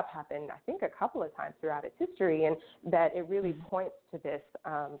back up happened, I think, a couple of times throughout its history, and that it really points to this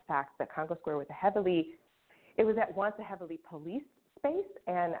fact that Congo Square was it was at once a heavily policed space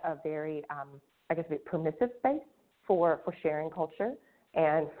and a very, very permissive space for sharing culture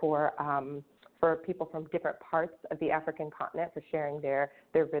and for people from different parts of the African continent for sharing their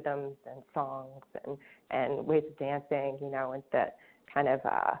rhythms and songs and ways of dancing, and that kind of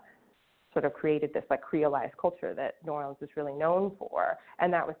sort of created this Creolized culture that New Orleans is really known for.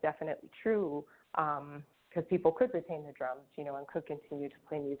 And that was definitely true because people could retain their drums, and could continue to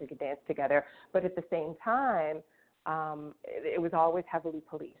play music and dance together. But at the same time, it was always heavily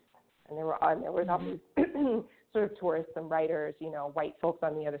policed. And there was always sort of tourists and writers, white folks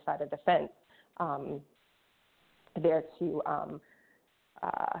on the other side of the fence, there to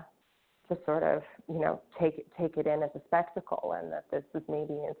sort of, take it in as a spectacle, and that this is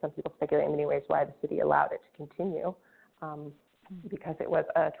maybe, and some people speculate in many ways, why the city allowed it to continue, because it was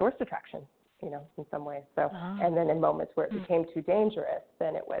a tourist attraction, in some ways. So, and then in moments where it became too dangerous,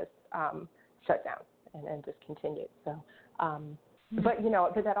 then it was shut down and then discontinued. So, but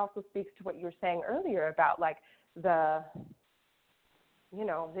but that also speaks to what you were saying earlier about the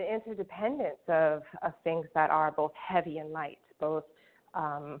interdependence of things that are both heavy and light, both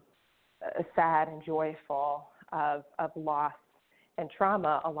sad and joyful, of loss and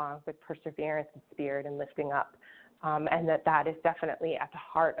trauma, along with perseverance and spirit and lifting up. And that is definitely at the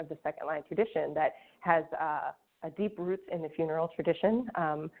heart of the second line tradition that has a deep roots in the funeral tradition.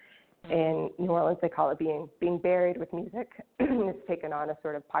 In New Orleans, they call it being buried with music. It's taken on a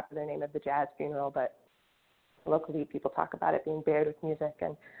sort of popular name of the jazz funeral, but locally people talk about it being buried with music.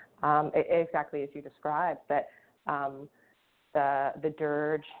 And exactly as you described, that the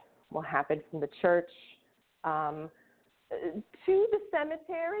dirge will happen from the church to the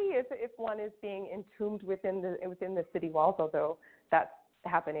cemetery if one is being entombed within the city walls, although that's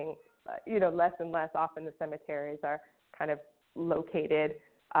happening less and less often. The cemeteries are kind of located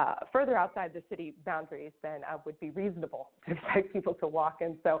further outside the city boundaries than would be reasonable to expect people to walk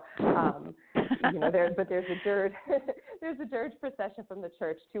in. So there's a dirge there's a dirge procession from the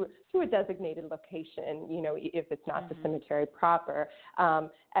church to a designated location, if it's not the cemetery proper,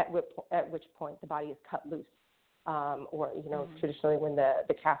 at which point the body is cut loose. Traditionally when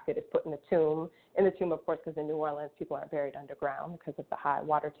the casket is put in the tomb, of course, because in New Orleans people aren't buried underground because of the high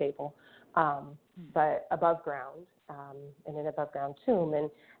water table, but above ground, in an above ground tomb. And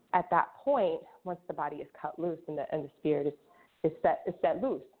at that point, once the body is cut loose and the spirit is set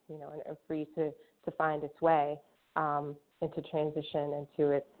loose, and free to find its way into transition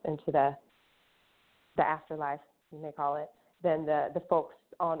into the afterlife, you may call it, then the folks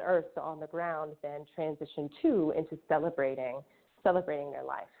on earth, so on the ground, then transition into celebrating their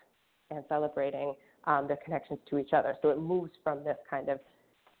life and celebrating their connections to each other. So it moves from this kind of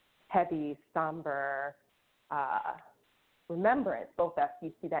heavy, somber remembrance. Both that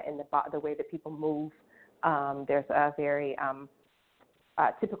you see that in the way that people move. There's a very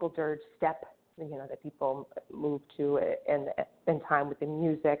typical dirge step, that people move to in time with the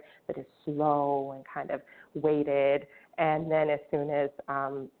music that is slow and kind of weighted. And then as soon as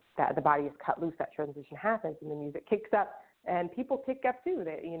the body is cut loose, that transition happens and the music kicks up and people kick up too.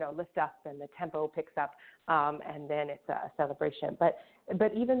 They, lift up and the tempo picks up, and then it's a celebration. But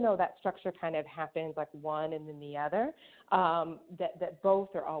even though that structure kind of happens like one and then the other, that both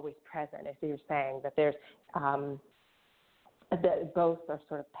are always present, as you're saying, that there's that both are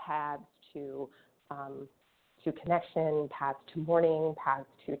sort of paths to connection, paths to mourning, paths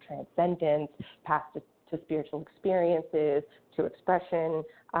to transcendence, paths to spiritual experiences, to expression,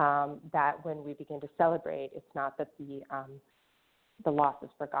 that when we begin to celebrate, it's not that the loss is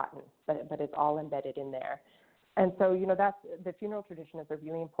forgotten, but it's all embedded in there. And so, that's the funeral tradition is a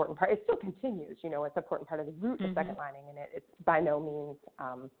really important part. It still continues, it's an important part of the root of second lining, and it's by no means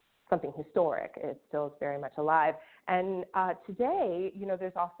something historic. It still is very much alive. And today,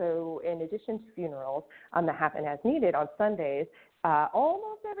 there's also, in addition to funerals that happen as needed on Sundays,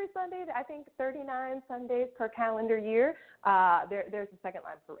 almost every Sunday, I think 39 Sundays per calendar year, there's a second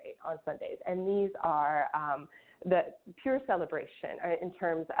line parade on Sundays. And these are the pure celebration in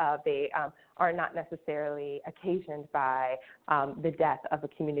terms of they are not necessarily occasioned by the death of a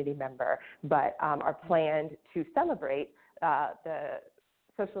community member, but are planned to celebrate the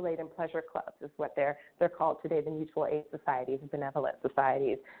social aid and pleasure clubs is what they're called today, the mutual aid societies, benevolent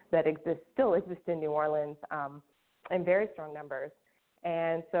societies that still exist in New Orleans in very strong numbers.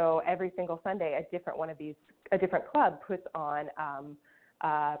 And so every single Sunday, a different club puts on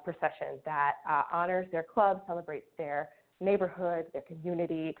a procession that honors their club, celebrates their neighborhood, their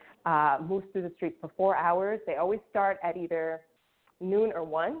community, moves through the streets for 4 hours. They always start at either noon or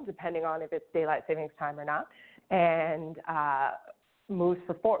 1, depending on if it's daylight savings time or not, and moves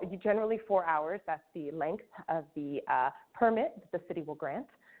for generally 4 hours. That's the length of the permit that the city will grant.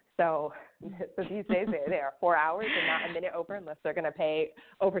 So these days they are 4 hours and not a minute over unless they're going to pay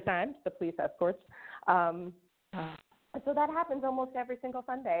overtime to the police escorts. So that happens almost every single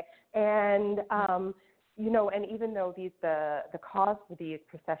Sunday. And, and even though the cause for these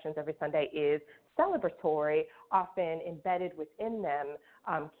processions every Sunday is celebratory, often embedded within them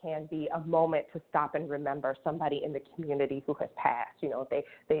can be a moment to stop and remember somebody in the community who has passed.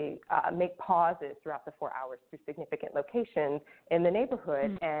 They make pauses throughout the 4 hours through significant locations in the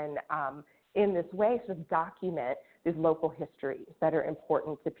neighborhood, and in this way sort of document these local histories that are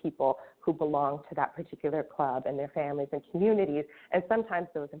important to people who belong to that particular club and their families and communities. And sometimes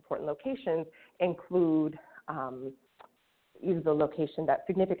those important locations include either the location that's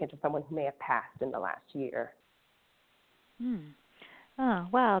significant to someone who may have passed in the last year. Oh,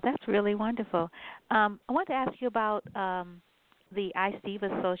 wow, that's really wonderful. I want to ask you about the Ice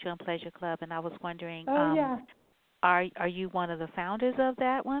Divas Social and Pleasure Club, and I was wondering, are you one of the founders of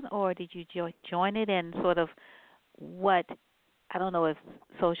that one, or did you join it, and sort of what, I don't know if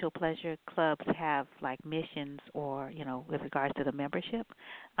social pleasure clubs have like missions or, with regards to the membership,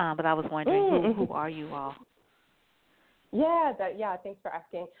 but I was wondering who are you all? Thanks for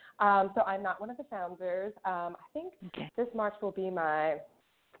asking. So I'm not one of the founders. I think this March will be my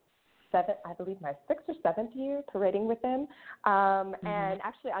sixth or seventh year parading with them. And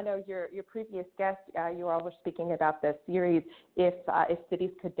actually, I know your previous guest, you all were speaking about the series If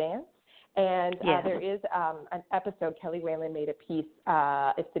Cities Could Dance. And there is an episode, Kelly Whalen made a piece,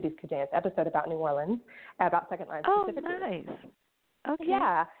 If Cities Could Dance, episode about New Orleans, about Second Line specifically. Oh, nice. Okay.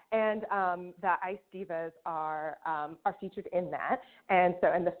 Yeah, and the Ice Divas are featured in that, and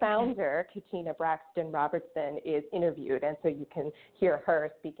the founder, Katina Braxton Robertson, is interviewed, and so you can hear her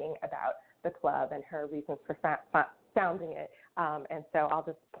speaking about the club and her reasons for founding it. And so I'll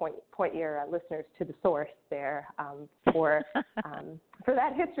just point your listeners to the source there for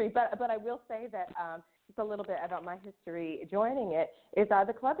that history. But I will say that just a little bit about my history joining it is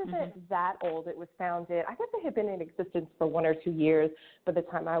the club isn't that old. It was founded, I guess it had been in existence for 1 or 2 years by the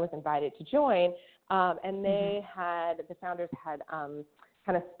time I was invited to join. And the founders had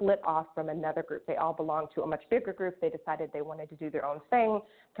kind of split off from another group. They all belonged to a much bigger group. They decided they wanted to do their own thing,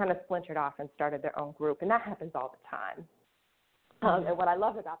 kind of splintered off and started their own group. And that happens all the time. And what I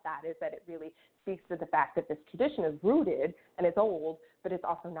love about that is that it really speaks to the fact that this tradition is rooted and it's old, but it's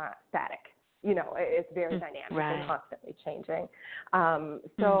also not static. You know, it's very dynamic and constantly changing.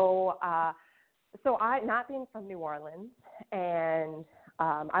 So I, not being from New Orleans, and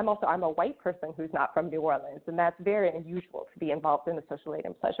I'm a white person who's not from New Orleans, and that's very unusual to be involved in the Social Aid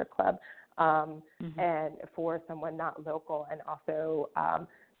and Pleasure Club, and for someone not local and also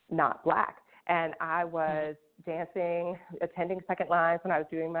not Black. And I was dancing, attending Second Lines when I was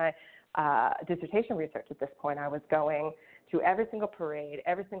doing my dissertation research at this point. I was going to every single parade,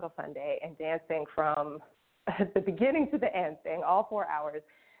 every single Sunday, and dancing from the beginning to the end, staying all 4 hours.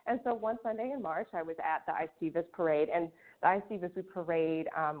 And so one Sunday in March, I was at the Ice Divas parade, and the Ice Divas would parade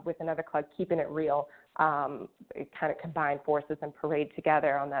with another club, Keeping It Real, it kind of combined forces and parade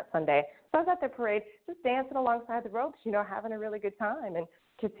together on that Sunday. So I was at the parade just dancing alongside the ropes, you know, having a really good time. And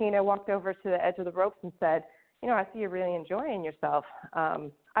Katina walked over to the edge of the ropes and said, you know, I see you're really enjoying yourself. I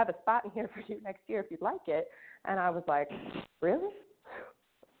have a spot in here for you next year if you'd like it. And I was like, really?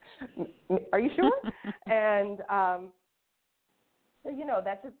 Are you sure? And, you know,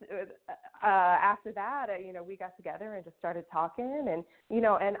 that just after that, you know, we got together and just started talking. And, you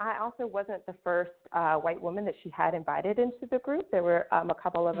know, and I also wasn't the first white woman that she had invited into the group. There were a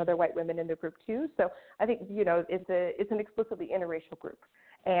couple of other white women in the group, too. So I think, you know, it's an explicitly interracial group.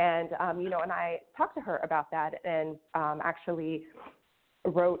 And, you know, and I talked to her about that and actually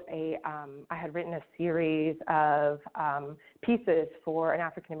wrote I had written a series of pieces for an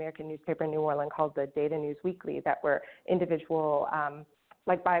African-American newspaper in New Orleans called the Data News Weekly that were individual,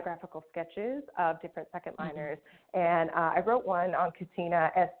 like biographical sketches of different second liners. And I wrote one on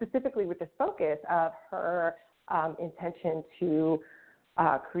Katina, specifically with this focus of her intention to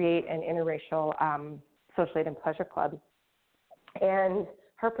create an interracial social aid and pleasure club. And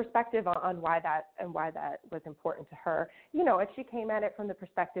her perspective on why that was important to her, you know, and she came at it from the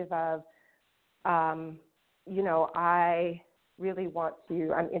perspective of, you know, I'm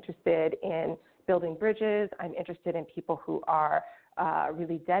interested in building bridges. I'm interested in people who are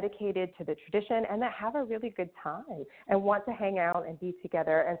really dedicated to the tradition and that have a really good time and want to hang out and be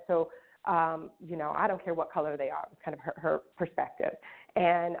together. And so, you know, I don't care what color they are. It's kind of her perspective.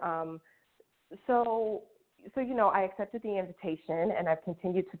 And so, you know, I accepted the invitation, and I've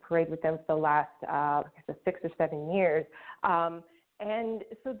continued to parade with them for the last, 6 or 7 years. And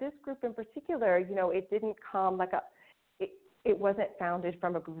so this group in particular, you know, it didn't come like it wasn't founded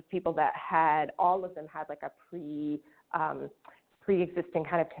from a group of people that all of them had like a pre-existing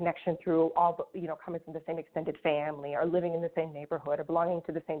kind of connection through all, you know, coming from the same extended family or living in the same neighborhood or belonging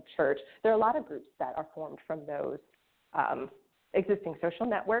to the same church. There are a lot of groups that are formed from those existing social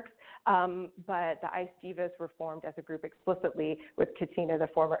networks, but the Ice Divas were formed as a group explicitly with Katina, the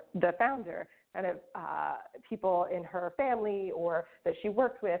founder, kind of people in her family or that she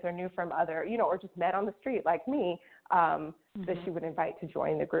worked with or knew from other, you know, or just met on the street like me, that she would invite to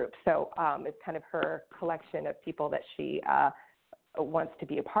join the group. So it's kind of her collection of people that she wants to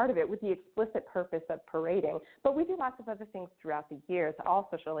be a part of it with the explicit purpose of parading. But we do lots of other things throughout the years. All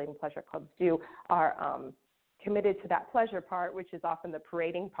social aid and pleasure clubs are committed to that pleasure part, which is often the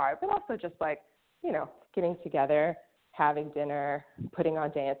parading part, but also just like, you know, getting together, having dinner, putting on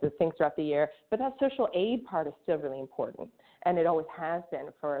dances, things throughout the year. But that social aid part is still really important, and it always has been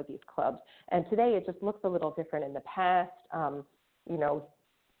for these clubs. And today it just looks a little different. In the past, you know,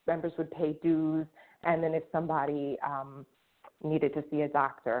 members would pay dues, and then if somebody needed to see a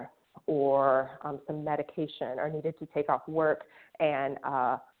doctor or some medication or needed to take off work and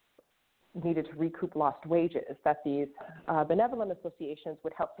needed to recoup lost wages, that these benevolent associations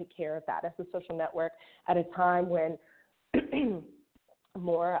would help take care of that as a social network at a time when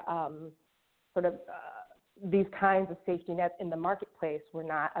more these kinds of safety nets in the marketplace were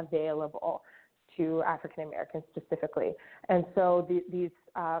not available to African Americans specifically. And so these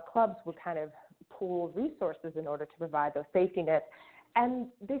clubs would kind of pool resources in order to provide those safety nets. And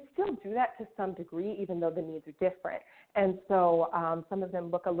they still do that to some degree, even though the needs are different. And so some of them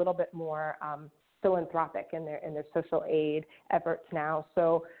look a little bit more philanthropic in their social aid efforts now.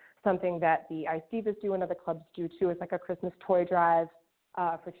 So something that the Ice Divas do and other clubs do too is like a Christmas toy drive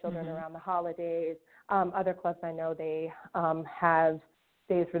for children around the holidays. Other clubs I know, they have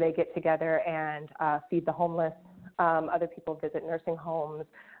days where they get together and feed the homeless. Other people visit nursing homes.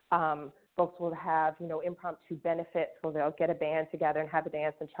 Folks will have, impromptu benefits where they'll get a band together and have a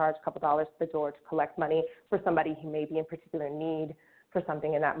dance and charge a couple dollars at the door to collect money for somebody who may be in particular need for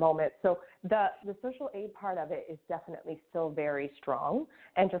something in that moment. So the social aid part of it is definitely still very strong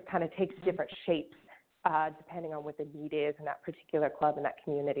and just kind of takes different shapes depending on what the need is in that particular club and that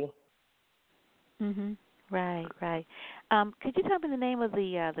community. Right. Could you tell me the name of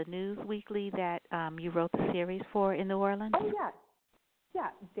the news weekly that you wrote the series for in New Orleans? Oh,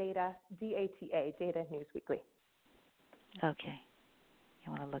 yeah, Data, DATA, Data News Weekly. Okay. I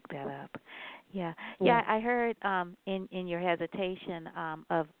want to look that up. Yeah. I heard in your hesitation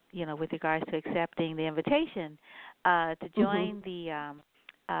of with regards to accepting the invitation to join the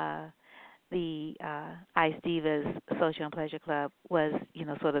Ice Divas Social and Pleasure Club was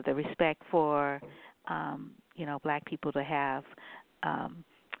sort of the respect for Black people to have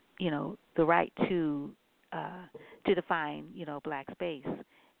the right to define Black space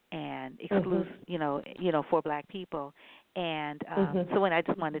and exclusive for Black people. And so when I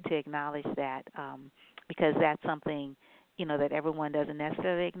just wanted to acknowledge that because that's something that everyone doesn't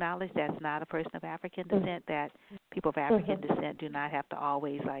necessarily acknowledge. That's not a person of African descent. That people of African descent do not have to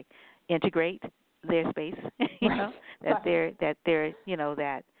always integrate their space.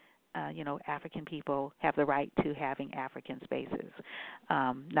 African people have the right to having African spaces.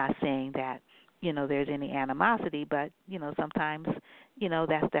 Not saying that there's any animosity, but sometimes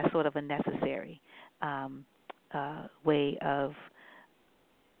that's sort of a necessary way of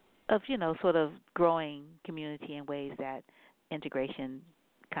sort of growing community in ways that integration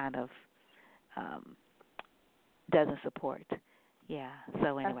kind of doesn't support. Yeah.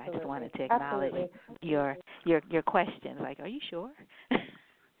 So anyway, I just wanted to acknowledge your question. Like, are you sure?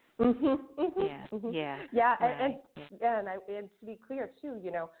 Yeah. And to be clear too,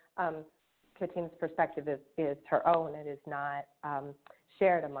 Katina's perspective is her own. It is not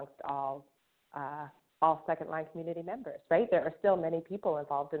shared amongst all second line community members, right? There are still many people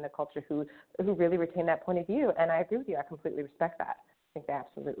involved in the culture who really retain that point of view, and I agree with you. I completely respect that. I think they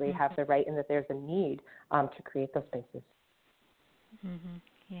absolutely have the right, and that there's a need to create those spaces.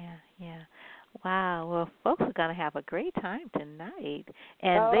 Yeah. Wow. Well, folks are going to have a great time tonight,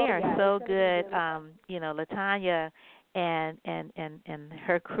 and they are so good. LaTanya and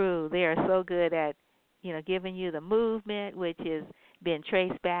her crew, they are so good at giving you the movement, which is been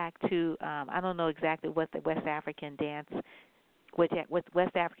traced back to I don't know exactly what the West African dance, with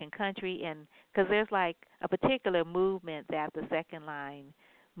West African country, and because there's like a particular movement that the second line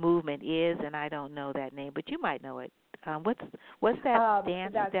movement is, and I don't know that name, but you might know it. What's that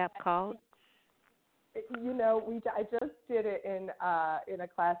dance step called? I just did it in a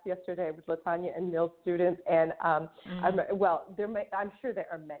class yesterday with LaTanya and Mill's students, and I'm sure there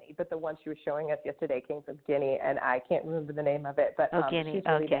are many, but the one she was showing us yesterday came from Guinea, and I can't remember the name of it, but she's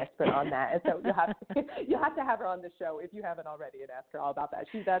really an expert on that, and so you'll have to have her on the show if you haven't already and ask her all about that.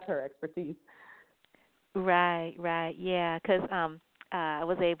 That's her expertise. Right, yeah, because I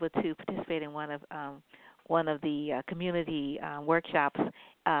was able to participate in one of the community workshops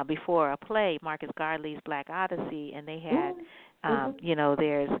before a play, Marcus Gardley's Black Odyssey, and they had,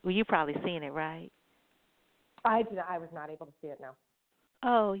 you've probably seen it, right? I was not able to see it, no.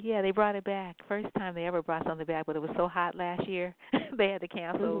 Oh, yeah, they brought it back. First time they ever brought something back, but it was so hot last year, they had to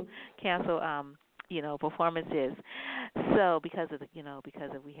cancel performances. So because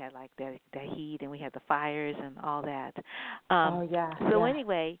we had like that heat and we had the fires and all that.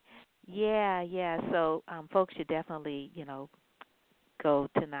 Anyway, so folks should definitely, go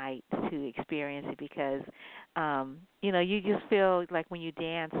tonight to experience it because, you just feel like when you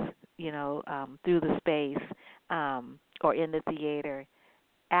dance, through the space or in the theater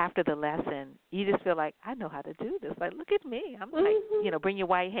after the lesson, you just feel like, I know how to do this. Like, look at me. I'm like, bring your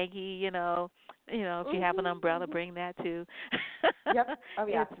white hanky, if you have an umbrella, bring that too. Yep. Oh,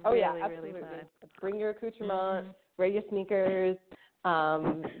 yeah. It's really, absolutely. really fun. Bring your accoutrement, wear your sneakers.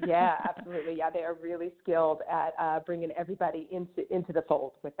 Yeah, absolutely. Yeah, they are really skilled at bringing everybody into the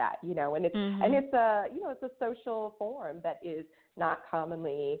fold with that, and it's a it's a social form that is not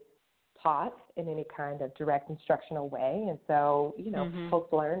commonly taught in any kind of direct instructional way, and so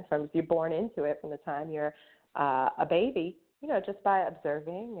folks learn from you're born into it from the time you're a baby, just by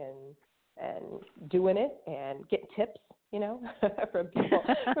observing and doing it and getting tips, from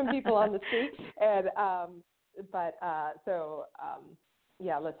people on the street, and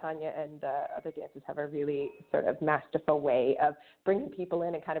yeah, LaTanya and other dancers have a really sort of masterful way of bringing people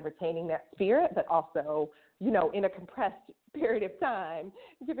in and kind of retaining that spirit, but also, in a compressed period of time,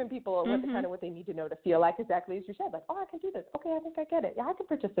 giving people what they need to know to feel like exactly as you said, like, oh, I can do this. Okay, I think I get it. Yeah, I can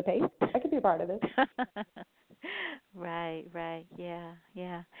participate. I can be a part of this. Right, yeah.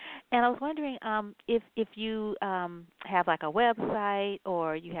 And I was wondering if you have like a website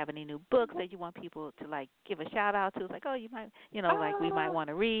or you have any new books that you want people to like give a shout out to. It's like, oh, you might, like we might want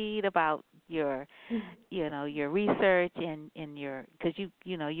to read about your, your research and your, because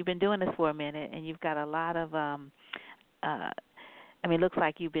you've been doing this for a minute and you've got a lot of it looks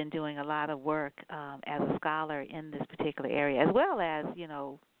like you've been doing a lot of work as a scholar in this particular area, as well as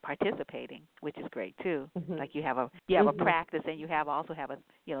participating, which is great too. Like you have a practice, and you also have a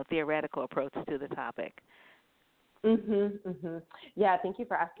theoretical approach to the topic. Yeah, thank you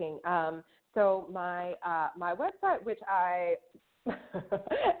for asking. So my website, which I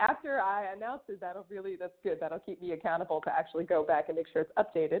after I announce it, that's good. That'll keep me accountable to actually go back and make sure it's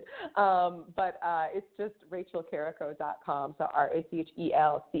updated. But it's just rachelcarrico.com, so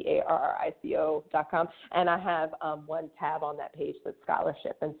RACHELCARRICO.com. And I have one tab on that page that's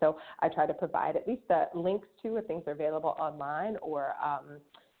scholarship. And so I try to provide at least the links to if things are available online, or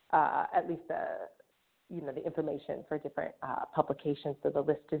at least the information for different publications, so the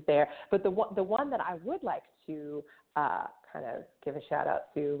list is there. But the one that I would like to kind of give a shout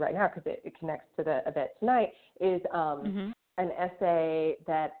out to right now, because it connects to the event tonight, is an essay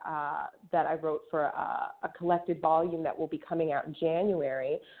that I wrote for a collected volume that will be coming out in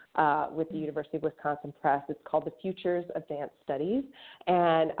January with the University of Wisconsin Press. It's called The Futures of Dance Studies,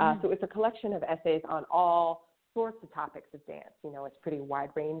 and so it's a collection of essays on all sorts of topics of dance. It's pretty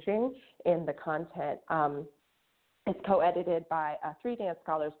wide-ranging in the content. It's co-edited by three dance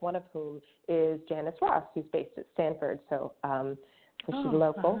scholars, one of whom is Janice Ross, who's based at Stanford, so she's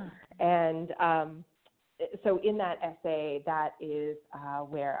local. And so in that essay, that is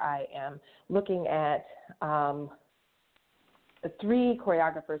where I am looking at three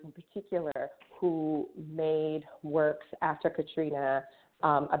choreographers in particular who made works after Katrina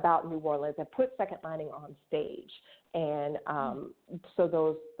about New Orleans and put second lining on stage. And so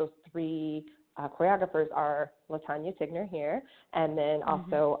those three choreographers are LaTanya Tigner here, and then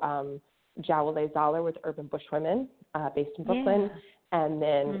also Jawale Zoller with Urban Bushwomen, based in Brooklyn, and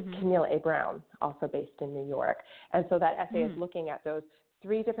then Camille A. Brown, also based in New York. And so that essay is looking at those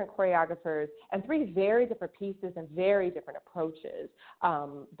three different choreographers and three very different pieces and very different approaches,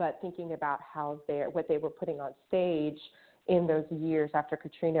 but thinking about how what they were putting on stage in those years after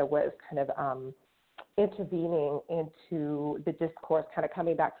Katrina was kind of intervening into the discourse, kind of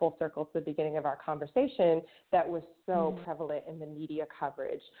coming back full circle to the beginning of our conversation, that was so prevalent in the media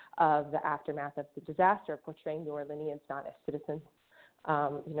coverage of the aftermath of the disaster, portraying New Orleanians not as citizens,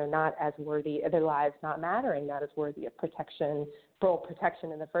 not as worthy, their lives not mattering, not as worthy of protection, full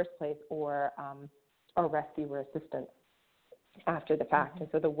protection in the first place, or rescue or assistance after the fact. And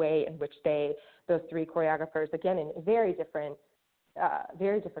so the way in which those three choreographers, again, in very different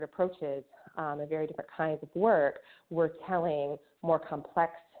approaches and very different kinds of work, were telling more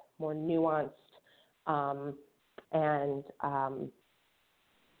complex, more nuanced, and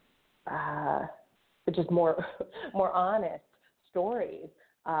just more honest stories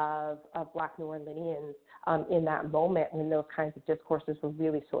of Black New Orleanians in that moment when those kinds of discourses were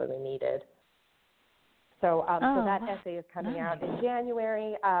really sorely needed. So that essay is coming out in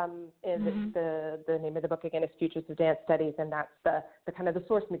January. The name of the book, again, is Futures of Dance Studies, and that's the kind of the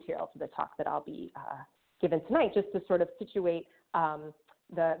source material for the talk that I'll be given tonight, just to sort of situate.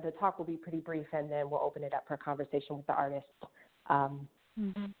 The talk will be pretty brief, and then we'll open it up for a conversation with the artists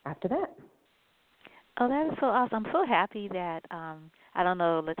after that. Oh, that is so awesome. I'm so happy that, I don't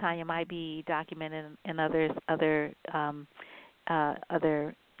know, LaTanya might be documented in other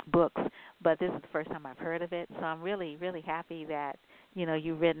books, but this is the first time I've heard of it. So I'm really, really happy that,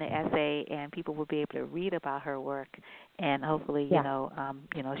 you've written an essay and people will be able to read about her work. And hopefully,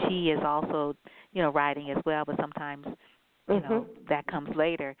 she is also, writing as well, but sometimes, that comes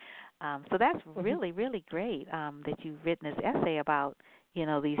later. So that's really, really great that you've written this essay about,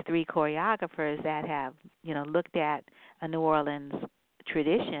 these three choreographers that have, looked at a New Orleans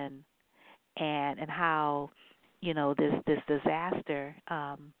tradition and how, this disaster,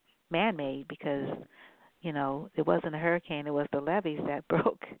 man-made, because it wasn't a hurricane, it was the levees that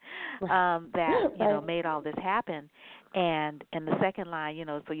broke, that made all this happen. And the second line,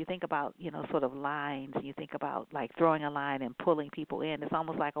 so you think about, sort of lines, you think about like throwing a line and pulling people in. It's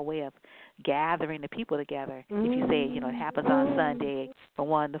almost like a way of gathering the people together. If you say, it happens on Sunday from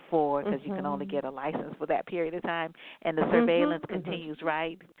 1 to 4, because you can only get a license for that period of time, and the surveillance continues,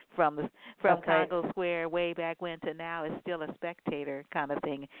 right, from Congo Square way back when to now. It's still a spectator kind of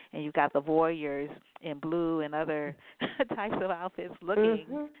thing, and you've got the voyeurs in blue and other types of outfits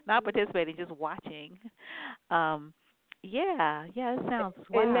looking, not participating, just watching. It sounds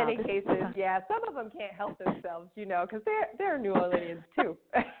wow. In many cases, some of them can't help themselves, because they're New Orleans too.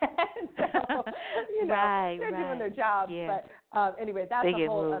 And so, they're doing their job. Yeah. But anyway, that's a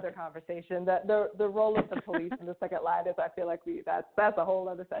whole other conversation. The role of the police in the second line is, I feel like that's a whole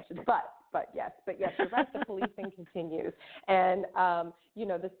other session. But yes, you're right. The policing continues, and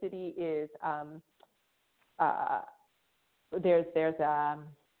the city is there's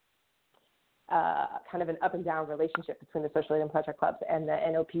kind of an up and down relationship between the social aid and pleasure clubs and the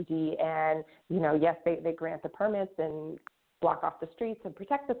NOPD. And, yes, they grant the permits and block off the streets and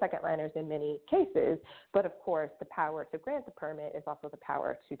protect the second liners in many cases. But, of course, the power to grant the permit is also the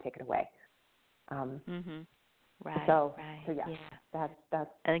power to take it away. Right. So yeah. That's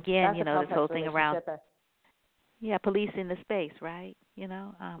and again, that's this whole thing around policing the space, right?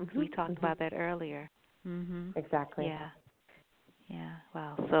 We talked about that earlier. Exactly. Yeah. Yeah.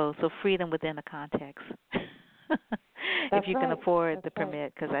 Wow. So freedom within the context. If you can afford the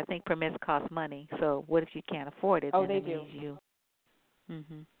permit, because I think permits cost money. So what if you can't afford it? Oh, then they it do. Means you.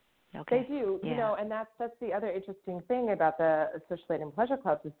 Okay. They do. Yeah. And that's the other interesting thing about the social aid and pleasure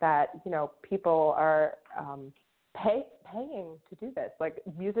clubs is that people are paying to do this. Like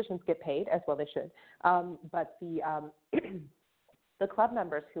musicians get paid, as well they should. But the the club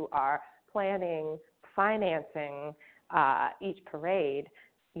members who are planning, financing each parade,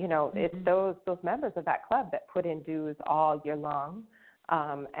 it's those members of that club that put in dues all year long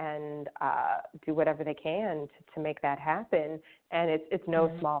and do whatever they can to make that happen. And it's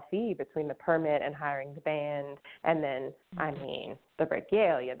no small fee between the permit and hiring the band, and then the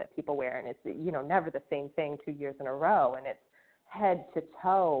regalia that people wear, and it's never the same thing 2 years in a row, and it's head to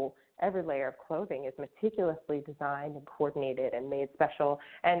toe. Every layer of clothing is meticulously designed and coordinated and made special.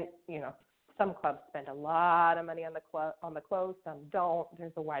 And some clubs spend a lot of money on the clothes, some don't.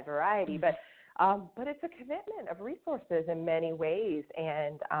 There's a wide variety, but it's a commitment of resources in many ways,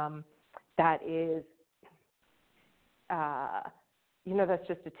 and that is, that's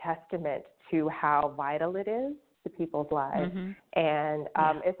just a testament to how vital it is to people's lives, and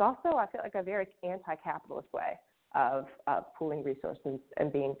it's also, I feel like, a very anti-capitalist way of pooling resources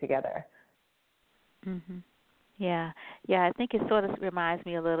and being together. Yeah, I think it sort of reminds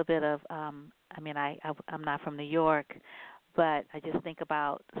me a little bit of, I'm not from New York, but I just think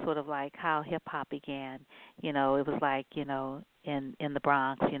about sort of like how hip-hop began. It was like, in the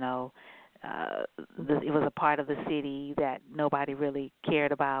Bronx, it was a part of the city that nobody really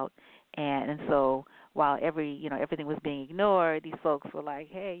cared about. And so while everything was being ignored, these folks were like,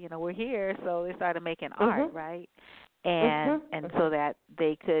 hey, we're here. So they started making art, right? And so that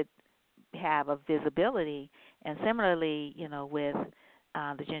they could have a visibility. And similarly, with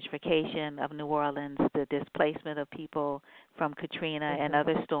the gentrification of New Orleans, the displacement of people from Katrina and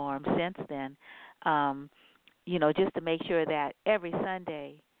other storms since then, just to make sure that every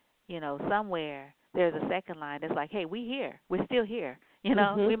Sunday, somewhere there's a second line that's like, hey, we're still here.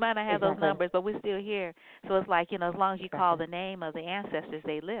 We might not have those numbers, but we're still here. So it's like, as long as you call the name of the ancestors,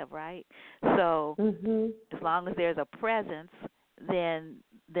 they live, right? So as long as there's a presence, then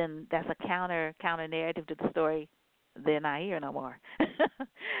that's a counter narrative to the story. They're not here no more.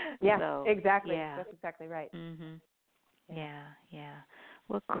 Exactly. Yeah. That's exactly right. Yeah.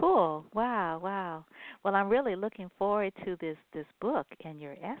 Well, cool. Wow. Well, I'm really looking forward to this book and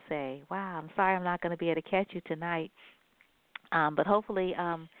your essay. Wow. I'm sorry I'm not going to be able to catch you tonight, but hopefully,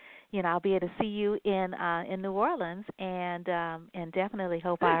 I'll be able to see you in New Orleans, and definitely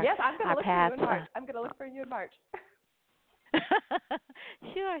hope our I'm going to look paths. For you in March. I'm going to look for you in March.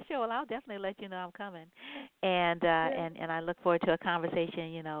 Sure. Well, I'll definitely let you know I'm coming, and I look forward to a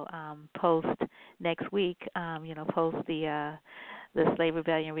conversation. Post next week. Post the Slave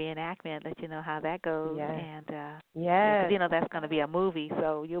Rebellion reenactment. Let you know how that goes, and that's going to be a movie,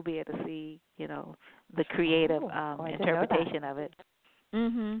 so you'll be able to see the creative interpretation of it.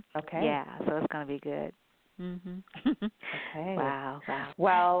 Okay. Yeah. So it's going to be good. Mhm. Okay. Wow.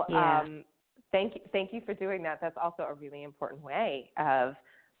 Well, Yeah. thank you for doing that. That's also a really important way of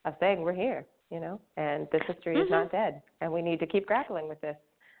saying we're here, and this history is not dead, and we need to keep grappling with this.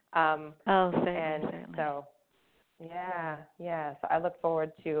 Certainly. And Certainly. so, yeah. So I look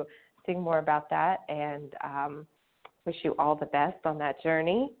forward to seeing more about that, and wish you all the best on that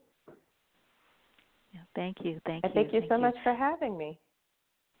journey. Yeah, thank you. And thank you so much for having me.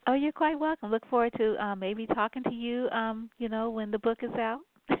 Oh, you're quite welcome. Look forward to maybe talking to you, when the book is out.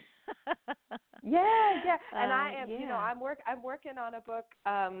 Yeah. And I am, yeah. I'm working on a book,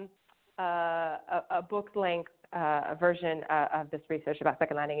 a book length version of this research about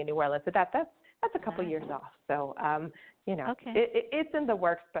second landing in New Orleans. So that's a couple years off. So Okay. it's in the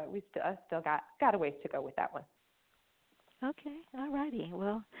works, but I still got a ways to go with that one. Okay. All righty.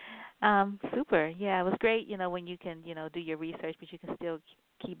 Well, super. Yeah, it was great. When you can, do your research, but you can still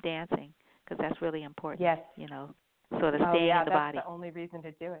keep dancing because that's really important. Yes. Sort of staying in the body. That's the only reason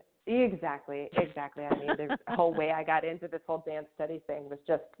to do it. Exactly. I mean, the whole way I got into this whole dance study thing was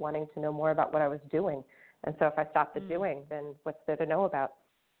just wanting to know more about what I was doing. And so if I stopped the doing, then what's there to know about?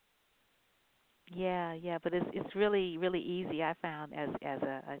 Yeah, but it's really, really easy. I found as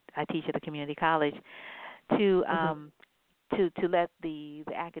I teach at a community college to to let the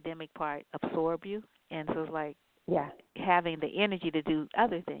academic part absorb you, and so it's like having the energy to do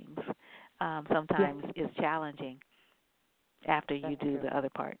other things sometimes is challenging after you do the other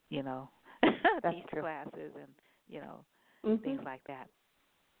part, That's teach true. classes and things like that.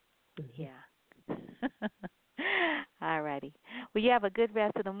 Yeah. All righty. Well, you have a good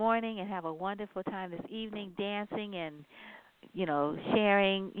rest of the morning and have a wonderful time this evening dancing and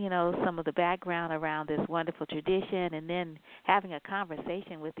sharing, some of the background around this wonderful tradition, and then having a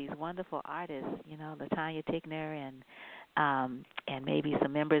conversation with these wonderful artists, LaTanya Tickner and maybe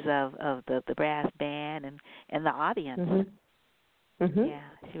some members of the brass band and the audience. Yeah,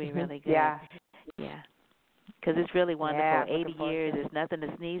 it should be really good. Yeah. Because it's really wonderful. Yeah, 80 years is nothing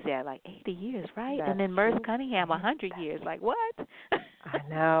to sneeze at. Like 80 years, right? That's and then Merce Cunningham, 100 years. Like what? I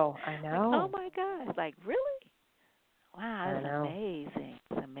know. Like, oh my gosh! Like really? Wow, that's amazing.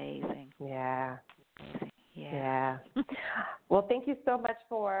 It's amazing. Yeah. Amazing. Yeah. Well, thank you so much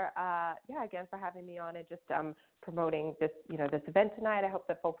for again for having me on and just promoting this this event tonight. I hope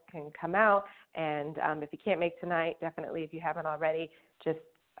that folks can come out, and if you can't make tonight, definitely if you haven't already, just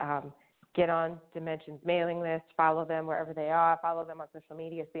get on Dimension's mailing list, follow them wherever they are, follow them on social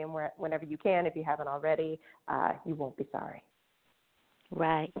media, see them whenever you can. If you haven't already, you won't be sorry.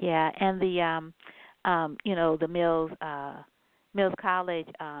 Right. Yeah, and the the Mills College,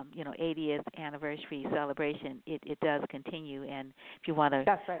 80th anniversary celebration, it does continue. And if you want to,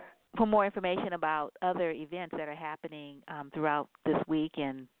 that's right. For more information about other events that are happening throughout this week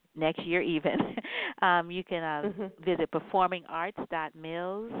and next year even, you can visit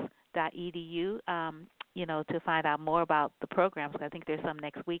performingarts.mills.edu, to find out more about the programs. I think there's some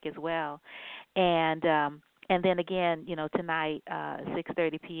next week as well. And then again, tonight,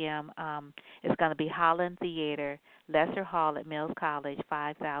 6:30 p.m., it's going to be Holland Theater, Lesser Hall at Mills College,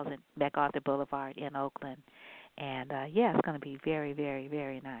 5000 MacArthur Boulevard in Oakland. And, it's going to be very, very,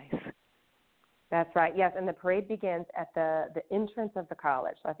 very nice. That's right. Yes, and the parade begins at the entrance of the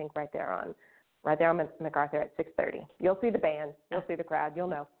college. So I think right there on MacArthur at 6:30. You'll see the band. You'll see the crowd. You'll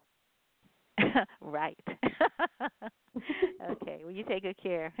know. Right. Okay. Well, you take good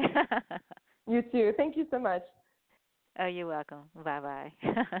care. You too. Thank you so much. Oh, you're welcome. Bye-bye.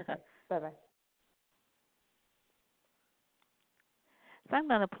 Okay. Bye-bye. So I'm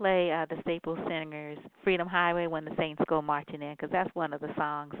going to play the Staple Singers' Freedom Highway When the Saints Go Marching In, because that's one of the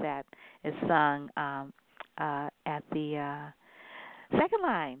songs that is sung at the second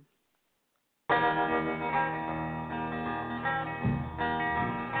line.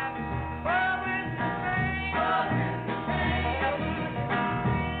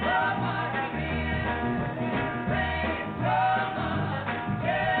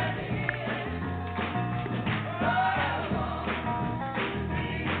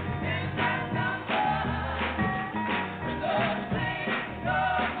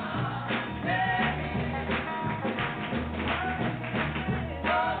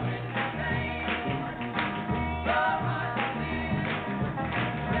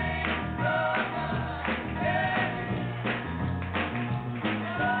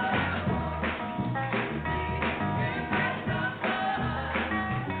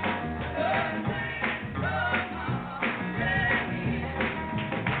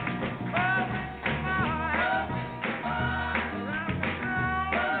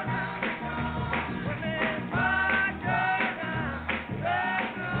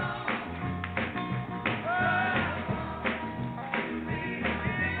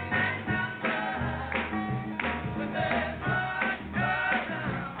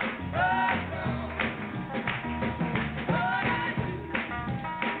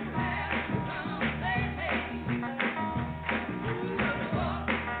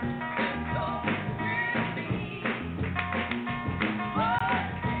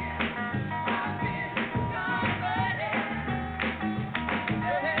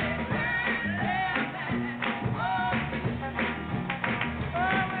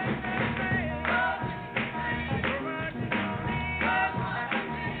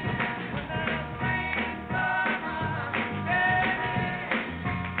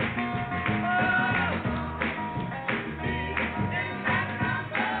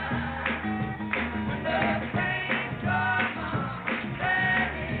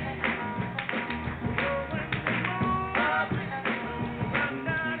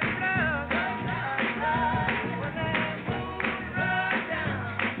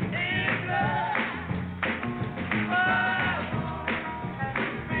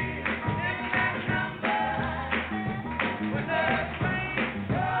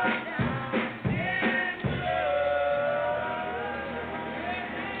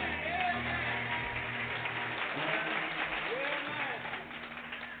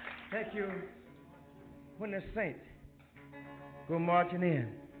 you when the saints go marching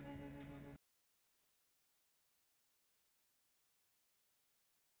in.